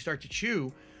happens is, as you start to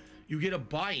chew, you get a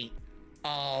bite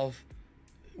of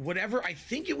whatever, I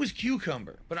think it was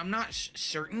cucumber, but I'm not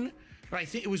certain. But I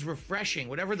think it was refreshing.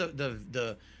 Whatever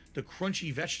the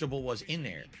crunchy vegetable was in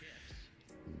there,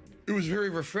 it was very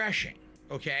refreshing.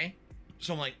 Okay,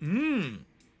 so I'm like,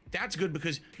 that's good,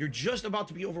 because you're just about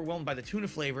to be overwhelmed by the tuna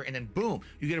flavor, and then boom,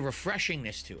 you get a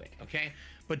refreshingness to it. Okay,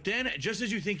 but then just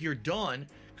as you think you're done,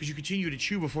 because you continue to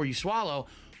chew before you swallow,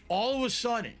 all of a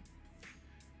sudden,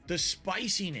 the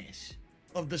spiciness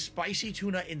of the spicy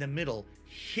tuna in the middle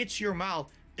hits your mouth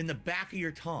in the back of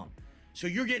your tongue. So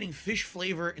you're getting fish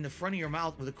flavor in the front of your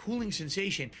mouth with a cooling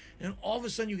sensation, and all of a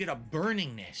sudden you get a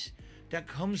burningness that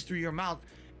comes through your mouth,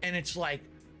 and it's like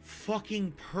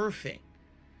fucking perfect.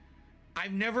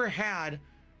 I've never had,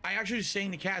 I actually was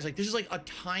saying to Kaz, like, this is like a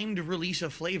timed release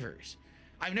of flavors.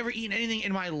 I've never eaten anything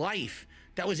in my life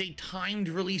that was a timed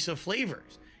release of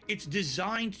flavors. It's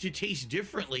designed to taste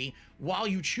differently while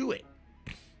you chew it.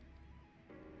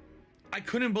 I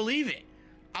couldn't believe it.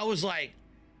 I was like,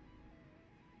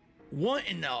 what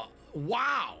in the,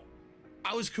 wow.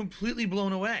 I was completely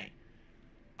blown away.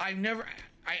 I've never,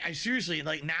 I seriously,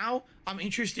 like, now I'm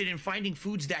interested in finding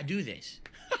foods that do this.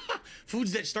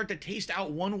 Foods that start to taste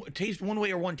one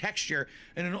way or one texture,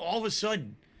 and then all of a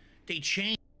sudden they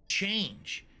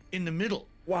change in the middle.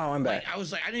 Wow, I'm back. Like, I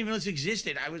was like, I didn't even know this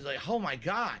existed. I was like, oh my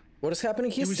God. What is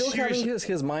happening? He's still having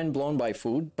his mind blown by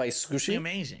food, by sushi.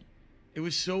 Amazing. It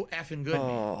was so effing good, man.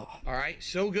 All right,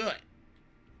 so good.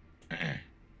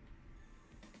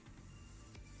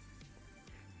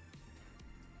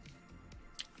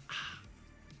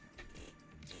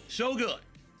 So good.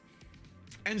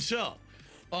 And so,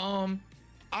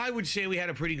 I would say we had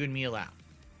a pretty good meal out.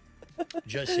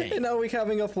 Just saying. And now we're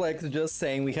having a flex, just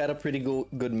saying we had a pretty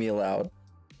good meal out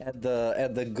at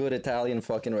the good Italian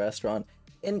fucking restaurant.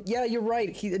 And yeah, you're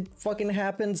right. It fucking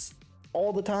happens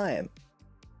all the time.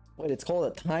 Wait, it's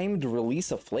called a timed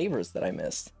release of flavors that I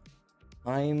missed.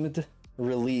 Timed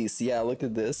release. Yeah, look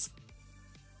at this.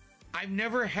 I've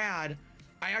never had,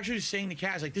 I actually was saying to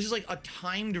Kaz, like, this is like a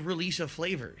timed release of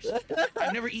flavors.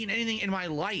 I've never eaten anything in my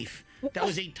life that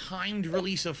was a timed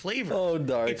release of flavor. Oh,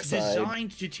 dark It's side.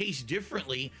 designed to taste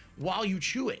differently while you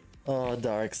chew it. Oh,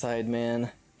 dark side,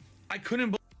 man. I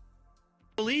couldn't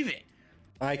believe it.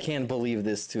 I can't believe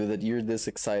this too, that you're this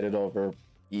excited over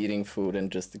eating food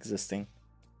and just existing.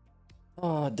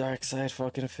 Oh, dark side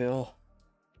fucking Phil.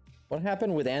 What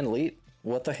happened with Ann-Leet?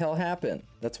 What the hell happened?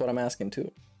 That's what I'm asking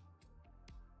too.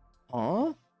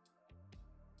 Huh?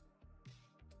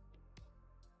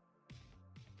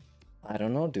 I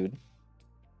don't know, dude.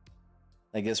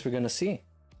 I guess we're gonna see.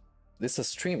 This is a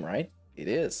stream, right? It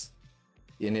is.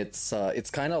 And it's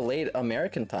kind of late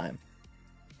American time.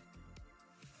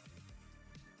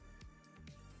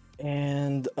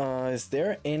 And is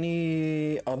there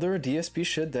any other DSP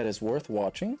shit that is worth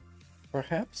watching?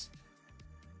 Perhaps?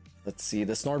 Let's see,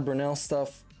 the Snort Brunel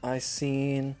stuff I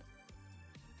seen.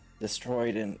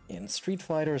 Destroyed in Street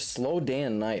Fighter, Slow Day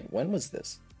and Night. When was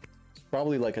this? It's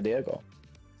probably like a day ago.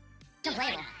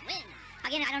 Unplayable.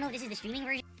 Again, I don't know if this is the streaming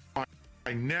version.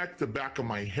 My neck, the back of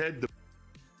my head,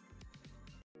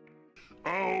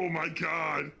 oh my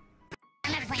god.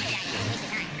 I'm never playing that. It's a waste of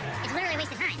time. It's literally a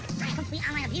waste of time. Complete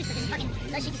online abuse because fucking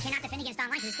those shit you cannot defend against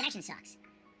online because this connection sucks.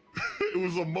 It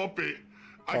was a Muppet.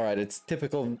 Alright, it's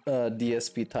typical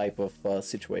DSP type of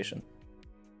situation.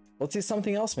 Let's see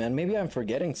something else, man. Maybe I'm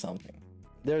forgetting something.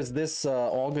 There's this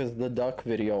August the Duck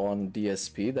video on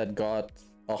DSP that got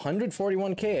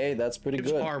 141K. Hey, that's pretty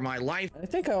good. Are my life. I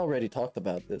think I already talked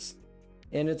about this.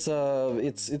 And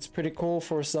it's pretty cool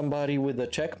for somebody with a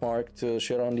check mark to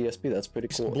shit on DSP. That's pretty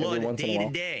cool. Blood every once in a day while.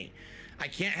 to day. I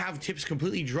can't have tips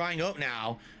completely drying up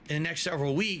now in the next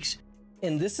several weeks.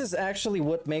 And this is actually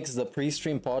what makes the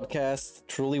pre-stream podcast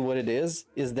truly what it is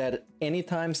that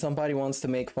anytime somebody wants to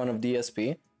make fun of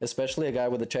DSP, especially a guy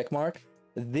with a check mark,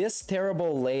 this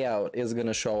terrible layout is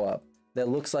gonna show up that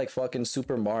looks like fucking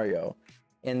Super Mario.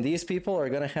 And these people are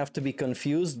gonna have to be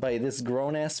confused by this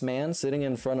grown-ass man sitting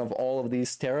in front of all of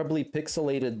these terribly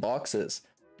pixelated boxes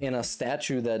in a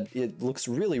statue that it looks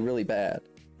really, really bad.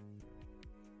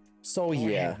 So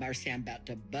yeah. Mercy, I'm about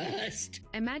to bust.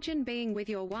 Imagine being with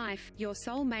your wife, your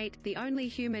soulmate, the only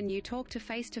human you talk to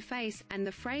face, and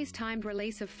the phrase timed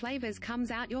release of flavors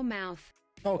comes out your mouth.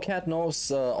 Oh, Kat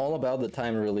knows all about the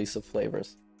timed release of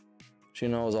flavors. She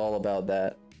knows all about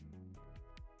that.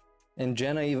 And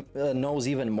Jenna knows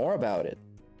even more about it.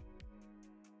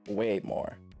 Way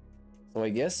more. So I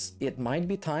guess it might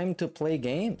be time to play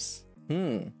games.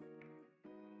 And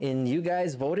you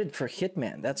guys voted for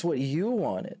Hitman. That's what you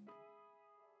wanted.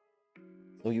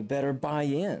 So you better buy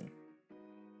in.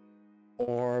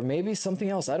 Or maybe something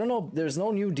else. I don't know. There's no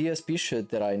new DSP shit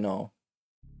that I know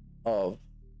of.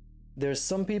 There's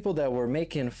some people that were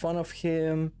making fun of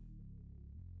him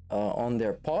on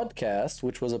their podcast,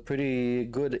 which was a pretty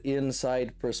good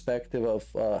inside perspective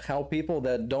of how people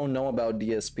that don't know about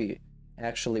DSP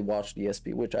actually watch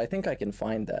DSP, which I think I can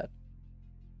find that.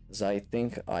 Because I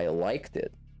think I liked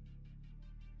it.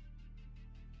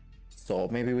 So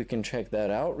maybe we can check that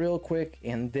out real quick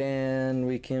and then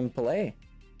we can play.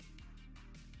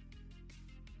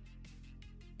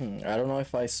 I don't know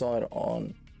if I saw it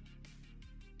on.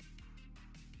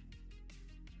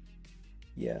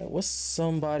 Yeah, it was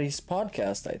somebody's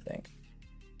podcast, I think.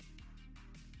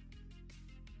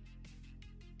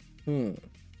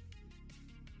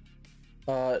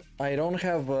 I don't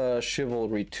have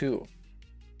Chivalry 2.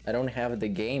 I don't have the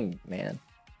game, man.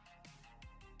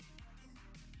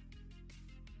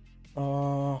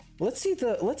 Let's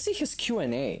see his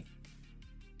Q&A.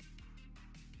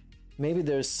 Maybe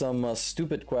there's some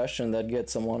stupid question that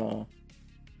gets him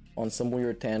on some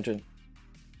weird tangent.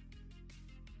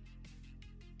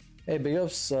 Hey, big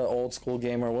ups, old school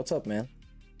gamer. What's up, man?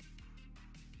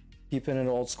 Keeping it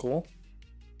old school.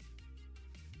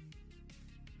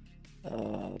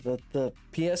 The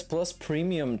PS Plus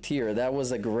Premium tier. That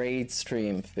was a great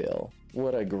stream, Phil.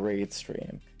 What a great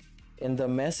stream. And the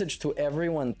message to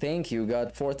everyone, thank you,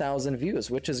 got 4,000 views,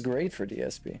 which is great for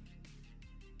DSP.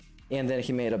 And then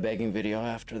he made a begging video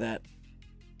after that.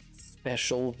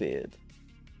 Special vid.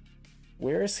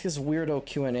 Where's his weirdo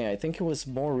Q&A? I think it was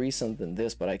more recent than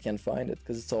this, but I can't find it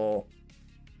because it's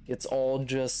all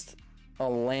just a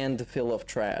landfill of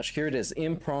trash. Here it is,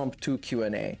 impromptu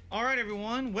Q&A. All right,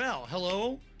 everyone. Well,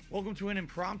 hello. Welcome to an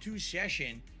impromptu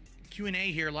session.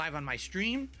 Q&A here live on my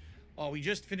stream. We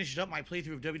just finished up my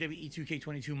playthrough of WWE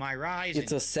 2K22 My Rise.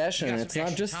 It's a session. It's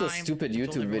not just a stupid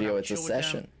YouTube video. It's a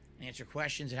session. Answer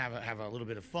questions and have a little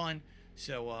bit of fun.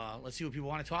 So let's see what people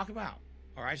want to talk about.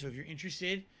 All right. So if you're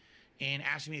interested in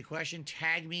asking me a question,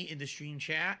 tag me in the stream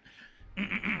chat.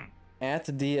 At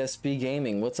DSP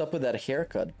Gaming. What's up with that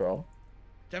haircut, bro?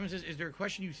 Devin says, is there a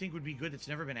question you think would be good that's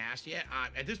never been asked yet?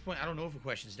 At this point, I don't know if a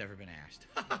question's never been asked.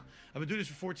 I've been doing this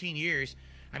for 14 years.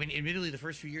 I mean, admittedly, the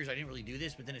first few years I didn't really do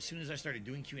this, but then as soon as I started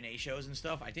doing Q&A shows and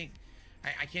stuff, I think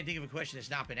I can't think of a question that's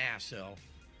not been asked, so.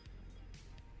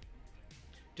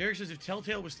 Derek says, if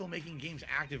Telltale was still making games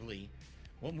actively,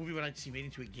 what movie would I like to see made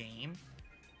into a game?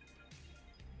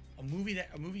 A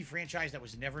movie franchise that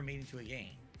was never made into a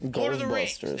game. Lord of the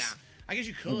Rings. Now, I guess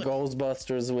you could.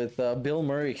 Ghostbusters with Bill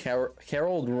Murray,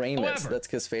 Harold Ramis. That's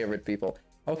his favorite people.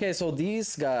 Okay, so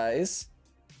these guys,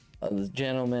 the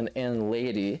gentleman and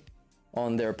lady,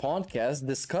 on their podcast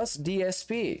discuss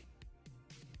DSP.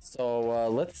 So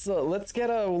let's get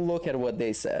a look at what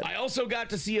they said. I also got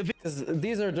to see a video.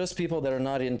 These are just people that are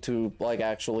not into like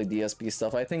actually DSP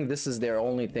stuff. I think this is their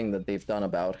only thing that they've done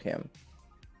about him.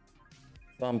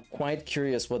 So I'm quite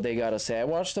curious what they gotta say. I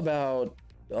watched about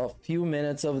a few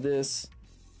minutes of this.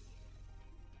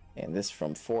 And this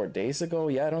from 4 days ago.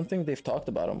 Yeah, I don't think they've talked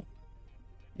about him.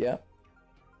 Yeah.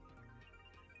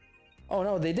 Oh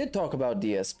no, they did talk about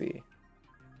DSP.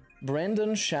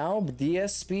 Brendan Schaub,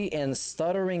 DSP, and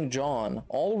Stuttering John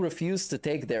all refused to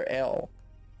take their L.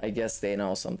 I guess they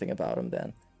know something about him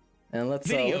then. And let's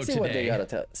see what they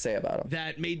gotta say about him.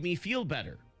 That made me feel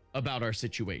better about our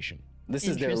situation. This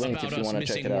is their link if you want to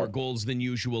check it out. About us missing more goals than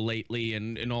usual lately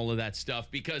and all of that stuff.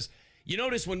 Because you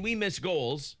notice when we miss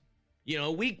goals, you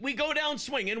know, we go down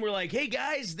swinging. We're like, hey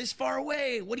guys, this far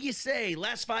away. What do you say?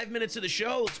 Last 5 minutes of the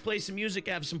show. Let's play some music,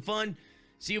 have some fun.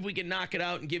 See if we can knock it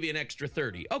out and give you an extra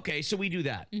 30. Okay, so we do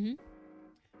that.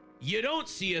 You don't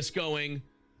see us going,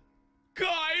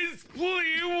 guys,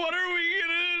 please, what are we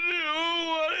gonna do?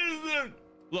 What is it?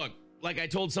 Look, like I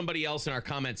told somebody else in our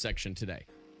comment section today.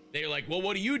 They're like, well,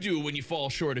 what do you do when you fall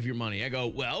short of your money? I go,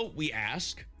 well, we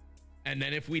ask. And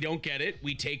then if we don't get it,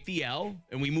 we take the L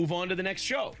and we move on to the next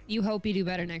show. You hope you do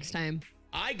better next time.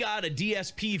 I got a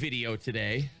DSP video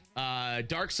today.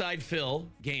 Dark Side Phil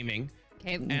Gaming.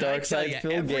 Okay. Dark Side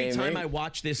Phil Gaming. Every time I Gaming.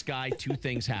 watch this guy, two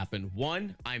things happen.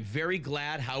 One, I'm very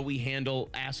glad how we handle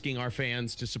asking our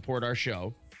fans to support our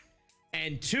show.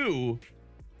 And two,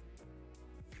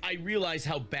 I realize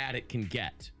how bad it can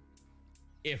get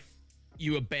if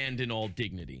you abandon all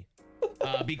dignity.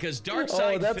 Because Dark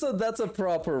Side that's a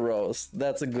proper roast.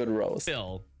 That's a good roast.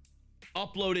 Phil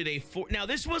uploaded now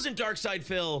this wasn't Dark Side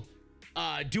Phil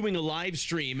doing a live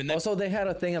stream, and then also they had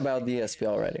a thing about DSP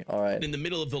already. All right. In the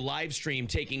middle of the live stream,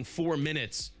 taking 4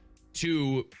 minutes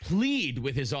to plead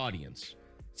with his audience.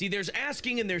 See, there's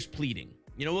asking and there's pleading.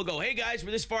 You know, we'll go, hey guys, we're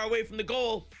this far away from the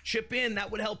goal. Chip in, that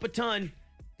would help a ton.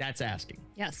 That's asking.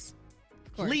 Yes.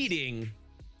 Of course. Pleading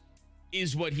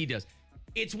is what he does.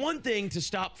 It's one thing to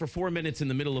stop for 4 minutes in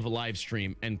the middle of a live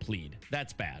stream and plead.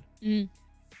 That's bad. In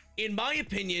my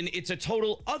opinion, it's a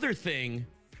total other thing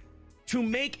to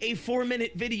make a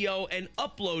 4-minute video and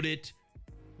upload it,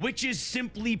 which is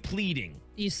simply pleading.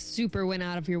 You super went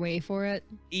out of your way for it.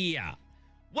 Yeah.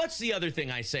 What's the other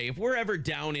thing I say? If we're ever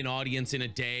down in audience in a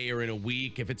day or in a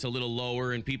week, if it's a little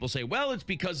lower and people say, well, it's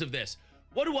because of this.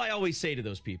 What do I always say to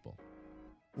those people?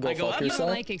 I go, You don't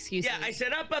like excuses. Yeah, I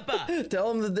said up. Tell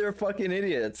them that they're fucking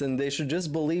idiots and they should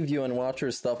just believe you and watch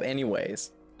your stuff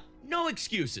anyways. No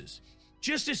excuses.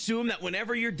 Just assume that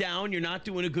whenever you're down, you're not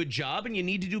doing a good job and you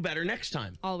need to do better next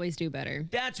time. Always do better.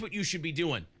 That's what you should be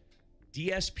doing.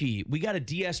 DSP, we got a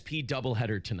DSP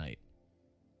doubleheader tonight.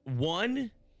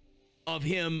 One of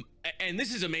him, and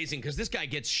this is amazing because this guy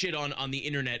gets shit on the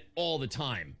internet all the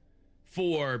time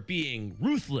for being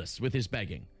ruthless with his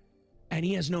begging. And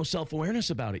he has no self-awareness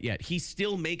about it yet. He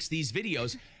still makes these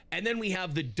videos. And then we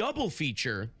have the double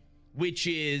feature, which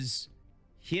is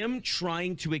him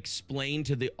trying to explain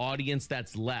to the audience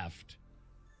that's left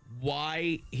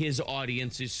why his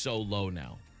audience is so low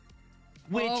now.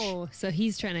 Oh, so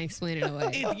he's trying to explain it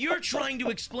away. If you're trying to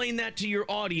explain that to your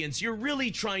audience, you're really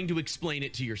trying to explain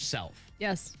it to yourself.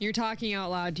 Yes, you're talking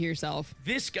out loud to yourself.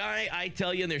 This guy, I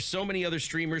tell you, and there's so many other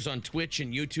streamers on Twitch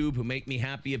and YouTube who make me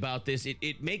happy about this.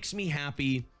 It makes me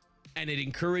happy, and it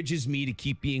encourages me to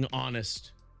keep being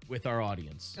honest with our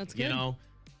audience. That's good. You know,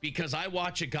 because I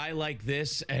watch a guy like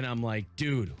this, and I'm like,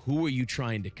 dude, who are you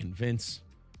trying to convince?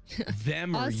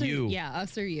 Them or you? Yeah,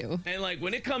 us or you. And like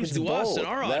when it comes to us and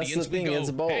our audience, that's the thing, we go, it's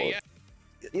both. hey,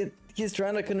 yeah. He's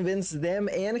trying to convince them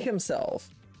and himself.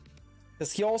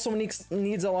 Because he also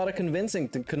needs a lot of convincing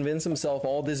to convince himself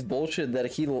all this bullshit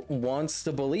that he wants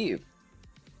to believe.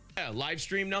 Yeah, live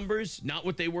stream numbers, not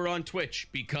what they were on Twitch,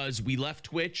 because we left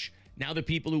Twitch. Now the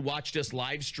people who watched us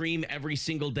live stream every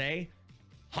single day,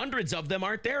 hundreds of them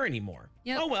aren't there anymore.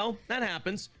 Yep. Oh, well, that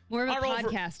happens. More of a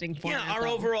podcasting format. Yeah, our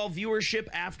overall viewership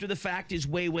after the fact is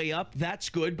way, way up. That's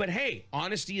good. But hey,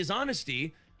 honesty is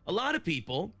honesty. A lot of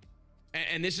people,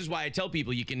 and this is why I tell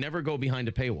people you can never go behind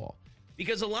a paywall.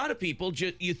 Because a lot of people,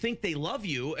 you think they love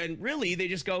you, and really they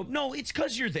just go, no, it's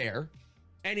because you're there.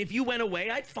 And if you went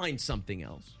away, I'd find something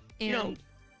else. And you know,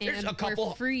 There's And a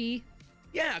couple for free.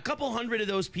 Yeah, a couple hundred of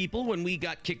those people when we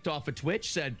got kicked off of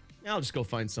Twitch said, I'll just go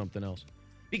find something else.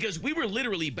 Because we were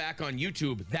literally back on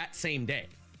YouTube that same day.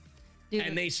 Dude.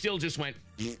 And they still just went,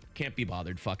 can't be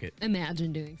bothered, fuck it.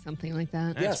 Imagine doing something like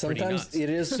that. Yeah, That's pretty sometimes nuts. it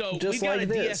is So just we got like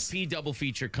a this. DSP double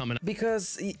feature coming up.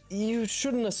 Because you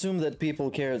shouldn't assume that people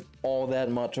care all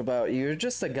that much about you. You're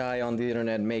just a guy on the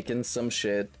internet making some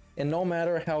shit. And no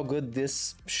matter how good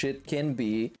this shit can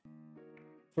be,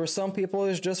 for some people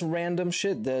it's just random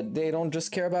shit that they don't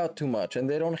just care about too much. And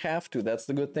they don't have to. That's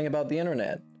the good thing about the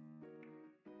internet.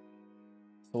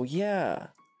 So yeah.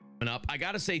 Up. I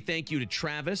gotta say thank you to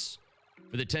Travis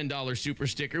for the $10 super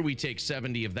sticker. We take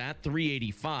 70 of that.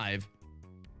 385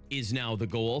 is now the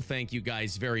goal. Thank you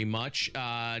guys very much.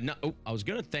 I was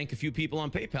gonna thank a few people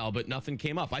on PayPal, but nothing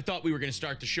came up. I thought we were gonna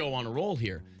start the show on a roll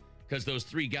here because those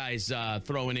three guys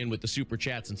throwing in with the super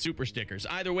chats and super stickers.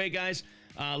 Either way, guys,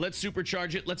 let's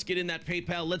supercharge it. Let's get in that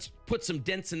PayPal. Let's put some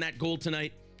dents in that goal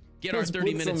tonight. Get our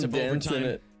 30 minutes of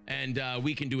overtime. And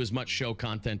we can do as much show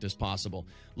content as possible.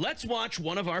 Let's watch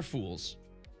one of our fools,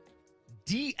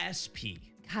 DSP.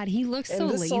 God, he looks so and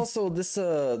this lazy. also this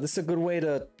is a good way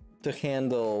to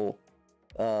handle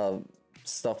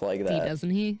stuff like that. Doesn't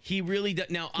he? He really does.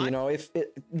 Now, you know,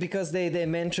 because they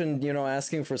mentioned, you know,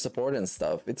 asking for support and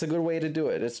stuff. It's a good way to do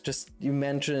it. It's just you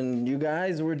mention, you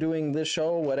guys, we're doing this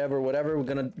show, whatever. We're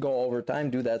gonna go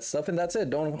overtime, do that stuff, and that's it.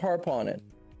 Don't harp on it.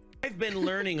 I've been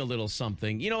learning a little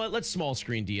something. You know what? Let's small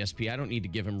screen DSP. I don't need to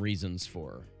give him reasons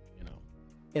for, you know.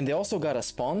 And they also got a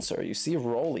sponsor. You see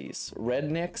Rollies,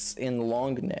 rednecks and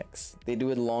long necks. They do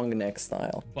it long neck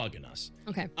style. Bugging us.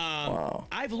 Okay. Wow.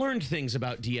 I've learned things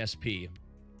about DSP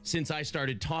since I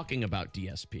started talking about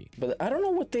DSP. But I don't know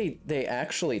what they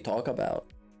actually talk about.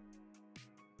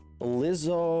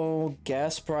 Lizzo,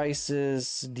 gas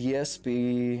prices,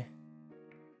 DSP,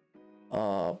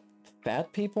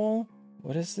 fat people.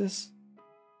 What is this?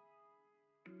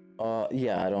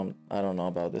 Yeah, I don't know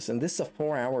about this. And this is a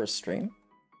 4-hour stream.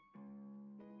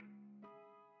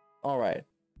 All right.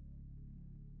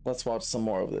 Let's watch some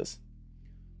more of this.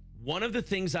 One of the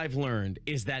things I've learned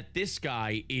is that this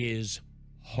guy is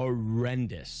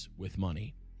horrendous with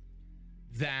money.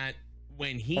 That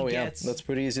when he gets that's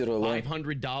pretty easy to learn.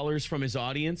 $500 from his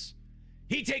audience,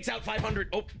 he takes out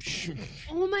 500.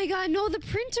 Oh my God, no, the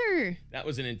printer. That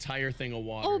was an entire thing of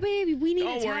water. Oh, baby, we need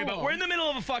Don't worry about it. We're in the middle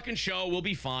of a fucking show. We'll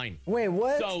be fine. Wait,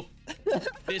 what? So,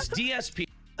 this DSP.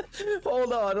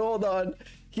 Hold on.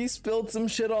 He spilled some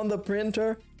shit on the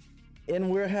printer,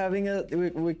 and we're having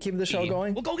we keep the show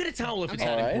going? Well, go get a towel if it's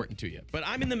that important to you. But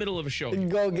I'm in the middle of a show here.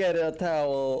 Go get a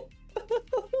towel.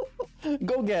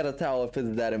 Go get a towel if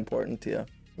it's that important to you.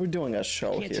 We're doing a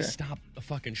show You can't here. just stop a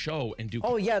fucking show and do.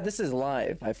 Oh yeah, this is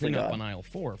live. I Bring up forgot. on aisle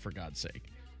 4 for God's sake.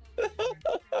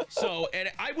 So,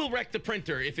 and I will wreck the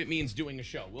printer if it means doing a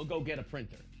show. We'll go get a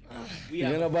printer.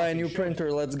 You're gonna buy a new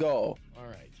printer. Let's go. All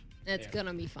right. It's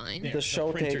gonna be fine. There, The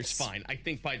show printer's takes fine. I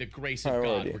think by the grace of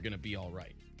priority. God, we're gonna be all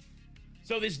right.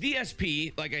 So this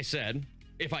DSP, like I said,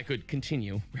 if I could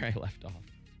continue where I left off.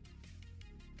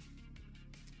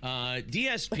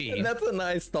 DSP. That's a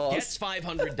nice toss. Gets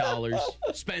 $500,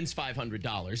 spends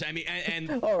 $500. I mean,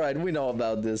 and All right, we know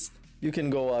about this. You can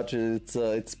go watch it.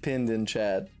 It's pinned in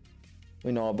chat.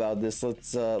 We know about this.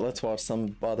 Let's watch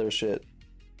some other shit.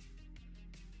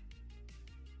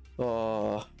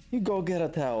 You go get a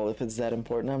towel if it's that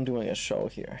important. I'm doing a show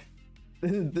here.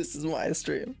 This is my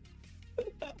stream.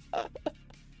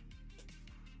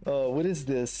 What is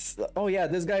this? Oh yeah,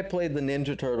 this guy played the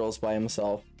Ninja Turtles by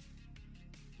himself.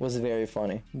 Was very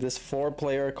funny. This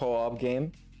 4-player co-op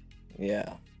game.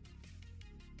 Yeah.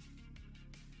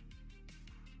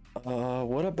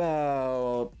 What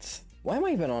about... Why am I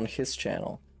even on his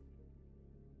channel?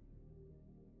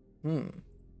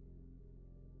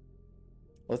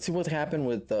 Let's see what happened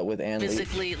with Anne Lee.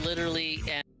 Physically, literally,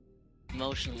 and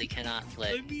emotionally cannot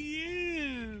play.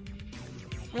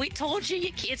 We told you,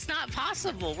 it's not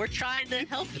possible. We're trying to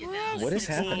help you now. What is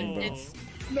happening, bro?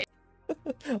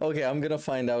 Okay, I'm gonna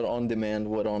find out on demand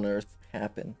what on earth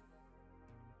happened.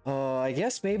 I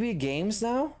guess maybe games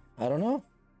now? I don't know.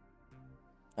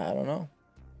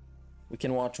 We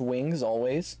can watch Wings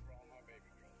always.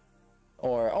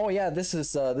 Or, oh yeah, this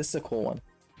is a cool one.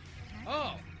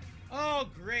 Oh,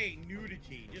 great,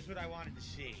 nudity. Just what I wanted to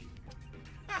see.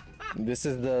 This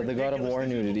is the God of War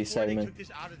nudity Before they segment. took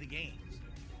this out of the games.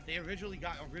 They originally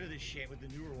got rid of this shit with the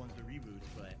newer ones, the reboots,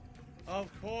 but of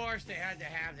course they had to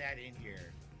have that in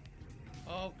here.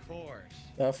 Of course.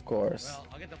 Of course. Well,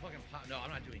 I'll get the fucking no,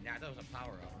 I'm not doing that. That was a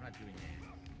power up. I'm not doing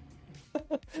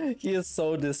that. He is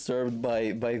so disturbed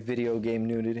by video game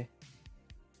nudity.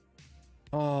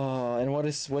 Oh, and what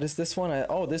is this one?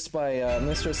 Oh, this by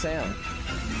Mr. Sam.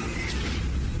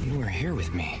 You were here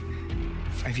with me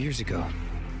 5 years ago.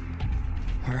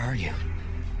 Where are you?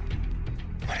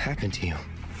 What happened to you?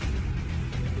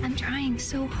 I'm trying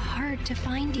so hard to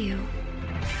find you.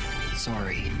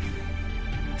 Sorry.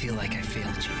 Feel like I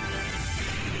failed you.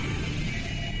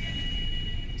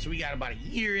 So we got about a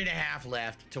year and a half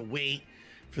left to wait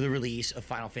for the release of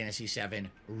Final Fantasy VII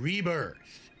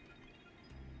Rebirth.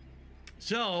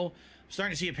 So, I'm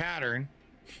starting to see a pattern.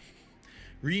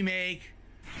 Remake,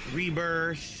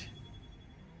 Rebirth,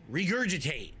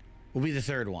 Regurgitate will be the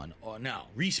third one. Oh, no.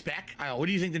 Respec? What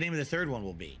do you think the name of the third one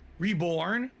will be?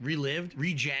 Reborn, Relived,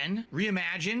 Regen,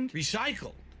 Reimagined,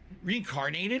 Recycled,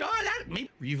 Reincarnated? Oh, that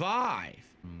maybe. Revive.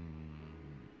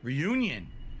 Reunion.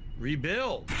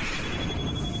 Rebuild.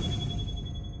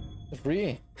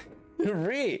 Re.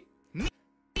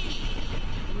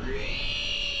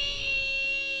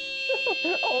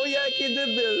 Oh yeah, he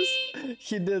did this.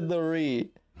 He did the re.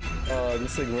 Oh,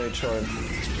 this is a great chart.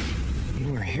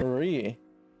 You were here. Re.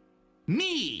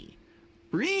 Me.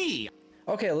 Re.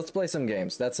 Okay, let's play some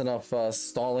games. That's enough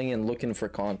stalling and looking for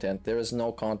content. There is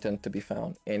no content to be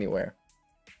found anywhere.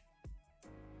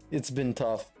 It's been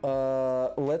tough.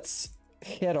 Let's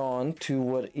head on to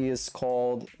what is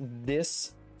called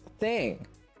this thing.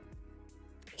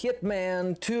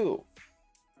 Hitman 2.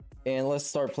 And let's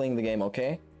start playing the game,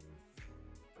 okay?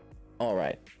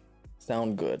 Alright.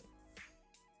 Sound good.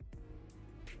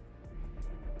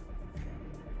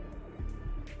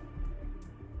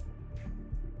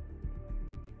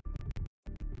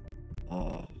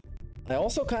 I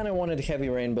also kind of wanted Heavy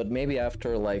Rain, but maybe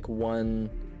after like one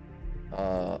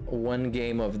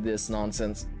game of this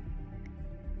nonsense.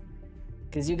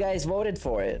 Because you guys voted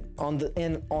for it. On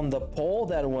the poll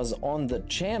that was on the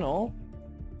channel,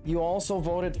 you also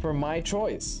voted for my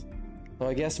choice. So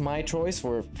I guess my choice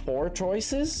were 4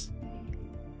 choices.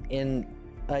 And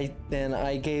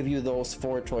I gave you those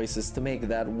 4 choices to make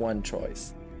that one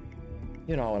choice.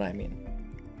 You know what I mean.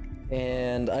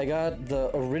 And I got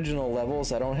the original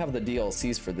levels. I don't have the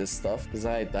DLCs for this stuff because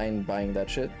I ain't buying that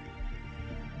shit.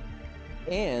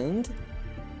 And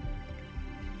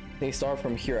they start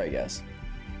from here, I guess.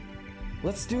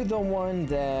 Let's do the one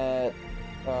that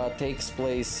takes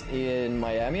place in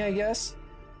Miami, I guess.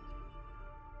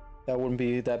 That wouldn't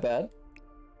be that bad.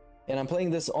 And I'm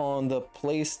playing this on the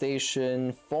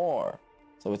PlayStation 4,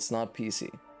 so it's not PC.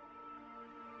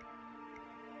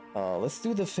 Let's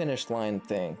do the finish line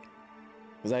thing,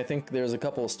 because I think there's a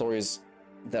couple of stories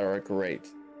that are great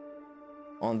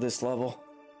on this level.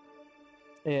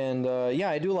 And yeah,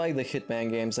 I do like the Hitman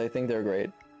games. I think they're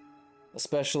great.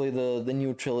 Especially the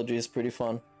new trilogy is pretty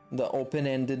fun. The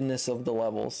open-endedness of the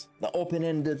levels. The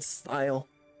open-ended style.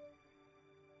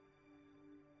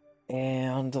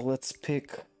 And let's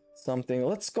pick something.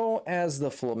 Let's go as the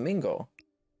Flamingo.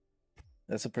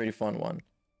 That's a pretty fun one.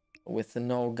 With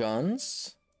no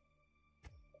guns.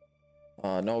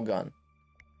 No gun.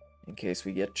 In case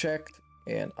we get checked.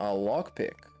 And a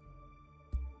lockpick.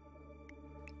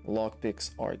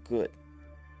 Lockpicks are good.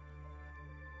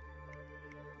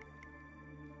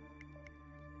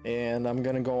 And I'm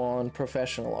gonna go on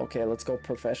professional. Okay, let's go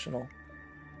professional.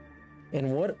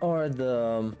 And what are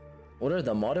the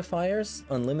modifiers?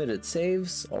 Unlimited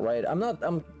saves. All right, I'm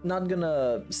not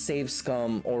gonna save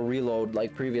scum or reload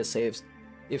like previous saves.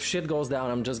 If shit goes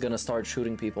down, I'm just gonna start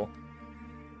shooting people.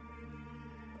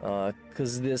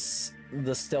 Cause the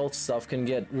stealth stuff can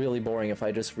get really boring if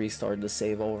I just restart the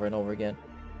save over and over again.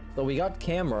 So we got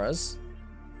cameras,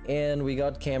 and we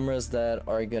got cameras that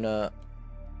are gonna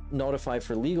notify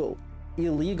for illegal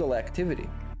activity.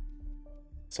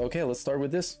 So okay, let's start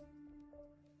with this.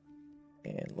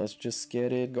 And let's just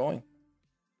get it going.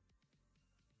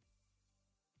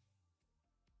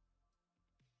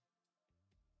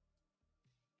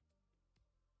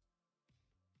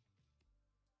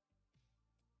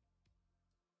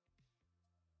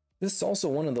 This is also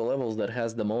one of the levels that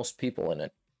has the most people in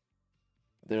it.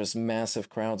 There's massive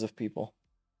crowds of people.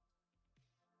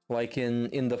 Like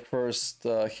in the first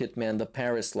Hitman, the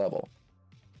Paris level.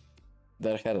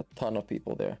 That had a ton of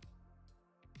people there.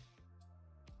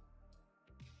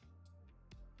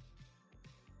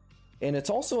 And it's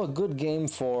also a good game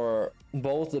for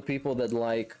both the people that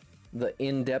like the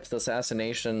in-depth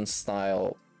assassination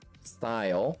style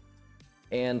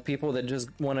and people that just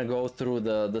want to go through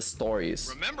the stories.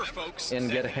 Remember, folks,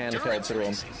 and get handheld through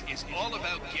them. Is all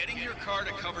about getting your car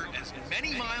to cover as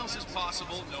many miles as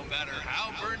possible, no matter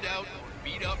how burned out or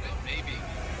beat up it may be.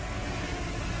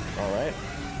 All right.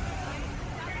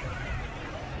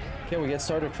 Okay, we get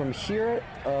started from here.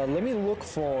 Let me look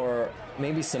for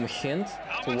maybe some hint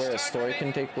to where a story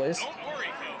can take place. Don't worry,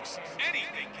 folks.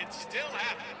 Anything can still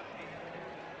happen.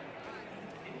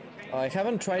 I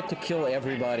haven't tried to kill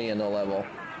everybody in the level.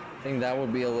 I think that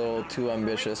would be a little too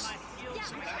ambitious.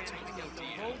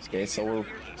 Okay, so we're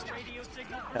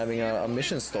having a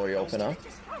mission story open up.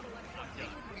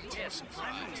 I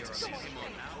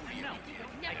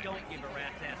don't give a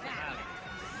rat's ass about it.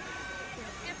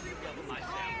 Double my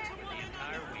salary for the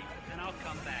entire week, then I'll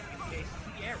come back in case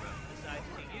Sierra decides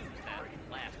to use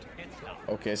that last pit stop.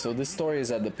 Okay, so this story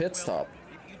is at the pit stop.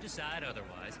 If you decide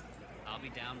otherwise, I'll be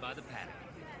down by the paddock.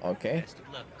 Okay. Best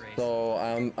of luck, Grace.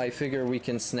 So I figure we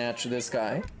can snatch this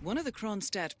guy. One of the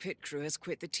Kronstadt pit crew has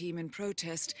quit the team in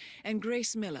protest, and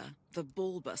Grace Miller, the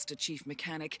ballbuster chief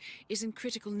mechanic, is in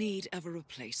critical need of a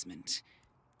replacement.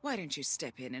 Why don't you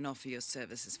step in and offer your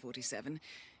services, 47?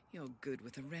 You're good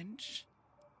with a wrench.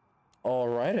 All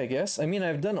right, I guess. I mean,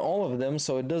 I've done all of them,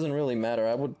 so it doesn't really matter.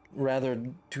 I would rather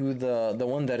do the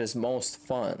one that is most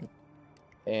fun.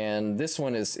 And this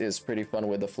one is pretty fun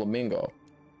with the flamingo,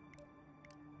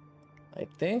 I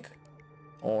think.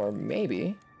 Or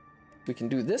maybe we can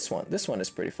do this one. This one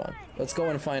is pretty fun. Let's go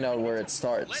and find out where it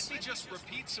starts. Let me just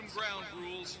repeat some ground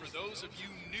rules for those of you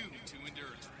new to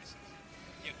endurance racing.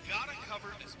 You gotta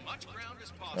cover as much ground as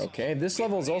possible. Okay, this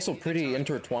level is also pretty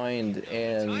intertwined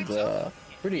and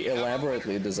pretty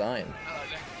elaborately designed.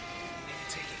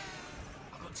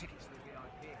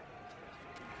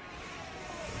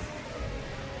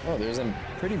 Oh, there's a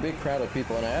pretty big crowd of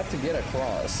people, and I have to get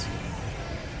across.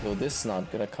 So this is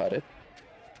not gonna cut it.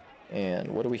 And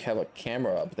what do we have? A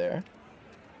camera up there.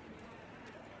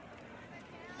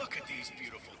 Look at these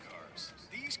beautiful cars.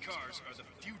 These cars are the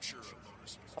future of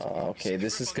motorsports. Okay,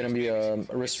 this is gonna be a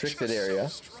restricted area.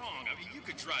 Strong. I mean, you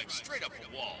could drive straight up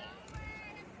a wall.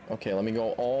 Okay, let me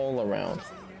go all around.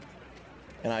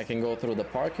 And I can go through the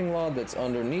parking lot that's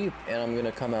underneath, and I'm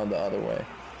gonna come out the other way.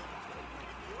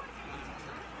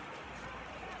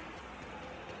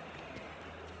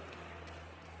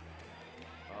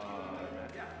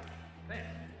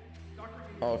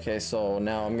 Okay, so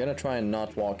now I'm gonna try and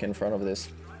not walk in front of this.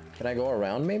 Can I go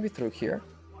around maybe through here?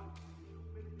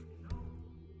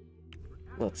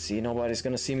 Let's see, nobody's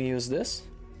gonna see me use this.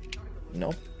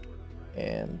 Nope.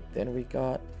 And then we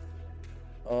got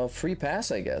a free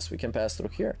pass, I guess. We can pass through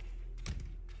here.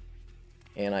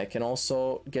 And I can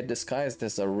also get disguised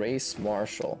as a race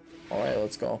marshal. Alright,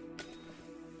 let's go.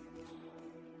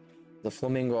 The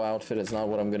flamingo outfit is not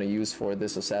what I'm gonna use for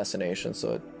this assassination,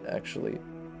 so it actually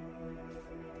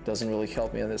doesn't really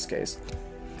help me in this case.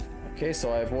 Okay,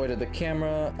 so I avoided the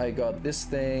camera. I got this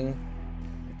thing.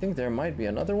 I think there might be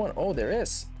another one. Oh, there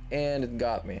is. And it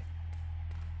got me.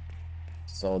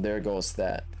 So there goes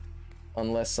that.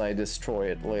 Unless I destroy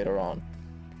it later on.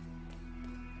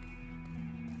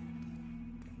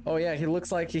 Oh yeah, he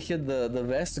looks like he hit the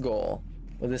vest goal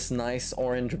with this nice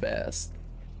orange vest.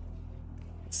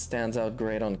 It stands out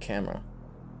great on camera.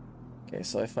 Okay,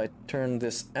 so if I turn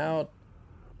this out,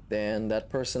 then that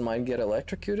person might get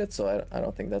electrocuted, so I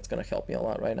don't think that's gonna help me a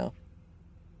lot right now.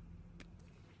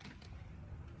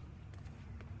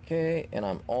 Okay, and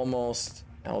I'm almost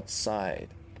outside.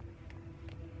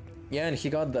 Yeah, and he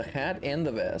got the hat and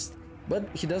the vest, but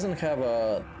he doesn't have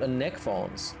a neck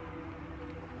phones.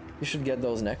 You should get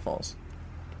those neck phones.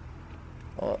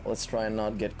 Well, let's try and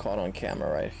not get caught on camera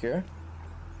right here.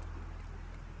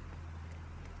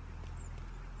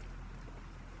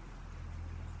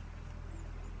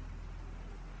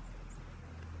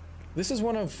 This is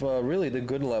one of really the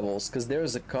good levels, because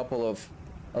there's a couple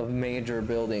of major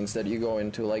buildings that you go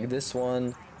into, like this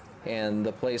one and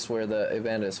the place where the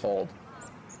event is held.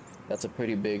 That's a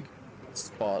pretty big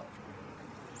spot.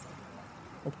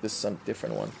 Oh, this is a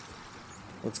different one.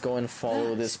 Let's go and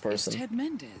follow this person. Ted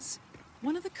Mendez,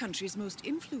 one of the country's most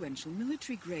influential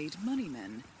military-grade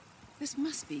moneymen. This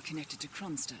must be connected to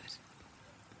Kronstadt.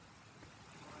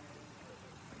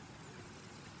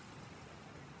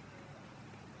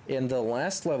 And the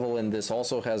last level in this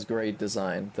also has great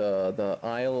design. The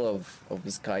Isle of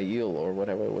Vizcail, or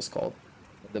whatever it was called.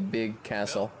 The big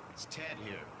castle. Phil, it's Ted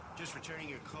here. Just returning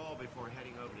your call before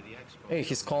heading over to the expo. Hey,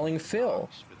 he's calling Phil.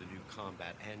 For the new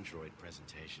combat android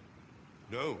presentation.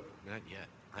 No, not yet.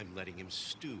 I'm letting him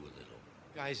stew a little.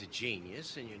 Guy's a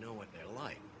genius, and you know what they're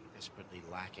like. Desperately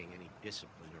lacking any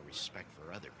discipline or respect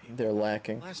for other people. They're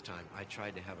lacking. Last time I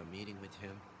tried to have a meeting with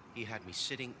him, he had me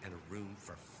sitting in a room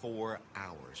for 4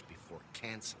 hours before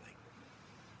canceling.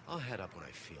 I'll head up when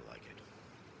I feel like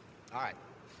it. All right,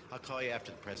 I'll call you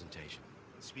after the presentation.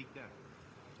 Speak then.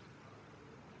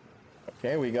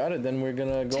 Okay, we got it. Then we're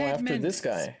gonna go Ted after this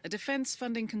Mendes, guy. a defense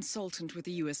funding consultant with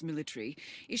the U.S. military,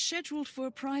 is scheduled for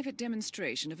a private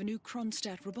demonstration of a new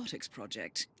Kronstadt robotics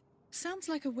project. Sounds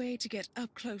like a way to get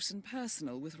up close and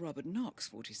personal with Robert Knox,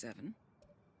 47.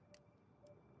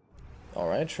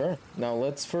 Alright, sure. Now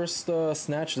let's first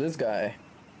snatch this guy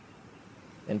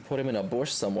and put him in a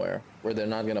bush somewhere where they're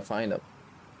not gonna find him.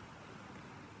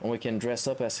 And we can dress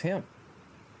up as him.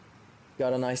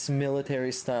 Got a nice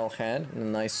military style hat and a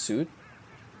nice suit.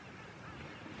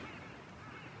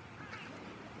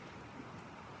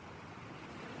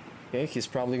 Okay, he's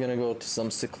probably gonna go to some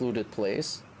secluded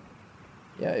place.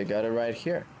 Yeah, you got it right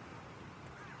here.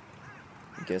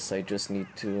 Guess I just need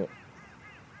to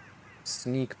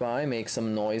sneak by, make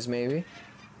some noise maybe.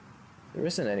 There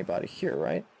isn't anybody here,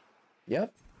 right?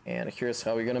 Yep. And here's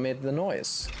how we're gonna make the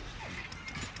noise.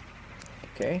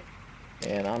 Okay.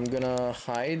 And I'm gonna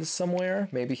hide somewhere,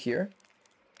 maybe here.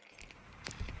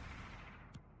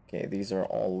 Okay, these are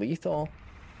all lethal.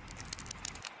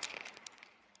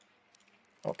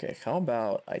 Okay, how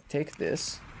about I take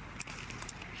this?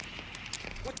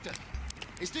 What the?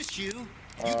 Is this you?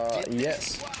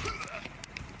 Yes.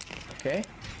 Okay.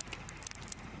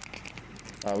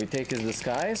 We take his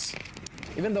disguise.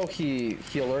 Even though he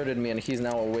alerted me and he's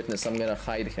now a witness, I'm gonna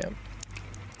hide him.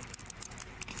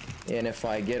 And if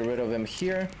I get rid of him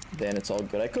here, then it's all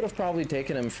good. I could have probably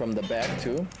taken him from the back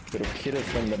too. Could have hit it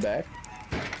from the back.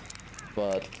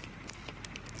 But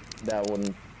that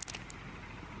wouldn't...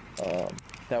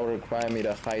 that would require me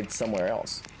to hide somewhere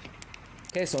else.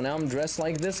 Okay, so now I'm dressed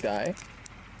like this guy.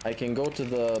 I can go to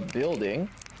the building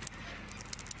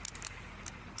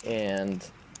and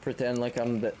pretend like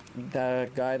I'm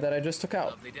that guy that I just took out.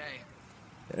 Lovely day.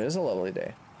 It is a lovely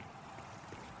day.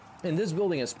 And this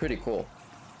building is pretty cool.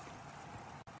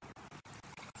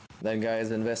 That guy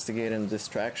is investigating a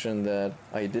distraction that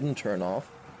I didn't turn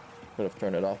off. Could have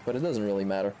turned it off, but it doesn't really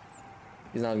matter.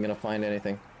 He's not gonna find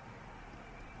anything.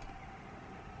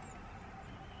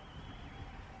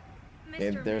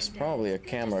 There's probably a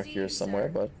camera here somewhere,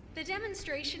 but... The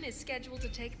demonstration is scheduled to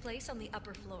take place on the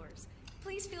upper floors.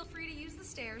 Please feel free to use the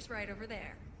stairs right over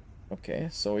there. Okay,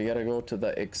 so we gotta go to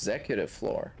the executive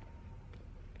floor.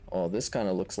 Oh, this kind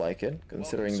of looks like it,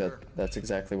 considering that that's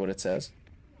exactly what it says.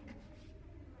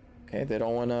 Okay, they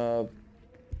don't want to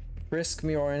frisk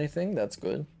me or anything. That's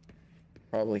good.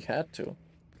 Probably had to.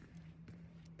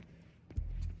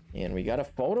 And we got a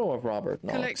photo of Robert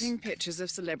Knox. Collecting pictures of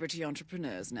celebrity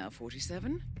entrepreneurs now,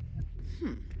 47?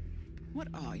 What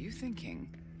are you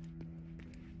thinking?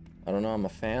 I don't know, I'm a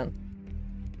fan.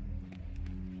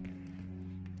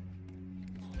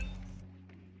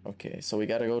 Okay, so we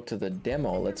gotta go to the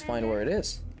demo. Let's find where it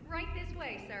is. Right this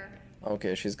way, sir.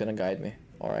 Okay, she's gonna guide me.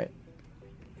 Alright.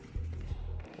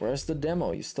 Where's the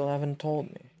demo? You still haven't told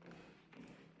me.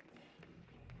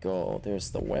 Go.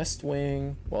 There's the West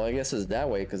Wing. Well, I guess it's that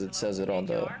way because it says it on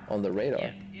the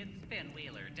radar. It's Ben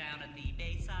Wheeler down at the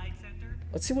Bayside Center.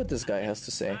 Let's see what this guy has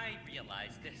to say. I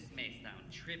realize this may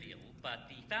sound trivial, but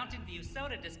the Fountain View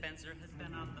soda dispenser has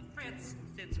been on the fritz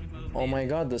since we moved Oh in. my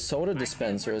god, the soda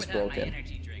dispenser is Without my broken.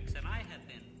 energy drinks, and I have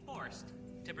been forced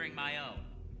to bring my own.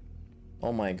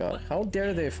 Oh my god, how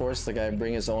dare they force the guy to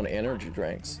bring his own energy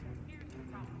drinks?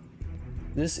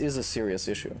 This is a serious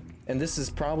issue. And this is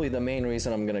probably the main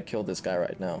reason I'm gonna kill this guy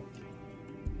right now.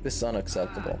 This is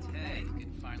unacceptable. Hey,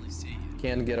 good to finally see you.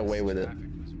 Can't get away with it. Traffic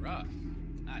was rough.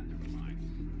 Never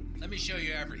mind. Let me show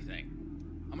you everything.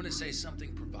 I'm gonna say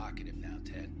something provocative now,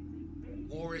 Ted.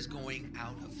 War is going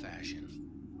out of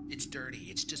fashion. It's dirty.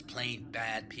 It's just plain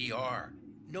bad PR.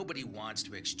 Nobody wants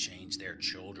to exchange their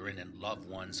children and loved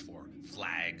ones for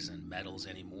flags and medals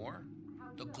anymore.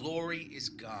 The glory is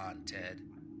gone, Ted.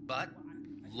 But,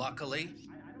 luckily,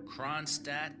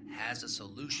 Kronstadt has a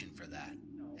solution for that.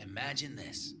 Imagine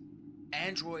this.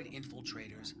 Android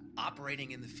infiltrators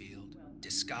operating in the field,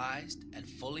 disguised and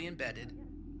fully embedded,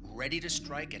 ready to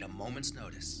strike at a moment's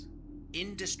notice.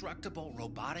 Indestructible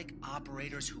robotic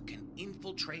operators who can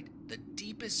infiltrate the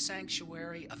deepest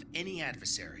sanctuary of any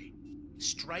adversary,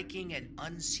 striking an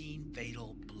unseen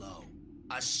fatal blow.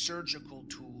 A surgical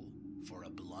tool for a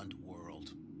blunt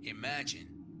world. Imagine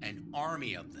an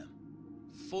army of them.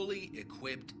 Fully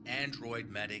equipped android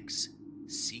medics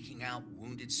seeking out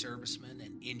wounded servicemen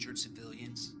and injured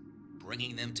civilians,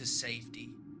 bringing them to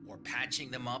safety or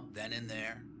patching them up then and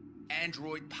there.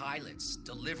 Android pilots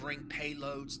delivering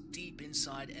payloads deep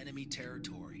inside enemy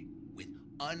territory with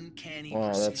uncanny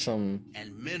precision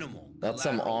and minimal That's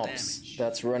some collateral ops. damage.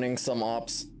 That's running some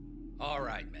ops. All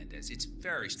right, Mendez, it's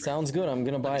very straightforward. Sounds good, I'm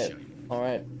gonna buy it.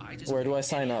 Alright, where do I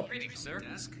sign up? Greetings, sir.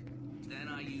 Then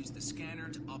I use the scanner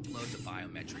to upload the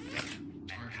biometric data,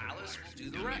 and Alice will do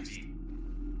the rest.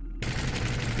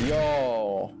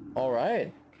 Yo,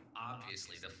 alright.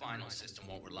 Obviously, the final system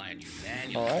won't rely on you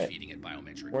manually Alright. feeding it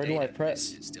biometric Where do data. I press?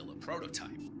 This is still a prototype.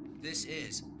 This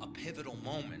is a pivotal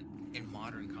moment in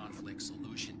modern conflict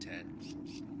solution, Ted.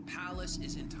 Palace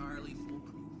is entirely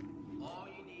foolproof. All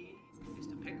you need is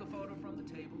to pick a photo from the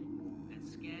table and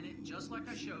scan it just like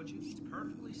I showed you. It's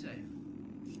perfectly safe.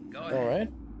 Go ahead. Alright.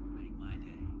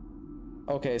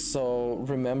 Okay, so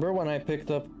remember when I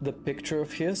picked up the picture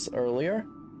of his earlier?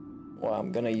 Well,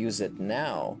 I'm gonna use it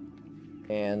now.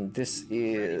 And this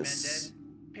is...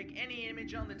 Pick any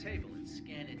image on the table and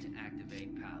scan it to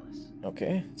activate Palace.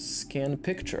 Okay, scan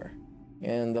picture.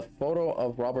 And the photo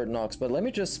of Robert Knox, but let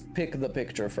me just pick the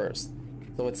picture first.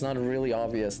 So it's not really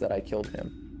obvious that I killed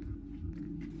him.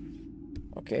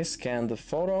 Okay, scan the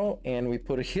photo, and we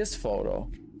put his photo.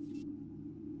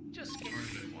 Just scan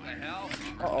what the hell?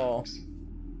 Uh-oh.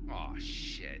 Oh,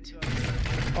 shit.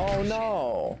 Oh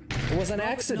no! It was an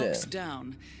Robert accident. Knox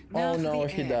down. Oh Now for no, the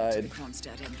he heir to died. the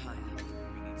Kronstadt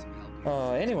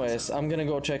Empire. Anyways, I'm gonna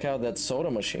go check out that soda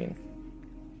machine.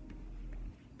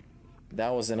 That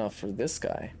was enough for this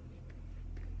guy.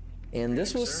 And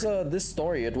this was, this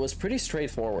story, it was pretty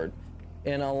straightforward.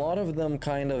 And a lot of them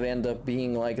kind of end up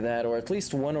being like that, or at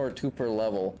least one or two per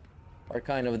level are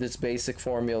kind of this basic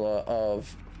formula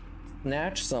of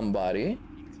snatch somebody,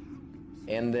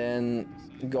 and then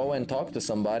go and talk to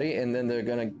somebody, and then they're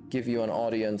gonna give you an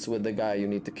audience with the guy you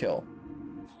need to kill.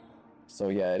 So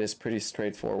yeah, it is pretty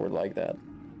straightforward like that.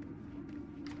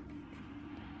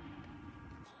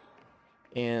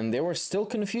 And they were still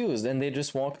confused, and they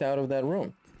just walked out of that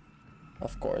room.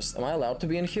 Of course. Am I allowed to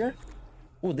be in here?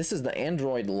 Oh, this is the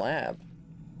Android lab.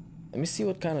 Let me see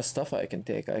what kind of stuff I can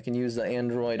take. I can use the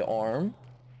Android arm.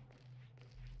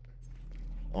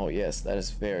 Oh yes, that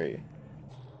is very,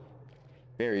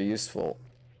 very useful.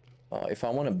 If I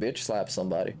want to bitch slap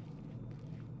somebody.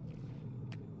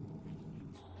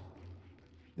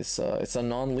 It's a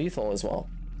non-lethal as well.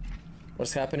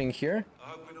 What's happening here?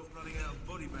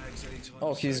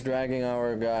 Oh, he's dragging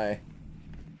our guy.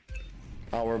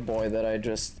 Our boy that I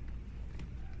just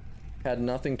had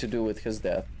nothing to do with his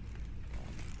death.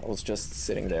 I was just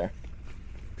sitting there.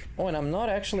 Oh, and I'm not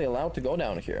actually allowed to go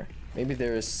down here. Maybe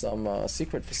there is some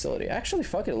secret facility. Actually,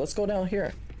 fuck it, let's go down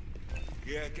here.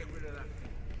 Yeah, get rid of that thing.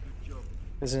 Good job.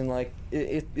 As in, like,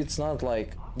 it's not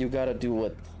like you gotta do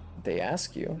what they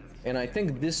ask you. And I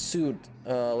think this suit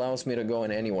allows me to go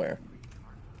in anywhere.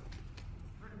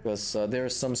 Because there are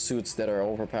some suits that are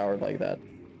overpowered like that.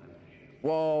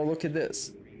 Whoa, look at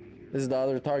this. This is the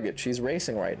other target. She's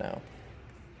racing right now.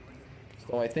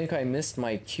 So I think I missed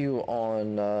my cue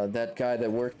on that guy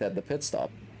that worked at the pit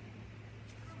stop.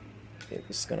 Okay,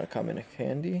 this is gonna come in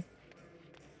handy.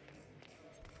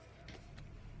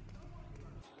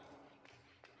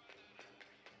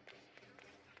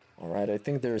 Alright, I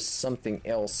think there's something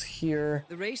else here.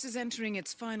 The race is entering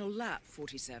its final lap,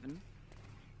 47.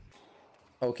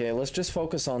 Okay, let's just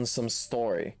focus on some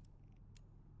story.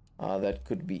 That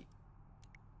could be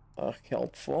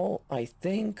helpful, I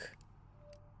think.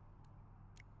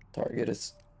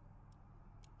 Target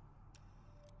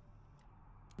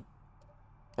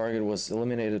was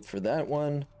eliminated for that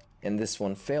one, and this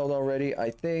one failed already. I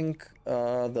think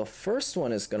the first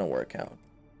one is gonna work out.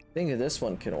 I think this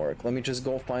one can work. Let me just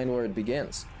go find where it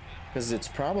begins, because it's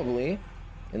probably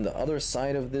in the other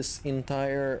side of this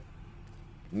entire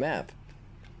map.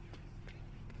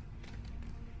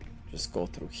 Just go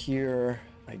through here,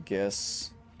 I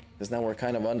guess, because now we're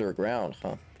kind of underground,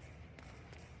 huh?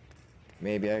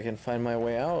 Maybe I can find my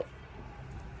way out.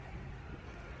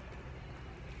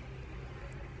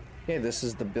 Okay, this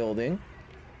is the building.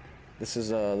 This is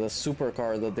the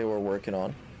supercar that they were working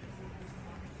on.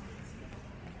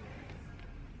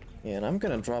 And I'm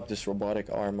gonna drop this robotic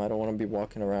arm. I don't want to be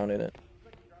walking around in it.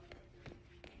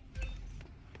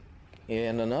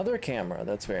 And another camera.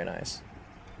 That's very nice.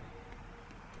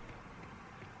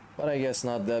 But I guess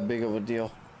not that big of a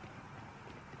deal.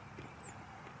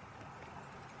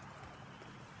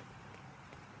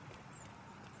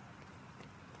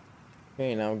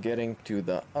 Okay, now getting to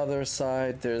the other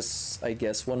side. There's, I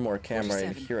guess, one more camera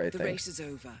in here, I The think. race is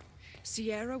over.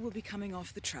 Sierra will be coming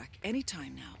off the track any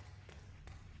time now.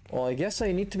 Well, I guess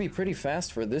I need to be pretty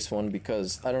fast for this one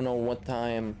because I don't know what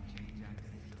time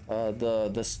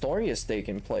the story is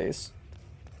taking place.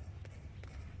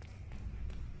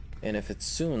 And if it's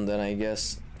soon, then I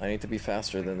guess I need to be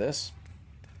faster than this.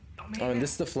 Oh, and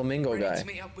this is the flamingo guy.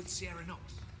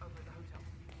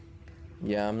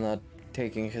 Yeah, I'm not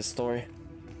taking his story.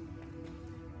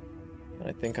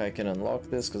 I think I can unlock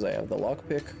this because I have the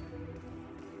lockpick.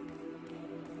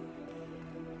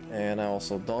 And I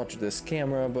also dodged this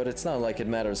camera, but it's not like it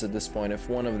matters at this point. If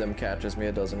one of them catches me,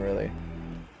 it doesn't really.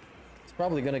 It's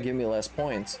probably gonna give me less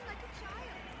points.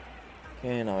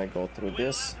 Okay, now I go through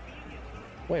this.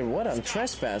 Wait, what? I'm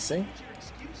trespassing?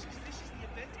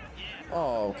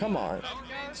 Oh, come on.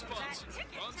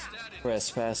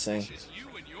 Trespassing.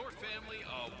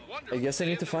 I guess I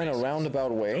need to find a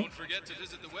roundabout way. Don't forget to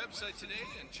visit the website today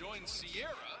and join Sierra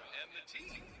and the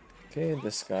team. Okay,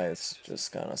 this guy is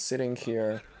just kind of sitting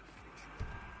here.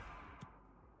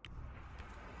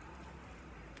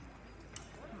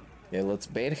 Okay, let's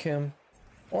bait him.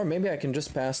 Or maybe I can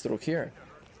just pass through here.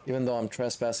 Even though I'm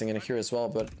trespassing in here as well,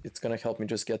 but it's gonna help me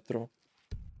just get through.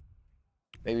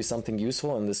 Maybe something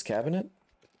useful in this cabinet?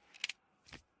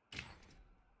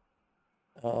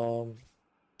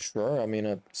 Sure, I mean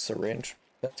a syringe.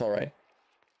 That's alright.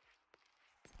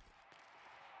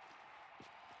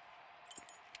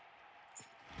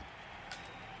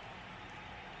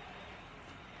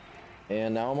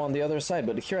 And now I'm on the other side,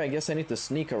 but here I guess I need to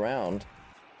sneak around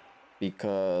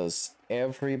because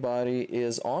everybody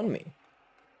is on me.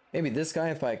 Maybe this guy,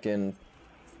 if I can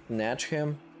snatch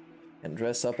him and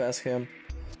dress up as him.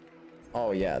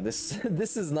 Oh yeah, this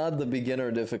this is not the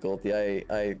beginner difficulty.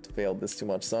 I failed this too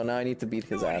much, so now I need to beat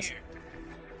his ass.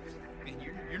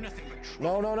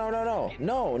 No, no, no, no, no,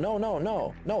 no, no, no,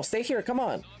 no, no, stay here, come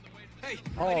on.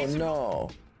 Oh no.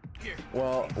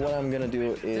 Well, what I'm gonna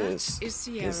do is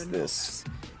this.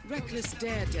 Reckless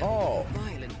daredevil, Oh,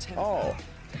 violent temper. oh,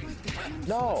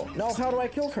 no, no, how do I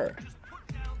kill her?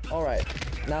 Alright,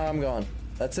 now I'm gone.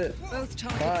 That's it. Both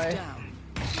targets Bye. down.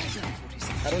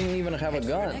 I don't even have a Head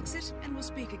for an gun. exit, and we'll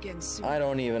speak again soon. I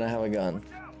don't even have a gun.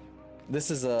 This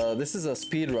is a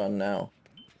speed run now.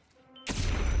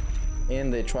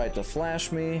 And they tried to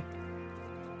flash me.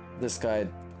 This guy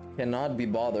cannot be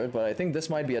bothered, but I think this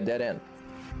might be a dead end.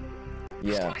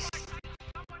 Yeah.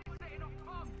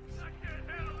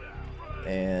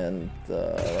 And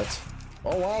let's.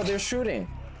 Oh wow, they're shooting.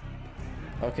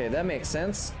 Okay, that makes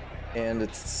sense. And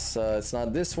it's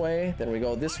not this way. Then we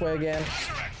go this way again.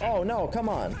 Oh no, come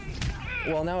on.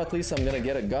 Well, now at least I'm gonna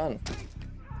get a gun.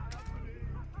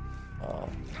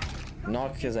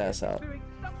 Knock his ass out.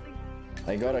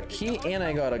 I got a key and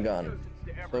I got a gun.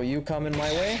 So you come in my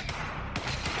way,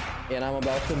 and I'm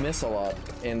about to miss a lot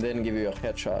and then give you a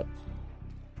headshot.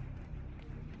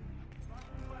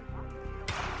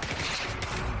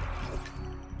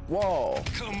 Whoa.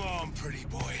 Come on, pretty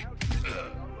boy.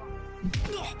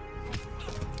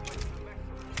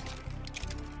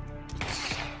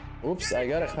 Oops, I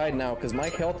gotta hide now because my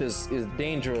health is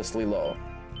dangerously low.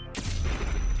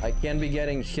 I can be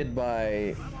getting hit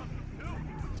by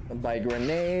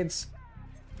grenades.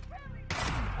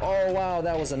 Oh wow,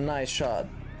 that was a nice shot.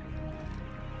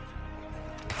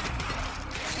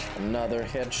 Another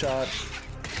headshot.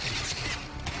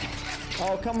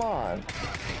 Oh, come on.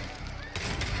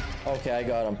 Okay, I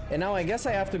got him. And now I guess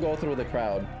I have to go through the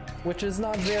crowd, which is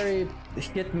not very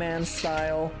Hitman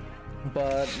style,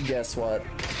 but guess what?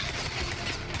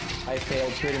 I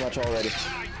failed pretty much already.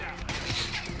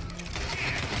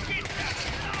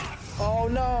 Oh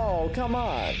no, come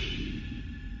on.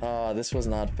 Oh, this was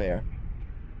not fair.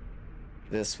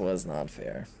 This was not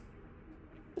fair.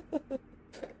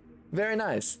 Very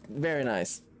nice, very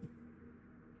nice.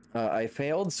 I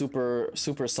failed, super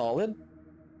solid.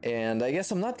 And I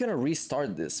guess I'm not gonna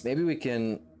restart this. Maybe we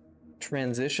can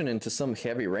transition into some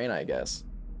heavy rain, I guess.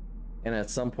 And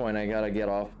at some point I gotta get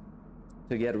off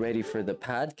to get ready for the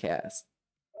podcast.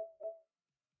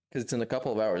 Because it's in a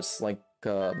couple of hours, like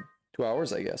 2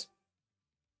 hours, I guess.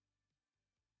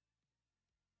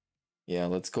 Yeah,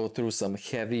 let's go through some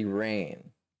heavy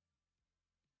rain.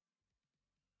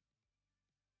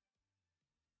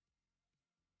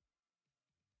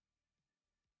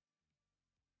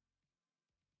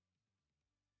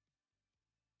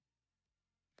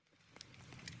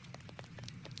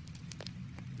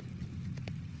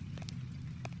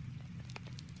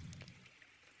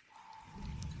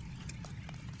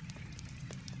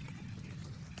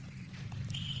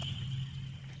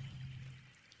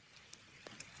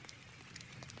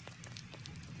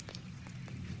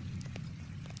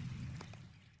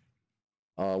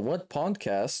 What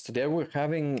podcast? Today we're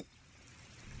having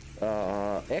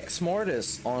Ex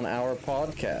Mortis on our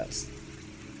podcast.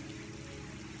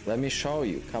 Let me show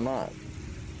you, come on.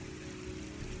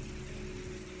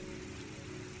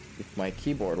 If my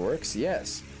keyboard works,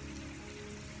 yes.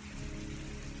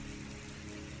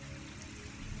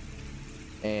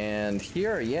 And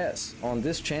here, yes, on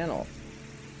this channel,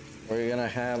 we're gonna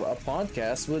have a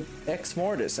podcast with Ex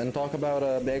Mortis and talk about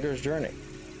a beggar's journey.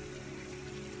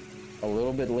 A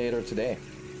little bit later today.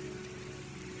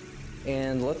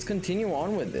 and let's continue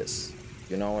on with this.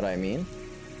 You know what I mean?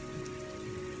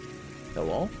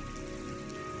 Hello?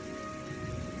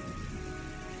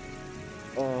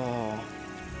 Oh.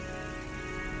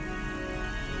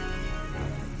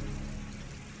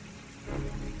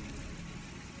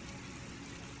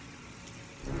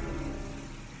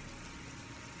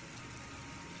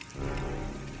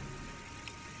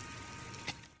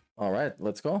 All right,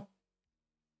 let's go.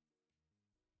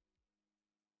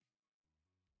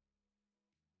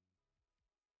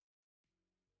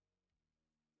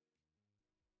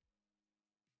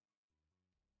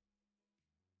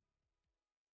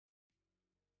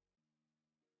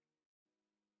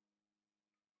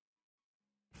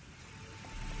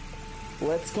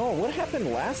 Let's go. What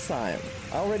happened last time?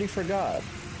 I already forgot.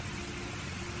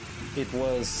 It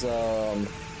was, oh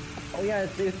yeah,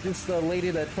 it's the lady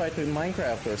that tried to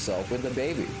Minecraft herself with the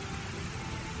baby.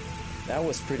 That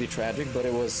was pretty tragic, but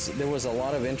there was a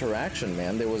lot of interaction,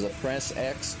 man. There was a press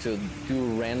X to do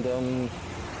random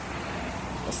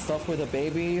stuff with the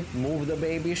baby, move the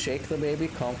baby, shake the baby,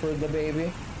 comfort the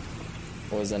baby.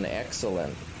 It was an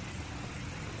excellent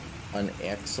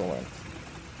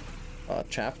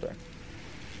chapter.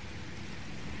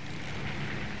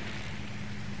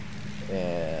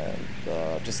 And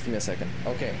just give me a second.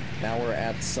 Okay, now we're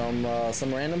at some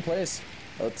random place.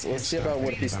 Let's see about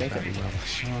what he's thinking.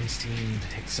 Sean seemed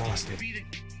exhausted.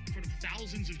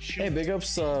 Hey, big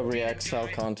ups React style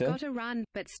content. Gotta run,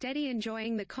 but steady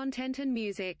enjoying the content and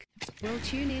music. We'll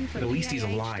tune in for At least he's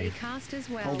PIGY alive. cast as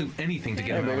well. I'll do anything to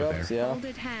get Hey, him big out of ups, there. yeah.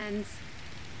 Folded hands.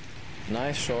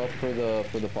 Nice show up for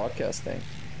the podcast thing.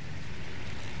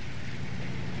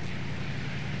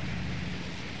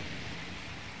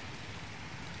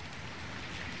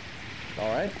 All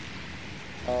right.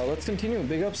 Let's continue.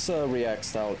 Big ups React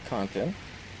style content.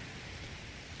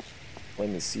 Let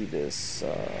me see this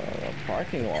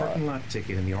parking lot. Parking lot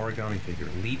ticket and the origami figure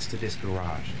leads to this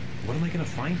garage. What am I gonna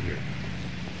find here?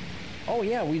 Oh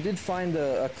yeah, we did find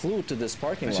a clue to this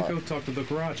parking I lot. should go talk to the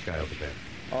garage guy over there.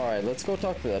 All right, let's go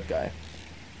talk to that guy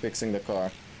fixing the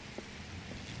car.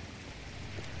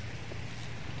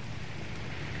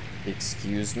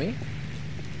 Excuse me?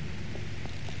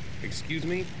 Excuse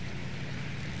me?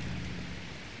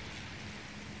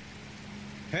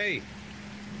 Hey!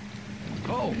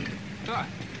 Oh!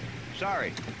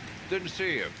 Sorry. Didn't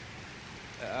see you.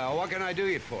 What can I do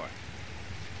you for?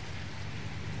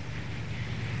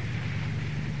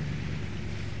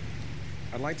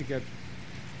 I'd like to get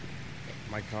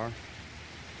my car.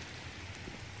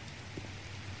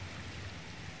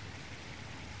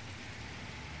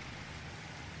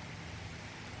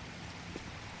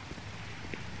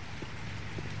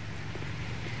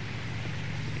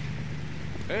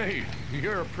 Hey,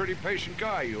 you're a pretty patient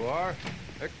guy, you are.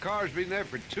 That car's been there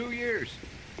for 2 years.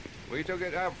 We took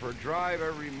it out for a drive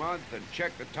every month and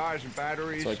checked the tires and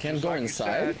batteries. So I can't just go like you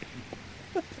inside?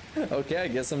 said. Okay, I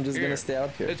guess I'm just Here, gonna stay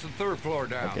out here. It's the 3rd floor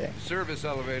down. Okay. Service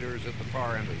elevator is at the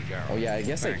far end of the garage. Oh yeah, I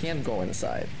guess Thanks. I can't go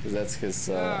inside because that's his.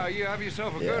 You have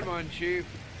yourself a yeah. good one, Chief.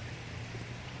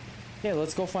 Yeah,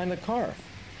 let's go find the car.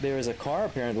 There is a car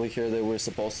apparently here that we're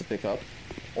supposed to pick up,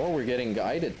 or we're getting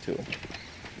guided to.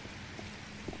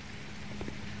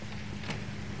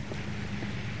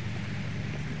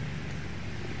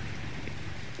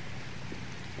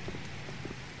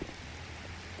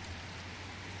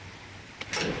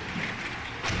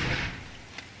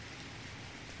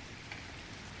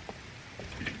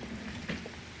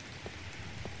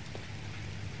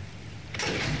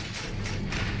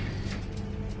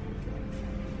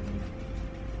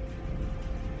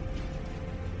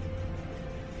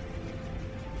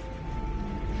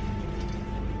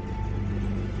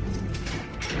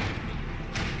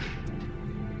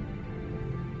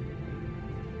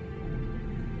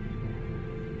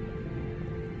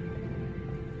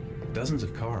 Dozens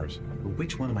of cars. But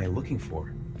which one am I looking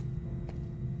for?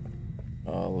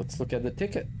 Let's look at the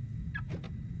ticket.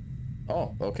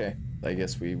 Oh, okay. I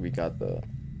guess we got the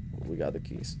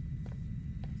keys.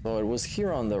 So it was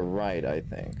here on the right, I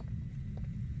think.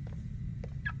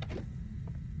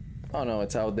 Oh no,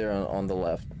 it's out there on the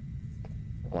left.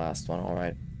 Last one, all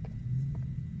right.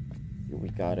 We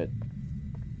got it.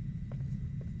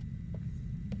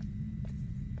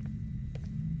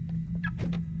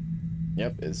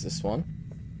 Yep, is this one?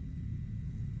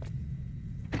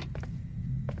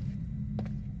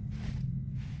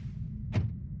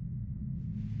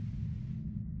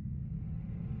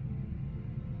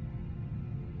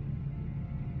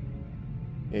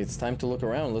 It's time to look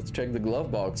around. Let's check the glove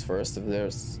box first.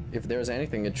 If there's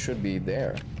anything, it should be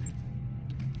there.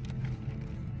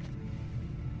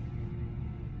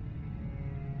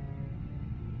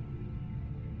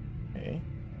 Okay.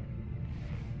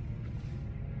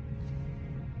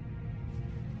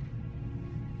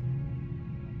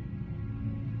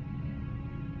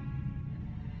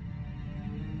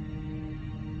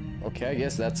 Okay, I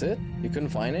guess that's it? You couldn't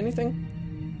find anything?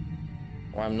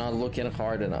 Or I'm not looking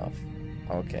hard enough.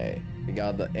 Okay, we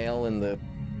got the L in the...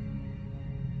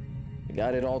 We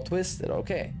got it all twisted,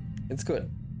 okay. It's good.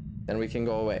 Then we can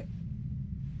go away.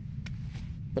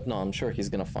 But no, I'm sure he's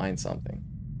gonna find something.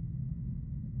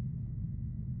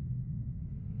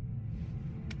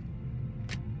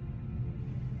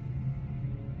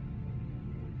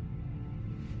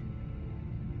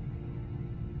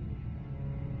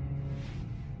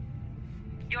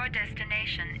 Your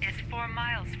destination is 4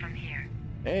 miles from here.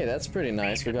 Hey, that's pretty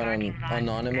nice. We got an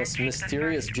anonymous,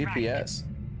 mysterious GPS.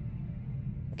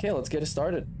 Okay, let's get it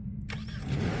started.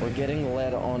 We're getting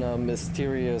led on a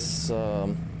mysterious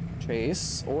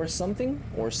chase or something,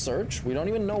 or search. We don't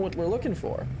even know what we're looking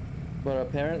for. But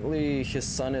apparently his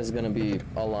son is gonna be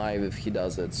alive if he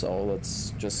does it, so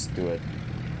let's just do it.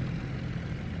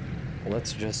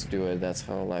 Let's just do it, that's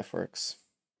how life works.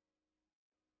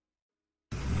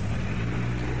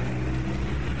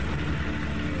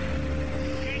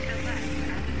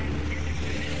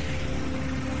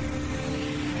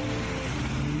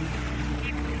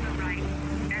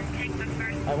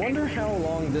 I wonder how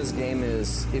long this game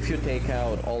is if you take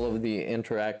out all of the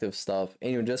interactive stuff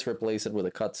and you just replace it with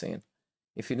a cutscene.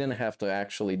 If you didn't have to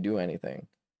actually do anything.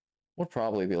 Would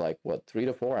probably be like, what, 3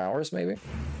 to 4 hours maybe?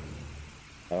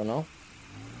 I don't know.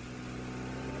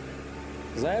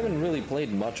 Because I haven't really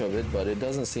played much of it, but it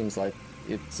doesn't seem like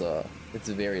it's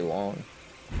very long.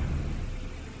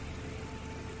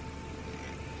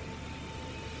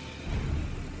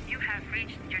 You have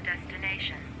reached your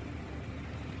destination.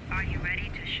 Are you ready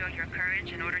to show your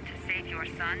courage in order to save your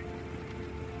son?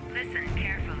 Listen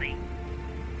carefully.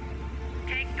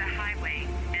 Take the highway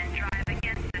and drive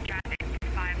against the traffic for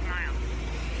 5 miles.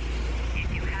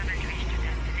 If you haven't reached your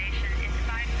destination in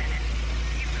 5 minutes,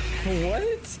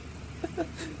 What?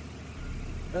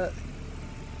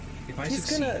 If I He's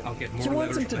succeed, gonna... I'll get more He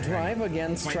wants him letters to for drive Hank.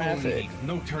 against My traffic. only need.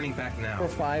 No turning back now. For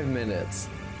 5 minutes.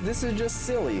 This is just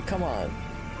silly, come on.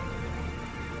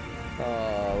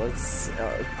 Let's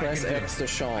press X to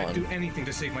Sean. I'd do anything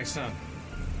to save my son.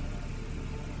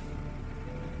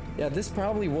 Yeah, this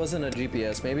probably wasn't a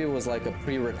GPS. Maybe it was like a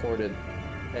pre-recorded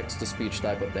text-to-speech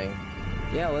type of thing.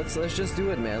 Yeah, let's just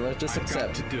do it, man. Let's just accept.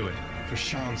 I've got to do it for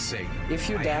Sean's sake. If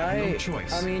you I die, have no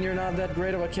choice. I mean, you're not that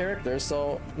great of a character,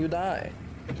 so you die.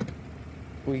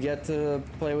 We get to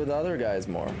play with the other guys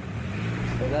more.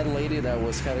 Or that lady that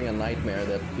was having a nightmare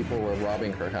that people were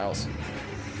robbing her house.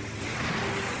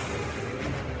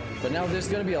 But now there's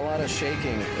gonna be a lot of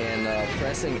shaking and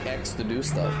pressing X to do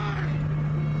stuff.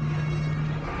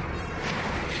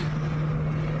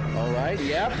 Alright,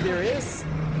 yep, there is.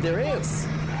 There is.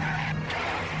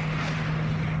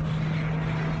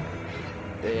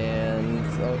 And,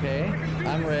 okay,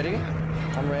 I'm ready.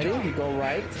 I'm ready. You go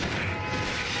right.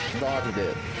 Dodged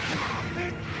it.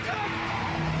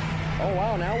 Oh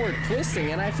wow, now we're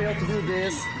twisting and I failed to do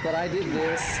this, but I did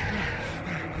this.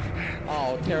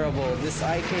 Oh, terrible.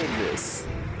 I hate this.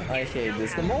 I hate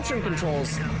this. The motion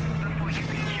controls...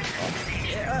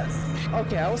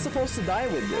 Okay, I was supposed to die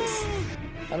with this.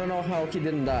 I don't know how he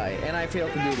didn't die. And I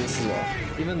failed to do this as well.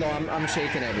 Even though I'm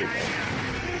shaking everything.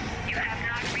 you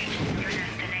have not reached your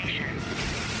destination.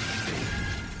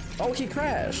 Oh, he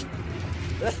crashed.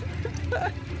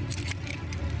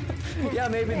 Yeah,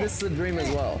 maybe this is a dream as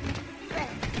well.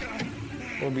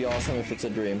 It would be awesome if it's a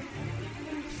dream.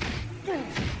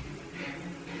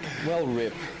 Well,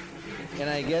 rip. And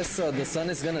I guess the sun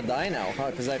is gonna die now,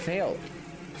 huh? Because I failed.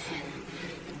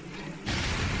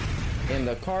 And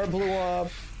the car blew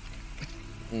up.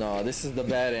 No, this is the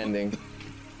bad ending.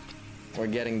 We're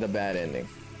getting the bad ending.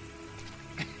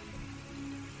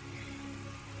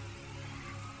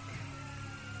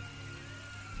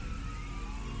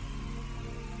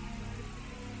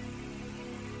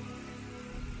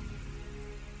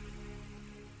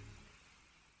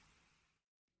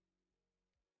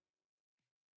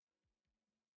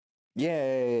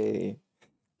 Yay!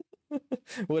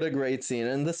 What a great scene.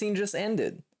 And the scene just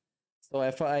ended. So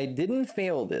if I didn't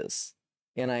fail this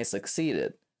and I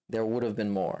succeeded, there would have been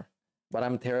more. But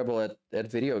I'm terrible at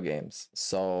video games,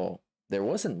 so there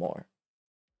wasn't more.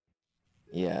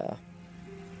 Yeah.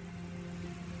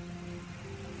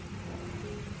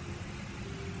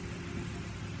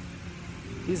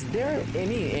 Is there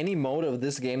any mode of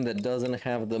this game that doesn't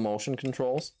have the motion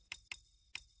controls?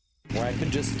 Where I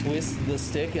could just twist the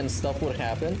stick and stuff would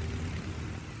happen?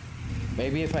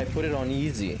 Maybe if I put it on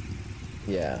easy.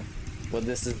 Yeah. But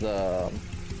this is the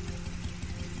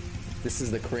This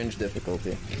is the cringe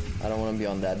difficulty. I don't want to be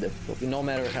on that difficulty, no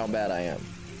matter how bad I am.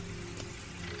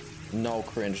 No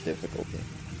cringe difficulty.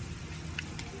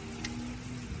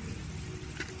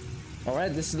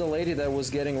 Alright, this is the lady that was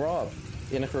getting robbed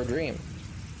in her dream.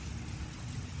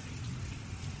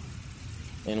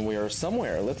 And we are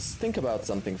somewhere. Let's think about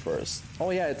something first. Oh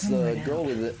yeah, it's the girl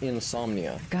with the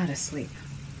insomnia. Gotta sleep.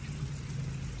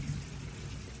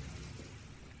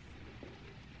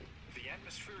 The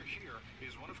atmosphere here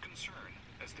is one of concern,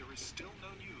 as there is still no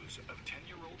news of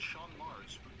 10-year-old Sean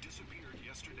Mars, who disappeared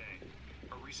yesterday.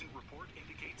 A recent report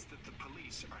indicates that the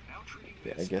police are now treating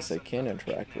Yeah, I guess I can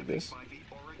interact with this. by the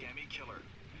origami killer.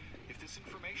 If this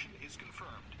information is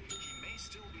confirmed, he may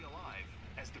still be alive,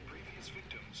 as the previous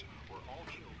victims were all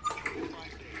killed 25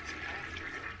 days after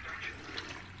their abduction.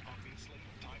 Obviously,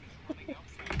 time is running out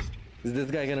fast. Is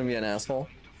this guy gonna be an asshole?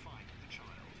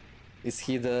 Is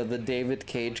he the David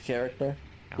Cage character?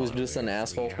 Who's just an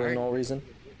asshole for no reason?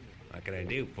 What can I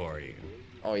do for you?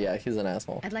 Oh yeah, he's an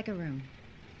asshole. I'd like a room.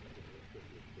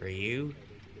 For you?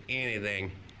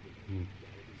 Anything.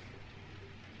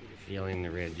 Feeling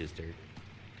the register.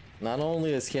 Not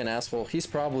only is he an asshole, he's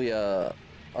probably a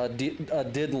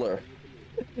diddler.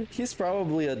 He's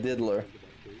probably a diddler.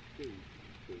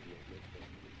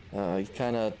 He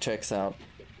kind of checks out.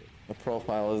 The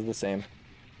profile is the same.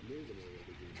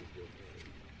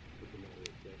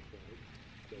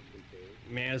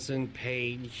 Madison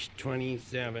Page,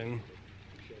 27,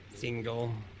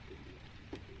 single.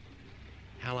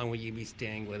 How long will you be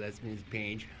staying with us, Miss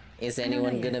Page? Is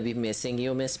anyone gonna be missing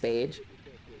you, Miss Page?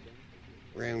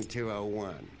 Room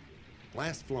 201.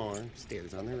 Last floor,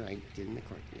 stairs on the right, in the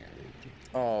courtyard.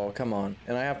 Oh, come on.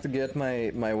 And I have to get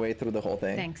my way through the whole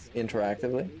thing. Thanks.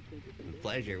 Interactively? The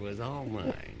pleasure was all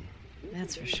mine.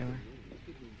 That's for sure.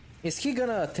 Is he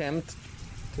gonna attempt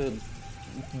to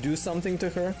do something to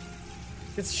her?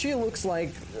 Because she looks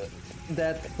like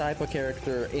that type of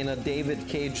character in a David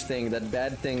Cage thing that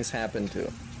bad things happen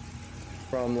to.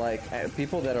 From like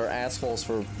people that are assholes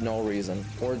for no reason.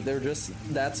 Or they're just,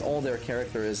 that's all their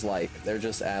character is like. They're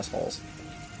just assholes.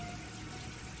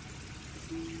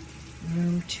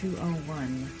 Room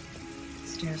 201.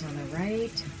 Stairs on the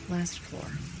right, last floor.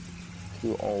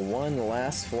 201,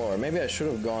 last floor. Maybe I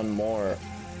should have gone more.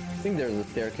 I think there's a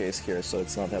staircase here, so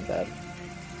it's not that bad.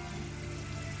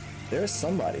 There's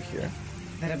somebody here.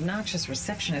 That obnoxious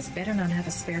receptionist better not have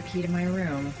a spare key to my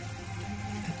room.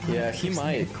 Yeah, he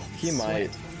might. He might.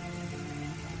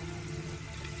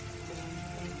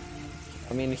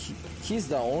 I mean, he's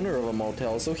the owner of a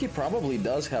motel, so he probably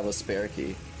does have a spare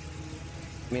key.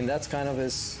 I mean, that's kind of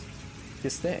his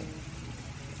thing.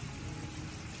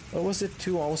 What was it,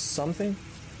 20 something?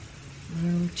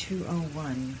 Room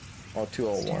 201. Oh,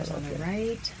 201, Stairs on the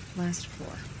right, last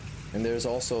floor. And there's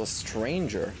also a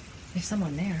stranger. There's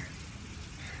someone there.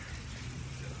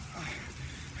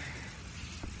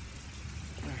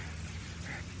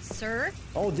 Sir?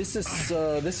 Oh, this is you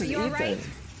Ethan. all right?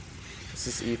 This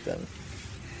is Ethan.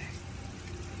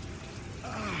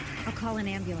 I'll call an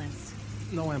ambulance.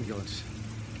 No ambulance.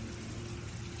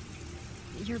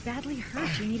 You're badly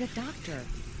hurt. You need a doctor.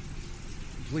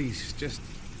 Please, just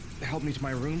help me to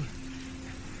my room.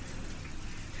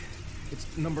 It's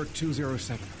number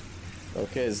 207.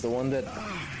 Okay, it's the one that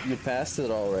you passed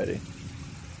it already.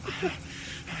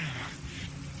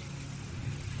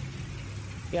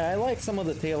 Yeah, I like some of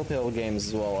the Telltale games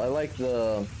as well. I like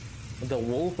the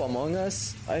Wolf Among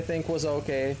Us, I think was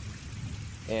okay.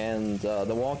 And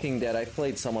The Walking Dead, I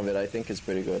played some of it, I think it's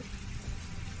pretty good.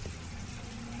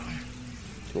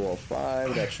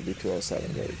 205, that should be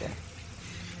 207, there you go.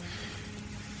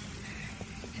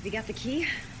 Have you got the key?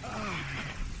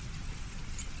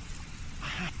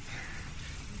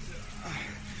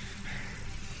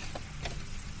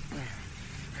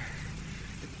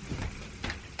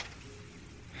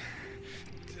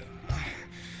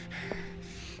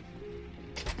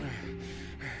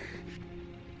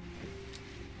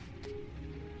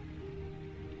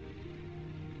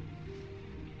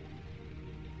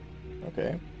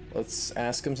 Okay, let's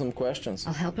ask him some questions.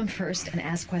 I'll help him first and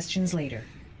ask questions later.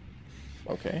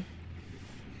 Okay.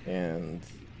 And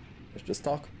let's just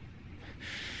talk.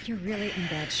 You're really in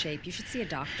bad shape. You should see a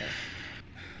doctor.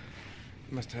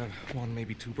 Must have one,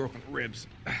 maybe two broken ribs.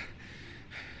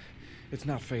 It's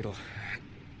not fatal.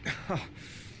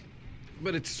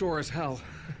 But it's sore as hell.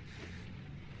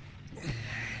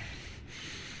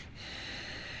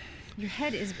 Your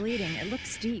head is bleeding. It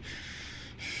looks deep.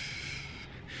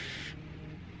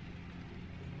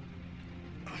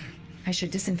 I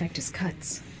should disinfect his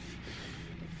cuts.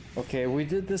 Okay, we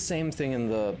did the same thing in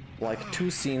the, like, 2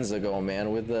 scenes ago,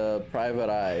 man, with the private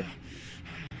eye.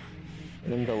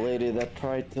 And the lady that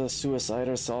tried to suicide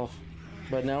herself.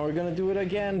 But now we're gonna do it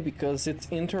again because it's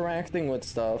interacting with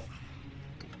stuff.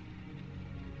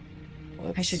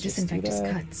 I should disinfect his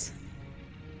cuts.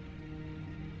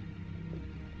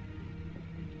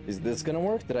 Is this gonna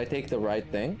work? Did I take the right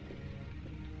thing?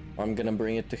 I'm gonna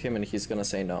bring it to him and he's gonna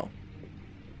say no.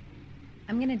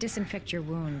 I'm gonna disinfect your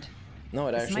wound. No,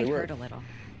 it actually might worked. hurt a little.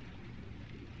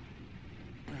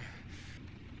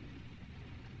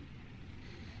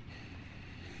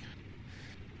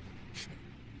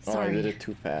 Oh, I Sorry. did it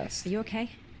too fast. Are you okay?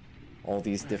 All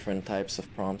these different types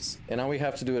of prompts. And now we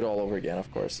have to do it all over again,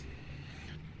 of course.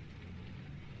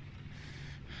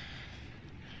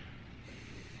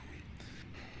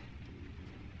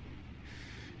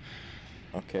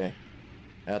 Okay.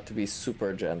 I had to be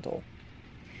super gentle.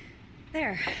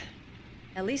 There.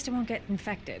 At least it won't get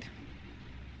infected.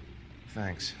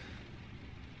 Thanks.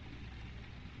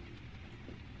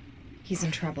 He's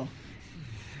in trouble.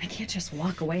 I can't just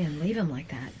walk away and leave him like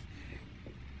that.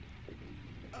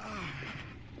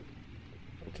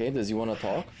 Okay, does he want to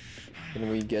talk? Can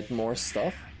we get more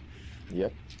stuff?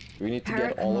 Yep. Do we need to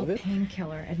get all of it?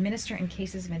 Painkiller. Administer in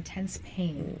cases of intense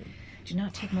pain. Do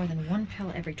not take more than 1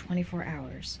 pill every 24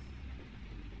 hours.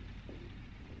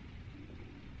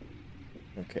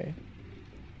 Okay.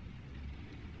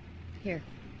 Here.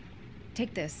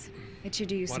 Take this. It should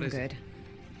do you some good.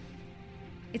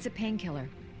 It's a painkiller.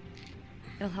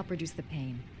 It'll help reduce the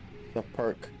pain. The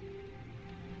perk.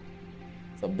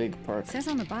 It's a big perk. It says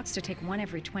on the box to take 1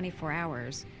 every 24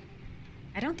 hours.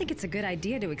 I don't think it's a good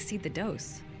idea to exceed the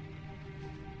dose.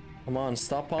 Come on,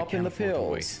 stop popping the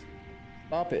pills.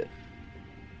 Stop it.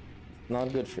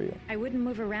 Not good for you. I wouldn't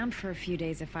move around for a few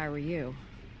days if I were you.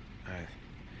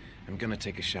 I'm gonna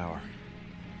take a shower.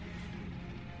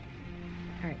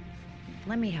 All right,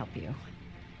 let me help you.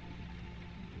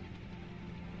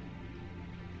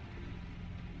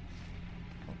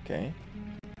 Okay.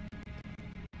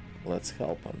 Let's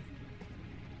help him.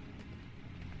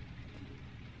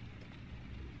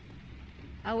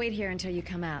 I'll wait here until you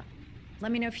come out.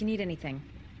 Let me know if you need anything.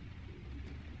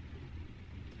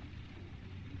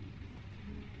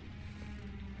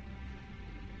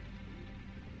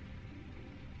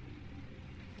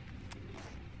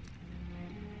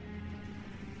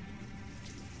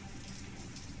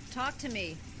 Talk to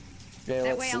me. Okay,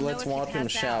 That way I'll know let's if you watch him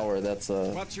pass out. shower. That's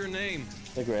a What's your name?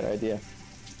 a great idea.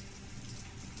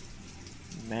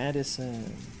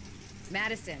 Madison.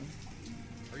 Madison.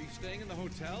 Are you staying in the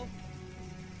hotel?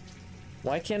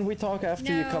 Why can't we talk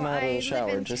after you No, come out of I the live shower?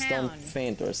 in Just town. don't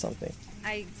faint or something.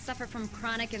 I suffer from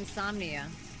chronic insomnia.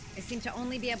 I seem to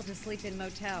only be able to sleep in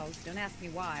motels. Don't ask me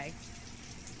why.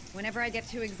 Whenever I get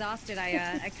too exhausted,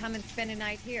 I come and spend a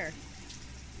night here.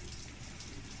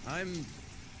 I'm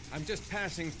just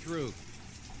passing through.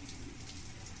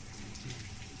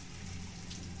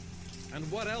 And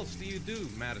what else do you do,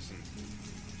 Madison?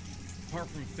 Apart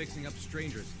from fixing up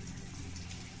strangers.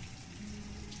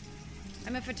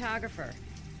 I'm a photographer.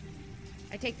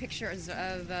 I take pictures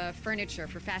of furniture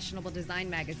for fashionable design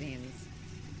magazines.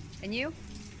 And you?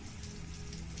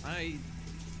 I'm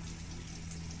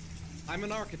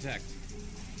an architect.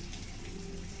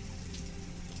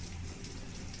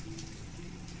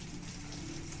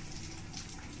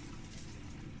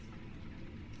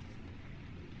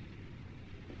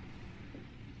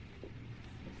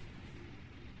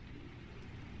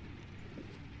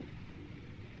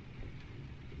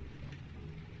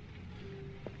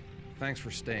 Thanks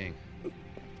for staying.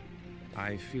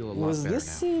 I feel a lot Was better this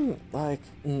now. scene like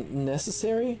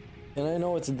necessary? And I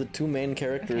know it's the two main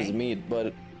characters Okay. meet,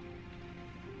 but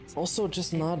it's also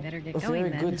just not better get a going, very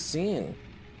then. good scene.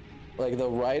 Like the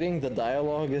writing, the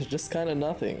dialogue is just kind of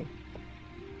nothing.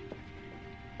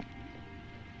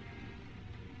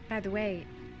 By the way,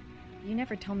 you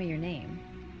never told me your name.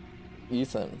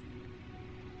 Ethan.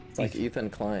 It's like Ethan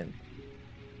Klein.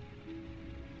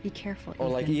 Be careful, Or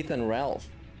like Ethan. Ethan Ralph,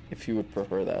 if you would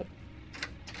prefer that.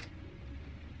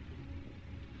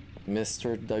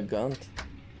 Mr. Dugunt.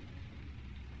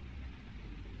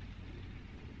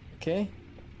 Okay.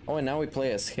 Oh, and now we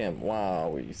play as him.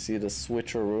 Wow, you see the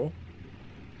switcheroo?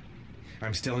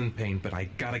 I'm still in pain, but I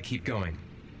gotta keep going.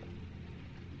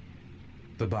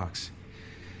 The box.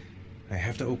 I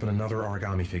have to open another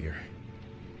origami figure.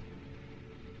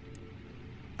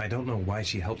 I don't know why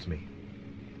she helped me.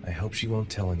 I hope she won't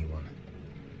tell anyone.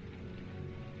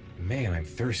 Man, I'm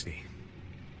thirsty.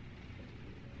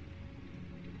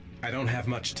 I don't have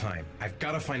much time. I've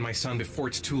got to find my son before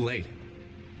it's too late.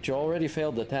 You already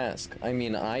failed the task. I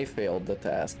mean, I failed the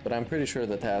task, but I'm pretty sure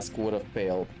the task would have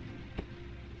failed.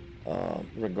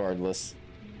 Regardless.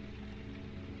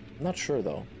 Not sure,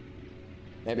 though.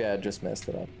 Maybe I just messed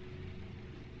it up.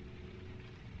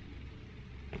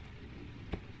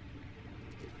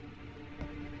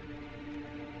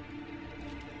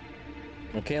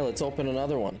 Okay, let's open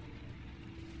another one.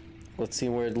 Let's see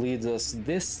where it leads us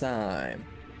this time.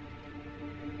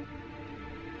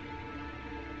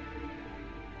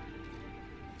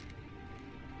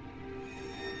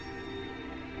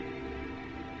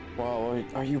 Wow,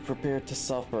 are you prepared to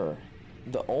suffer?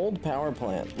 The old power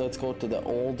plant. Let's go to the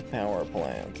old power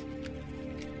plant.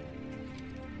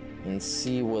 And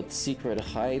see what secret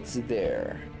hides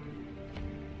there.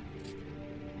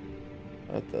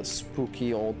 At the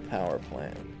spooky old power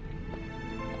plant.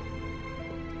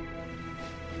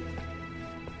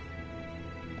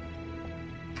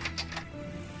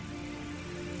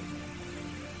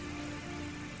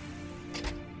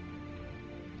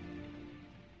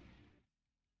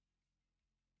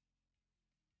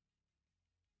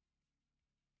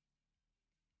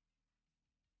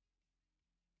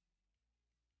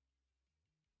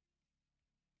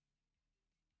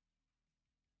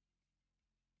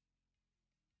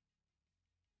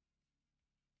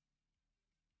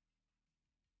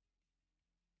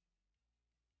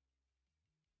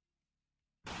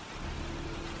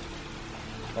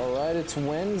 Alright, it's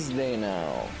Wednesday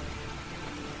now.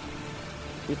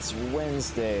 It's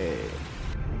Wednesday.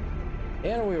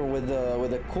 And we're with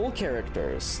the cool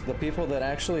characters. The people that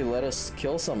actually let us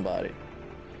kill somebody.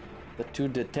 The two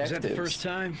detectives. Is that the first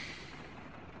time?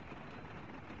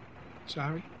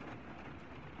 Sorry?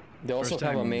 They also First have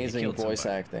time you amazing killed voice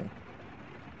somebody. acting.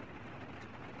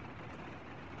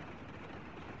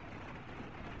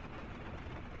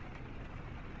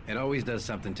 It always does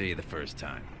something to you the first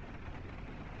time.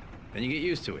 Then you get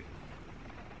used to it.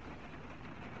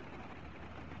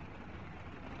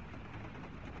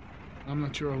 I'm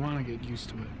not sure I want to get used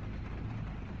to it.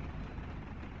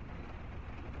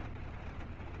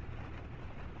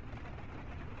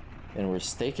 And we're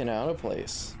staking out a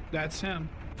place. That's him.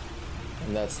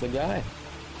 And that's the guy.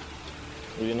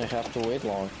 We didn't have to wait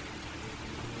long.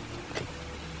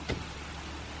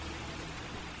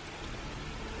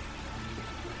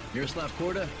 Miroslav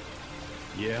Korda?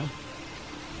 Yeah.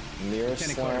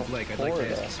 Lieutenant Carter Miroslav Blake, I'd like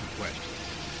to ask Korda. you some questions.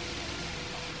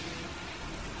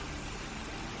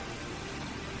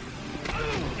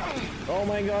 Oh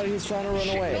my god, he's trying to run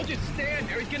away. Don't just stand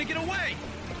there, he's gonna get away!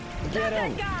 Get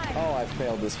him! Oh, I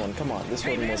failed this one. Come on, this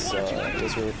one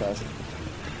was really fast.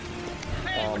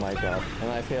 Oh my god, and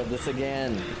I failed this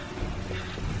again.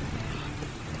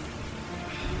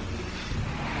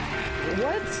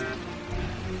 What?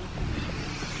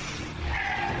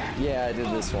 Yeah, I did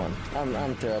this one.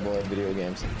 I'm terrible at video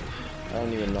games. I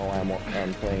don't even know why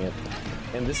I'm playing it.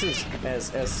 And this is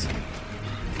as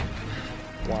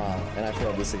wow, and I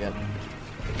failed this again.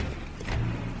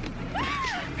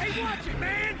 Hey, watch it,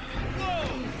 man!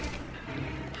 Whoa!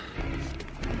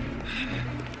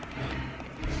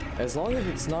 As long as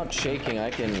it's not shaking, I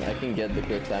can get the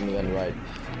quick time event right.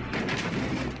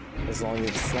 As long as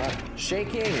it's not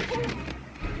shaking.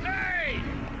 Hey!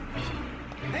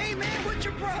 Hey, man, what's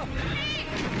your problem?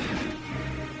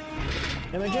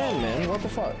 And again, man, what the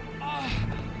fuck?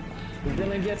 We're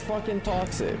gonna get fucking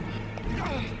toxic.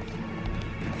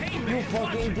 You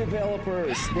fucking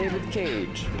developers, David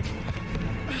Cage.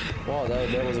 Wow,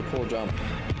 that was a cool jump.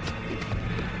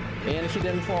 And he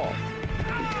didn't fall.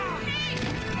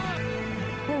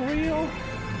 For real?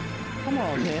 Come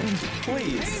on, man.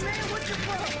 Please. Hey, man, what's your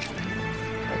problem?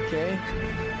 Okay.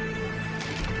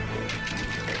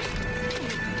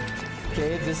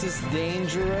 Okay, this is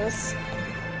dangerous.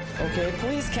 Okay,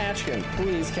 please catch him.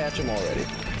 Please catch him already.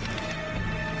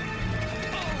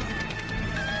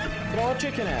 Throw a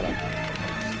chicken at him.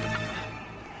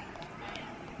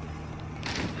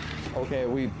 Okay,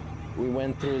 we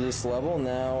went through this level.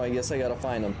 Now I guess I gotta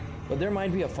find him. But there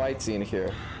might be a fight scene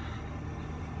here.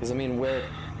 Because I mean, where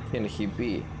can he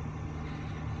be?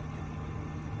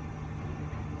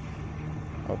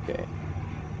 Okay.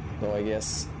 So I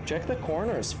guess check the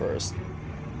corners first.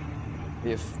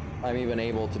 If I'm even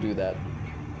able to do that.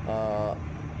 Let's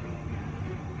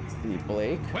see,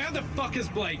 Blake. Where the fuck is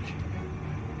Blake?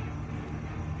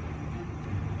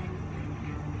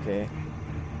 Okay.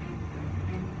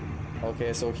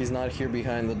 Okay, so he's not here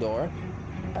behind the door.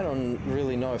 I don't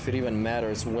really know if it even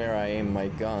matters where I aim my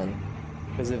gun.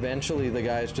 Because eventually the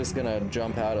guy's just gonna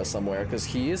jump out of somewhere, because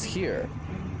he is here.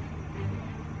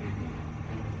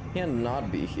 He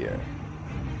cannot be here.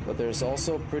 But there's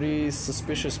also pretty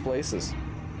suspicious places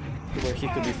where he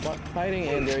could be hiding,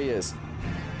 and there he is.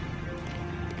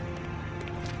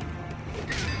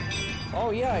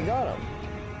 Oh yeah, I got him.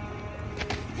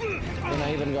 And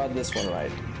I even got this one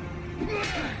right.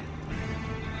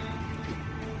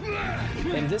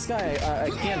 And this guy, I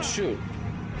can't shoot.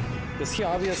 Because he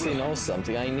obviously knows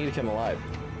something. I need him alive.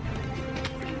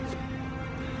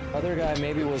 Other guy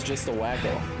maybe was just a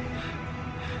wacko.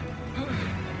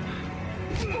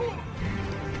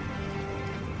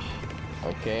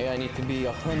 Okay, I need to be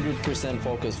 100%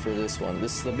 focused for this one.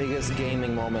 This is the biggest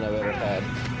gaming moment I've ever had.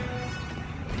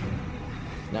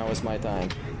 Now is my time.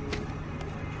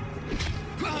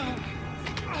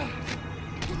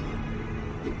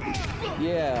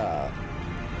 Yeah.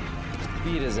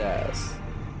 Beat his ass.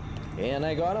 And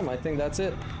I got him. I think that's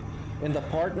it. And the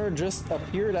partner just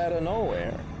appeared out of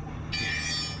nowhere.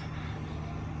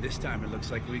 This time it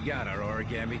looks like we got our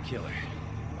origami killer.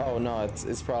 Oh no,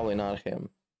 it's probably not him.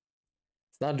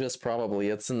 It's not just probably,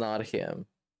 it's not him.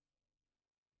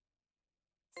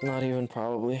 It's not even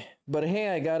probably. But hey,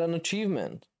 I got an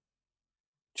achievement.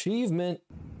 Achievement!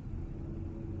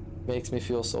 Makes me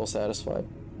feel so satisfied.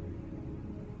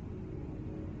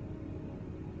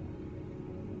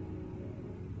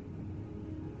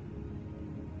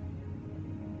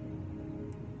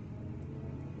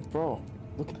 Bro,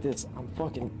 look at this. I'm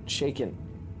fucking shaking.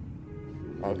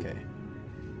 Okay.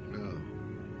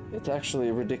 It's actually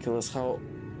ridiculous how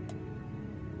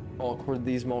awkward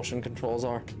these motion controls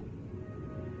are.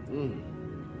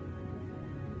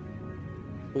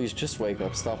 Please just wake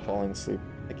up. Stop falling asleep.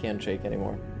 I can't shake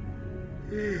anymore.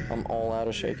 I'm all out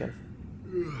of shaking.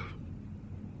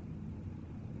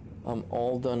 I'm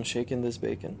all done shaking this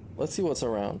bacon. Let's see what's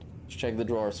around. Let's check the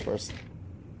drawers first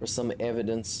for some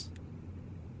evidence.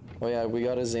 Oh yeah, we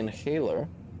got his inhaler.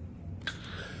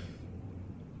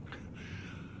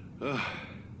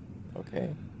 Okay.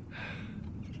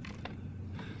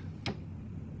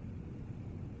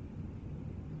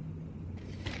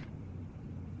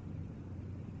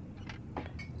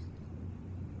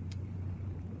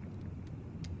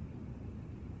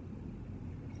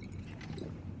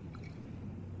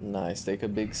 Nice, take a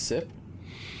big sip.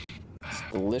 It's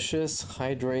delicious,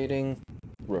 hydrating,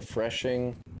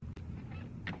 refreshing,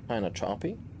 kind of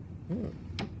choppy.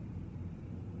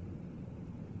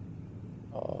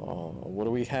 What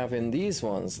do we have in these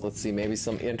ones? Let's see, maybe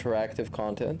some interactive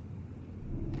content.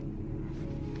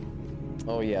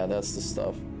 Oh yeah, that's the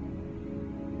stuff.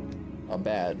 A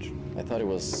badge. I thought it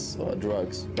was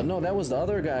drugs. But no, that was the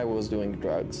other guy who was doing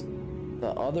drugs. The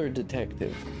other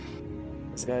detective.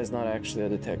 This guy is not actually a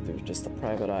detective, just a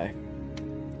private eye.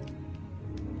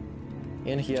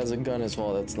 And he has a gun as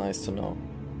well, that's nice to know.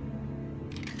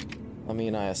 I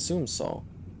mean, I assume so.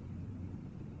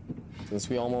 Since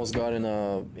we almost got in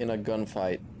a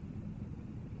gunfight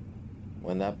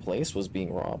when that place was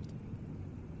being robbed.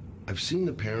 I've seen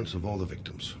the parents of all the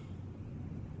victims.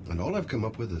 And all I've come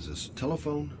up with is this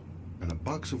telephone and a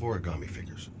box of origami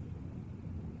figures.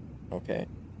 Okay.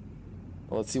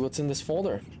 Well, let's see what's in this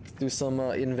folder. Let's do some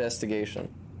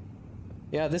investigation.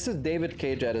 Yeah, this is David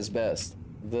Cage at his best.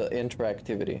 The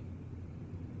interactivity.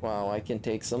 Wow, I can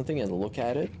take something and look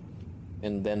at it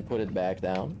and then put it back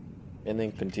down and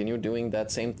then continue doing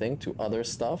that same thing to other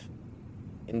stuff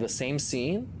in the same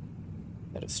scene.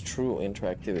 That is true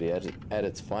interactivity at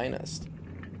its finest.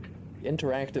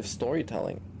 Interactive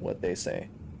storytelling, what they say.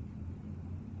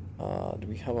 Do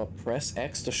we have a press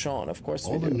X to Sean? Of course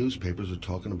we do. All the newspapers are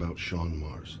talking about Sean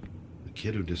Mars, the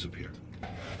kid who disappeared.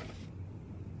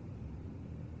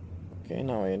 Okay,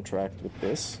 now I interact with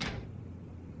this.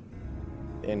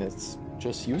 And it's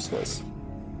just useless.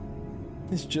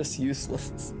 It's just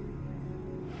useless.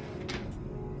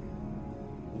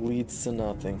 Leads to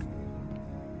nothing.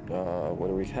 What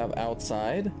do we have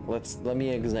outside? Let me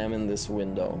examine this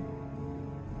window.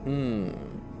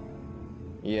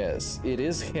 Yes, it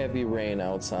is heavy rain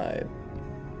outside.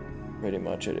 Pretty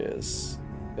much it is.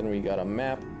 Then we got a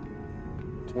map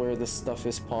to where this stuff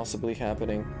is possibly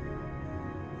happening.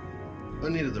 I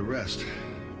needed the rest.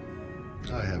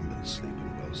 I haven't been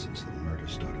sleeping well since the murder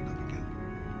started up again.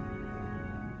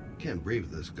 Can't breathe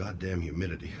with this goddamn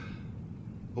humidity.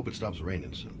 Hope it stops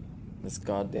raining soon. This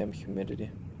goddamn humidity.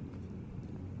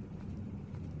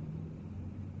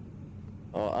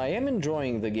 I am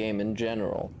enjoying the game in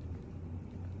general.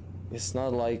 It's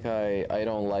not like I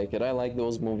don't like it. I like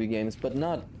those movie games, but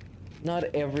not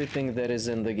everything that is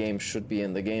in the game should be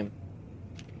in the game.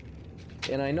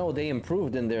 And I know they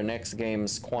improved in their next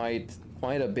games quite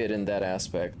a bit in that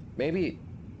aspect. Maybe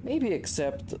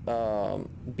except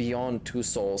Beyond Two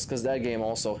Souls, because that game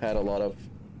also had a lot of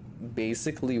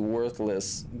basically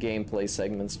worthless gameplay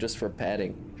segments just for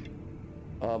padding.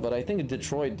 But I think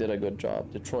Detroit did a good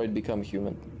job. Detroit Become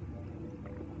Human.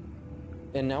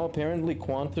 And now apparently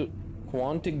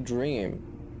Quantic Dream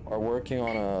are working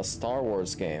on a Star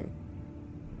Wars game.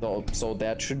 So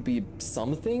that should be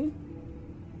something?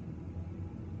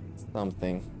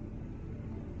 something.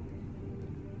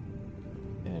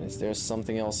 And is there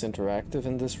something else interactive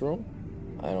in this room?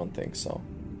 I don't think so.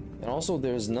 And also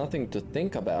there's nothing to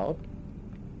think about,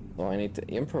 so I need to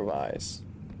improvise.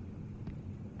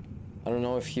 I don't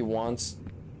know if he wants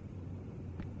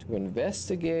to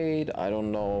investigate. I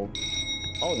don't know.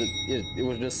 Oh, it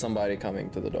was just somebody coming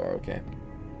to the door. Okay.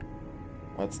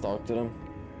 Let's talk to them.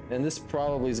 And this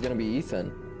probably is gonna be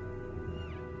Ethan.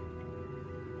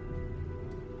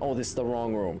 Oh, this is the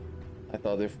wrong room. I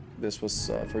thought if this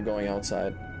was for going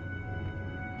outside.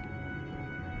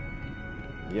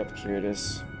 Yep, here it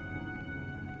is.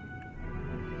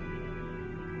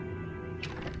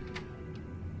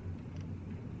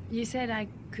 You said I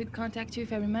could contact you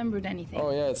if I remembered anything.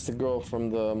 Oh yeah, it's the girl from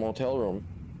the motel room.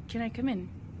 Can I come in?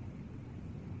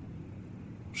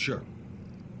 Sure.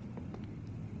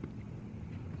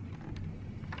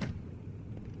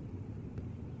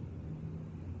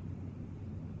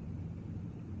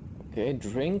 Okay,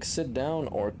 drink, sit down,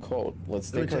 or coat.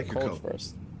 Let's Let me take our coat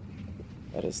first.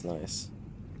 That is nice.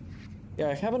 Yeah,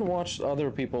 I haven't watched other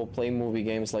people play movie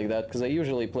games like that because I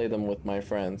usually play them with my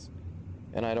friends.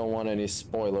 And I don't want any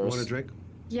spoilers. Want a drink?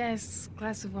 Yes,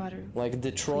 glass of water. Like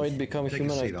Detroit Become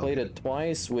Human, I've played it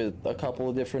twice with a couple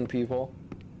of different people.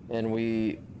 And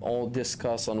we all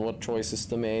discuss on what choices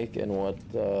to make and what,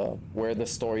 where the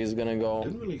story is gonna go.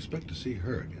 Didn't really expect to see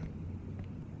her again.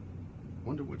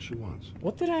 Wonder what she wants.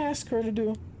 What did I ask her to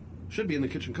do? Should be in the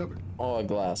kitchen cupboard. Oh, a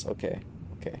glass. Okay.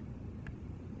 Okay.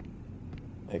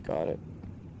 I got it.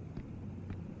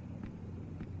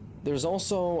 There's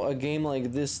also a game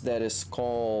like this that is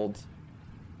called...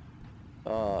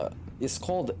 it's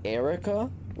called Erica,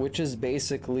 which is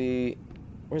basically...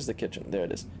 Where's the kitchen? There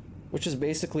it is. Which is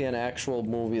basically an actual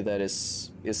movie that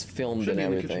is filmed and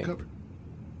everything. In the kitchen cupboard.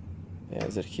 Yeah,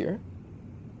 is it here?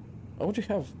 Oh, would you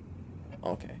have...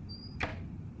 Okay.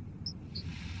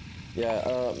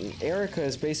 Yeah, Erica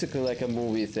is basically like a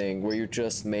movie thing where you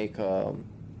just make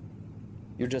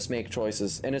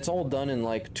choices, and it's all done in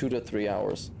like 2 to 3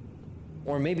 hours,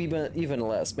 or maybe even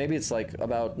less. Maybe it's like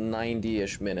about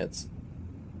 90-ish minutes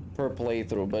per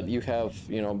playthrough, but you have,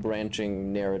 you know,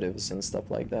 branching narratives and stuff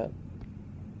like that.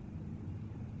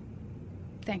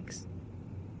 Thanks.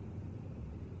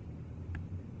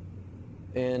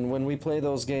 And when we play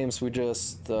those games, we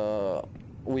just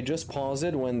pause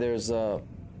it when there's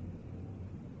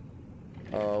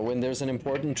an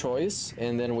important choice,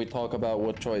 and then we talk about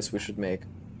what choice we should make.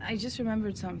 I just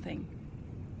remembered something.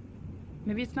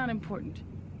 Maybe it's not important,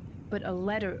 but a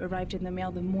letter arrived in the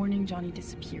mail the morning Johnny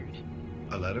disappeared.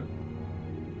 A letter?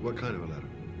 What kind of a letter?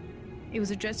 It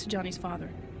was addressed to Johnny's father.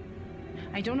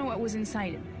 I don't know what was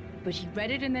inside it, but he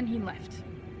read it and then he left.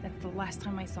 That's the last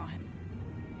time I saw him.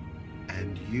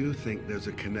 And you think there's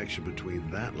a connection between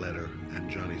that letter and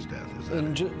Johnny's death, is that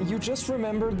And you just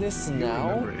remembered this you now?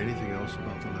 remember anything else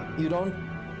about the letter? You don't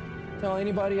tell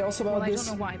anybody else about Well, this?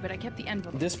 I don't know why, but I kept the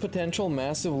envelope. This potential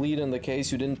massive lead in the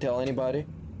case, you didn't tell anybody?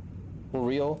 For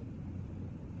real?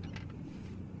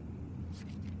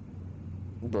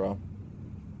 Bro.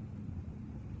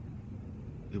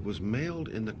 It was mailed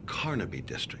in the Carnaby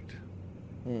district.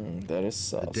 That is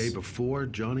sus. The day before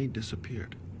Johnny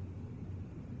disappeared.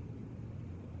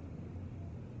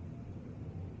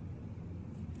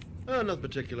 Nothing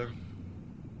particular.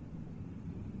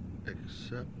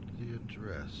 Except the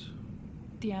address.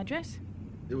 The address?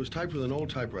 It was typed with an old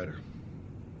typewriter.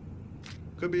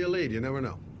 Could be a lead, you never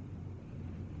know.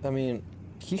 I mean,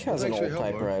 he has an old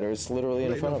typewriter. It's literally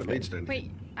in front of him.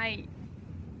 Wait, I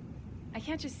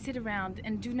can't just sit around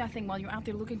and do nothing while you're out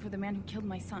there looking for the man who killed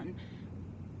my son.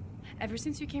 Ever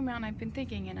since you came around, I've been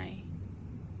thinking, and I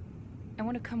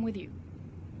want to come with you.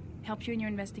 Help you in your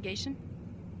investigation?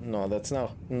 No, that's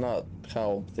not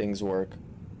how things work.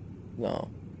 No.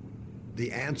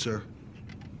 The answer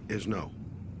is no.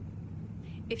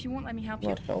 If you won't let me help you...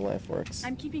 Not how life works.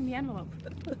 I'm keeping the envelope.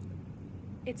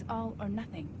 It's all or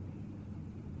nothing.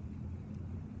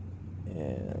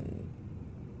 And...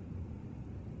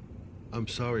 I'm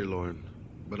sorry, Lauren,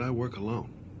 but I work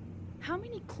alone. How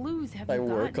many clues have I you got,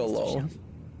 work Mr. alone. Shelby?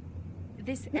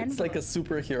 This envelope... It's like a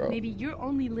superhero. Maybe you're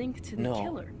only linked to the No.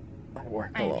 killer. I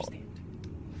work I alone. understand.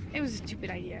 It was a stupid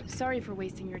idea. Sorry for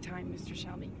wasting your time, Mr.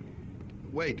 Shelby.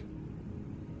 Wait.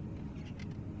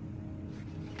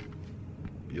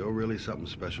 You're really something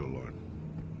special, Lauren.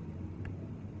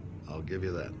 I'll give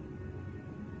you that.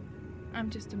 I'm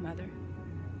just a mother.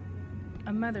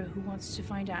 A mother who wants to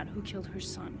find out who killed her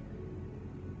son.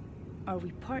 Are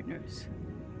we partners?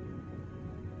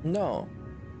 No.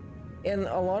 And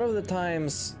a lot of the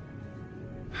times,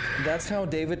 that's how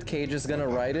David Cage is gonna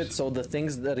write it, so the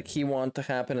things that he wants to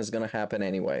happen is gonna happen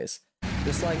anyways.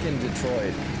 Just like in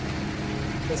Detroit.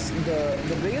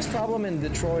 The biggest problem in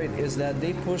Detroit is that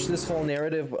they push this whole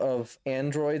narrative of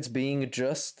androids being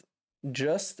just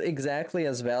exactly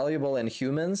as valuable as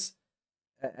humans,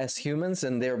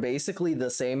 and they're basically the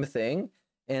same thing.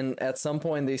 And at some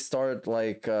point they start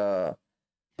like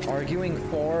arguing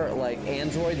for like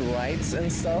android rights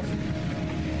and stuff.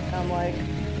 I'm like,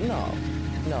 no,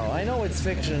 I know it's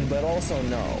fiction, but also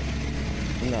no,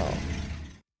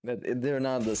 that they're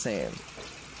not the same.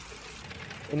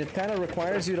 And it kind of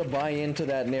requires you to buy into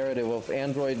that narrative of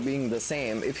Android being the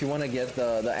same if you want to get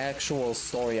the actual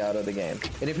story out of the game.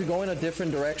 And if you go in a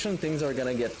different direction, things are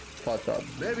gonna get fucked up.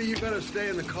 Maybe you better stay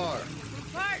in the car.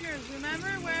 We're partners, remember?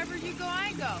 Wherever you go,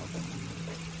 I go.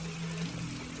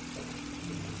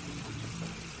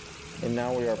 And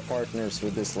now we are partners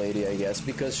with this lady, I guess,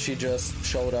 because she just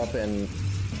showed up and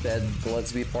said,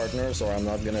 let's be partners, or I'm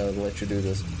not gonna let you do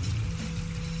this.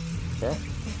 Sure,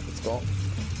 let's go.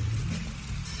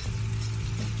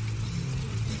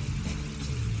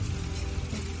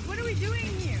 What are we doing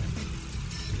here?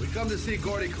 We come to see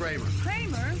Gordy Kramer.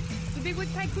 Kramer? The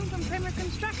bigwig tycoon from Kramer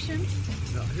Construction?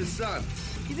 No, his son.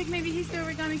 You think maybe he's the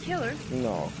origami killer?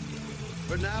 No.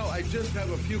 For now, I just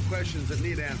have a few questions that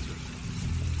need answers.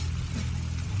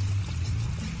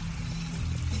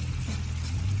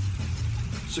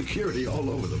 Security all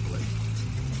over the place.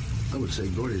 I would say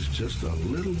Gordy's just a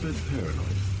little bit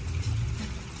paranoid.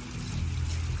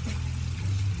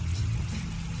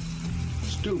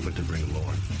 Stupid to bring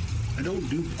Lauren. I don't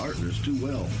do partners too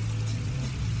well.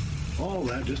 All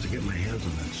that just to get my hands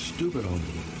on that stupid envelope.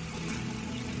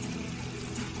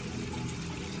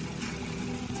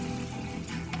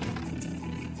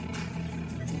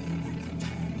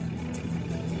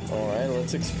 Alright,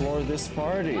 let's explore this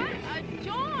party. What a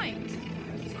joint!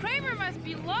 Kramer must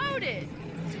be loaded!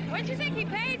 What'd you think he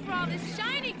paid for all this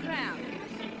shiny crap?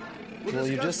 Well,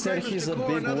 you just said he's a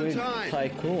big wig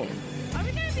tycoon. Are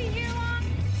we gonna be here long?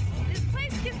 This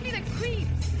place gives me the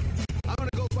creeps. I'm gonna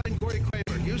go find Gordy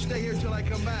Kramer. You stay here till I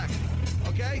come back,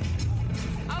 okay?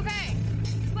 Okay.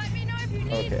 Just let me know if you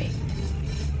need me.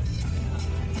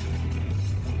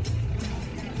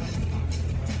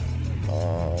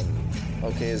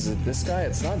 Okay, is it this guy?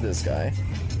 It's not this guy.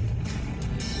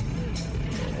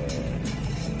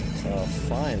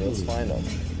 Fine, let's find him.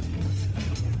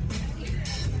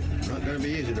 Not gonna be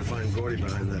easy to find Gordy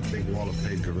behind that big wall of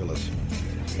paid gorillas.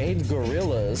 Paid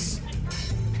gorillas?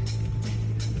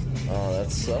 Oh,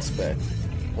 that's suspect.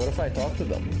 What if I talk to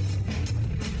them?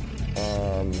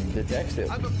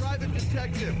 Detective. I'm a private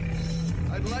detective.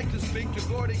 I'd like to speak to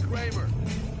Gordy Kramer.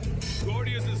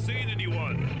 Gordy hasn't seen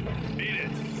anyone. Beat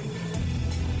it.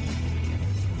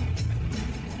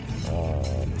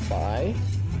 Buy?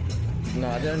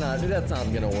 No, they're not. That's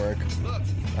not gonna work. Look,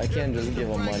 I can't just give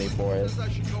them money for it. I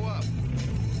should go up.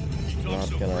 You talk Not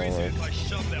so gonna crazy work. if I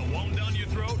shove that wong down your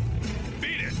throat?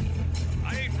 Beat it.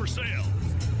 I ain't for sale.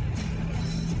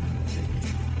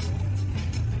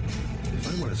 If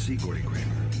I want to see Gordy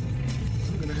Kramer,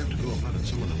 I'm gonna have to go about it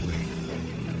some other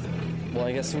way. Well,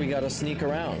 I guess we gotta sneak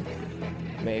around.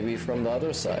 Maybe from the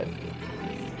other side.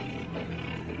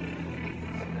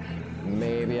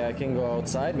 Maybe I can go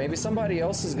outside. Maybe somebody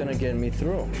else is gonna get me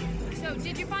through. So,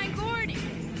 did you find Gordy?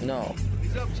 No.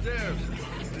 He's upstairs.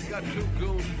 He's got two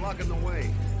goons blocking the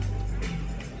way.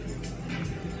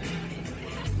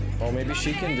 Oh, maybe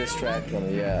she can distract them,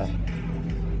 yeah.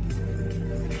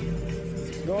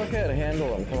 Go ahead,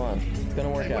 handle him. Come on. It's gonna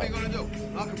work Hey, out. what are you gonna do?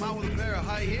 Knock him out with a pair of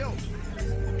high heels?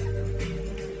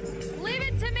 Leave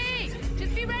it to me!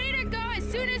 Just be ready to go as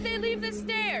soon as they leave the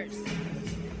stairs.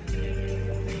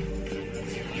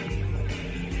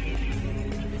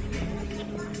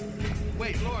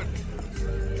 Wait, Lord.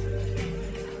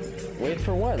 Wait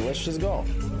for what? Let's just go.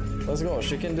 Let's go.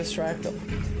 She can distract them.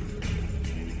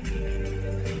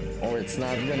 Or it's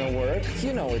not gonna work.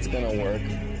 You know it's gonna work.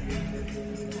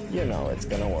 You know it's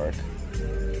gonna work.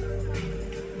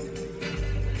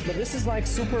 But this is like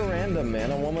super random, man.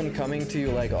 A woman coming to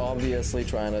you like obviously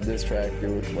trying to distract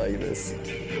you like this.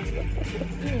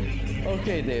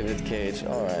 Okay, David Cage.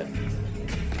 Alright.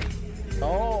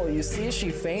 Oh, you see she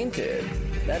fainted.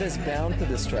 That is bound to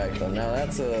distract them. Now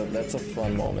that's a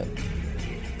fun moment.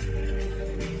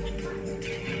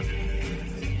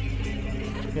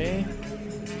 Okay.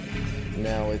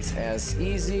 Now it's as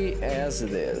easy as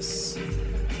this.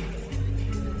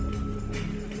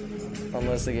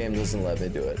 Unless the game doesn't let me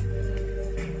do it.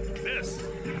 Miss!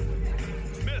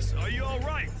 Miss, are you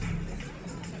alright?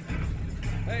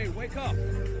 Hey, wake up!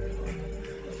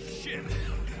 Shit!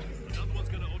 Another one's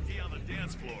gonna OD on the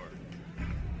dance floor.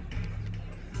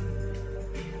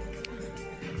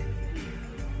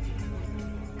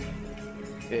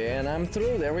 And I'm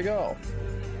through, there we go.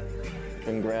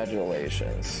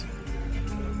 Congratulations.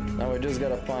 Now we just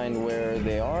gotta find where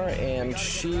they are, and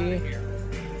she...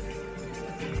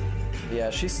 Yeah,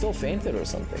 she still fainted or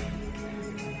something.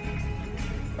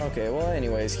 Okay, well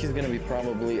anyways, he's gonna be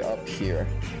probably up here.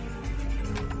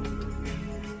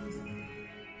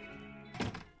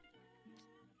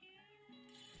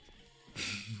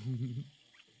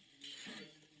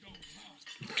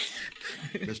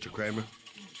 Mr. Kramer?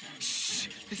 Shh,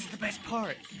 this is the best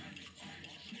part.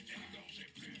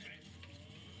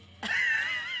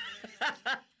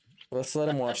 Let's let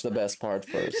him watch the best part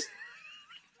first.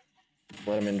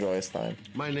 Let him enjoy his time.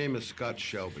 My name is Scott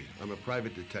Shelby. I'm a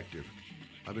private detective.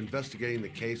 I'm investigating the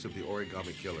case of the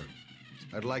origami killer.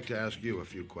 I'd like to ask you a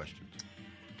few questions.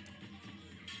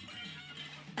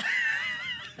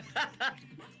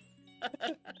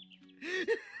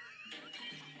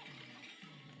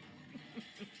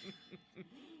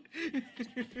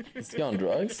 Is he on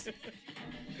drugs?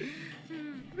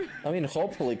 I mean,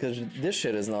 hopefully, because this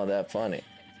shit is not that funny.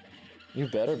 You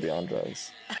better be on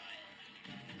drugs.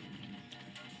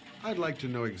 I'd like to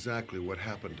know exactly what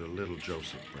happened to little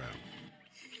Joseph Brown.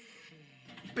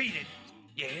 Beat it!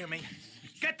 You hear me?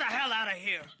 Get the hell out of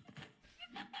here!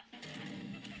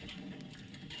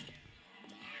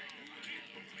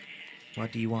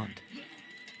 What do you want?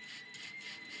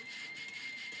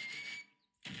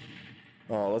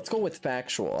 Oh, let's go with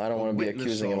factual. I don't want to be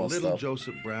accusing him of little stuff.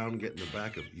 Joseph Brown get in the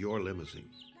back of your limousine.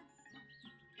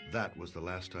 That was the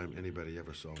last time anybody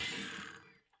ever saw him.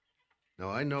 Now,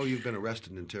 I know you've been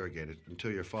arrested and interrogated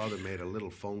until your father made a little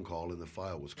phone call and the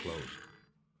file was closed.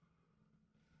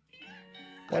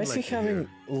 Why is he having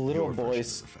little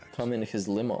boys come in his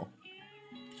limo?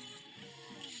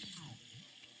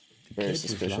 Very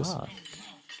suspicious. Was lost.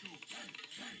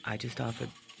 I just offered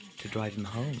to drive him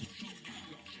home.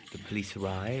 The police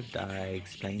arrived, I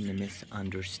explained the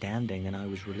misunderstanding, and I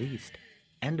was released.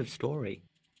 End of story.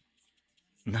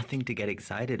 Nothing to get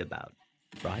excited about,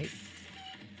 right?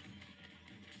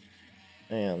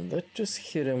 And let's just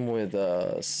hit him with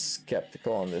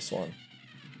skeptical on this one.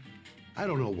 I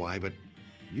don't know why, but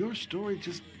your story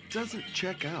just doesn't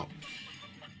check out.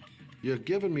 You're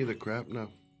giving me the crap now.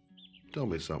 Tell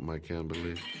me something I can't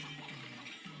believe.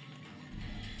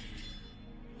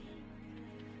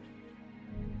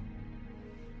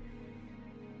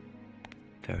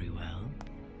 Very well.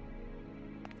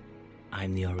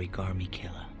 I'm the origami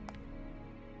killer.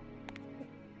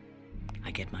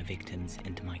 I get my victims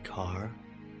into my car.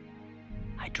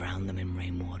 I drown them in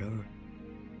rainwater.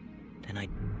 Then I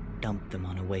dump them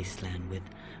on a wasteland with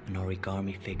an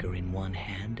origami figure in one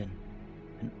hand and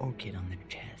an orchid on their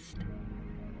chest.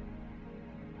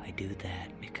 I do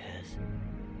that because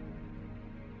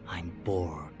I'm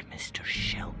bored, Mr.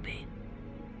 Shelby.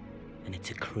 And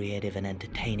it's a creative and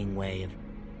entertaining way of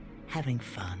having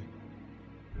fun.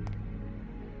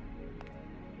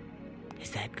 Is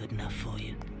that good enough for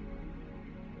you?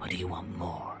 Or do you want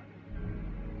more?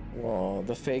 Whoa,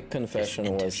 the fake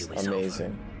confession was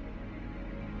amazing.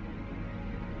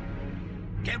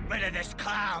 Get rid of this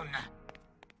clown!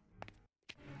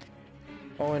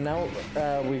 Oh, and now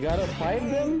we gotta pipe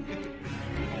them?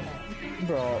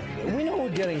 Bro, we know we're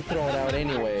getting thrown out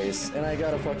anyways, and I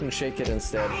gotta fucking shake it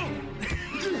instead.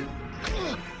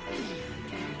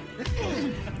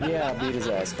 Yeah, beat his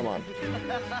ass, come on.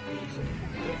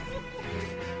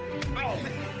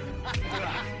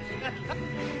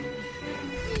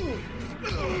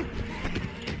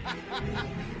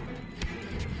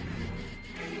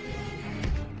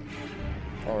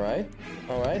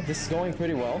 Alright, this is going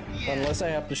pretty well. Unless I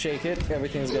have to shake it,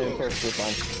 everything's going perfectly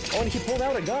fine. Oh, and he pulled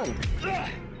out a gun!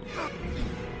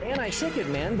 And I shook it,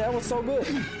 man, that was so good!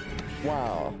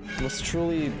 Wow, it was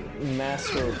truly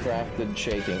master-crafted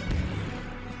shaking.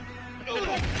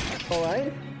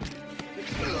 Alright?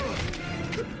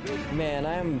 Man,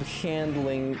 I'm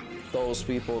handling those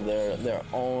people their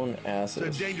own asses.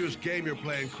 It's a dangerous game you're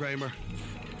playing, Kramer.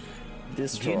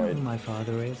 Destroyed. Do you know who my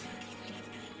father is?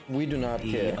 We do not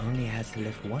care. He only has to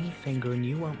lift one finger and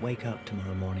you won't wake up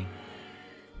tomorrow morning.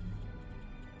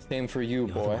 Same for you,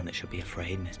 You're boy. the one that should be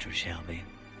afraid, Mr. Shelby.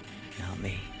 Not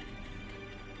me.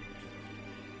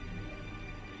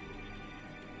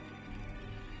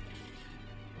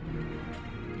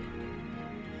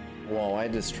 Whoa, I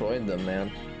destroyed them,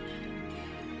 man.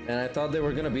 And I thought they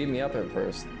were gonna beat me up at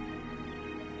first.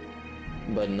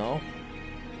 But no.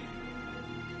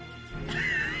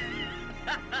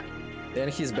 Then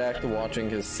he's back to watching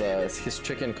his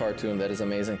chicken cartoon. That is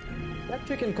amazing. That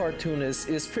chicken cartoon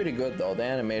is pretty good though. The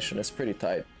animation is pretty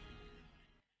tight.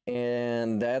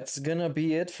 And that's gonna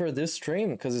be it for this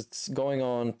stream because it's going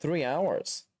on 3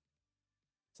 hours.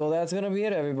 So that's gonna be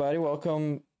it, everybody.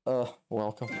 Welcome.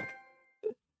 Welcome.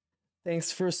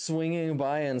 Thanks for swinging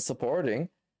by and supporting.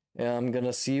 Yeah, I'm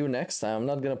gonna see you next time. I'm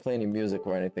not gonna play any music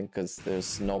or anything because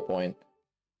there's no point.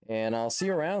 And I'll see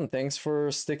you around. Thanks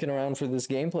for sticking around for this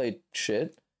gameplay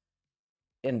shit.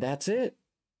 And that's it.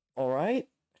 Alright?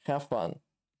 Have fun.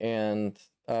 And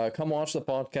come watch the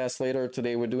podcast later.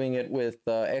 Today we're doing it with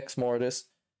Ex Mortis.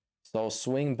 So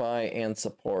swing by and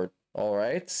support.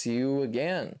 Alright? See you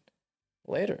again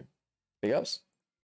later. Big ups.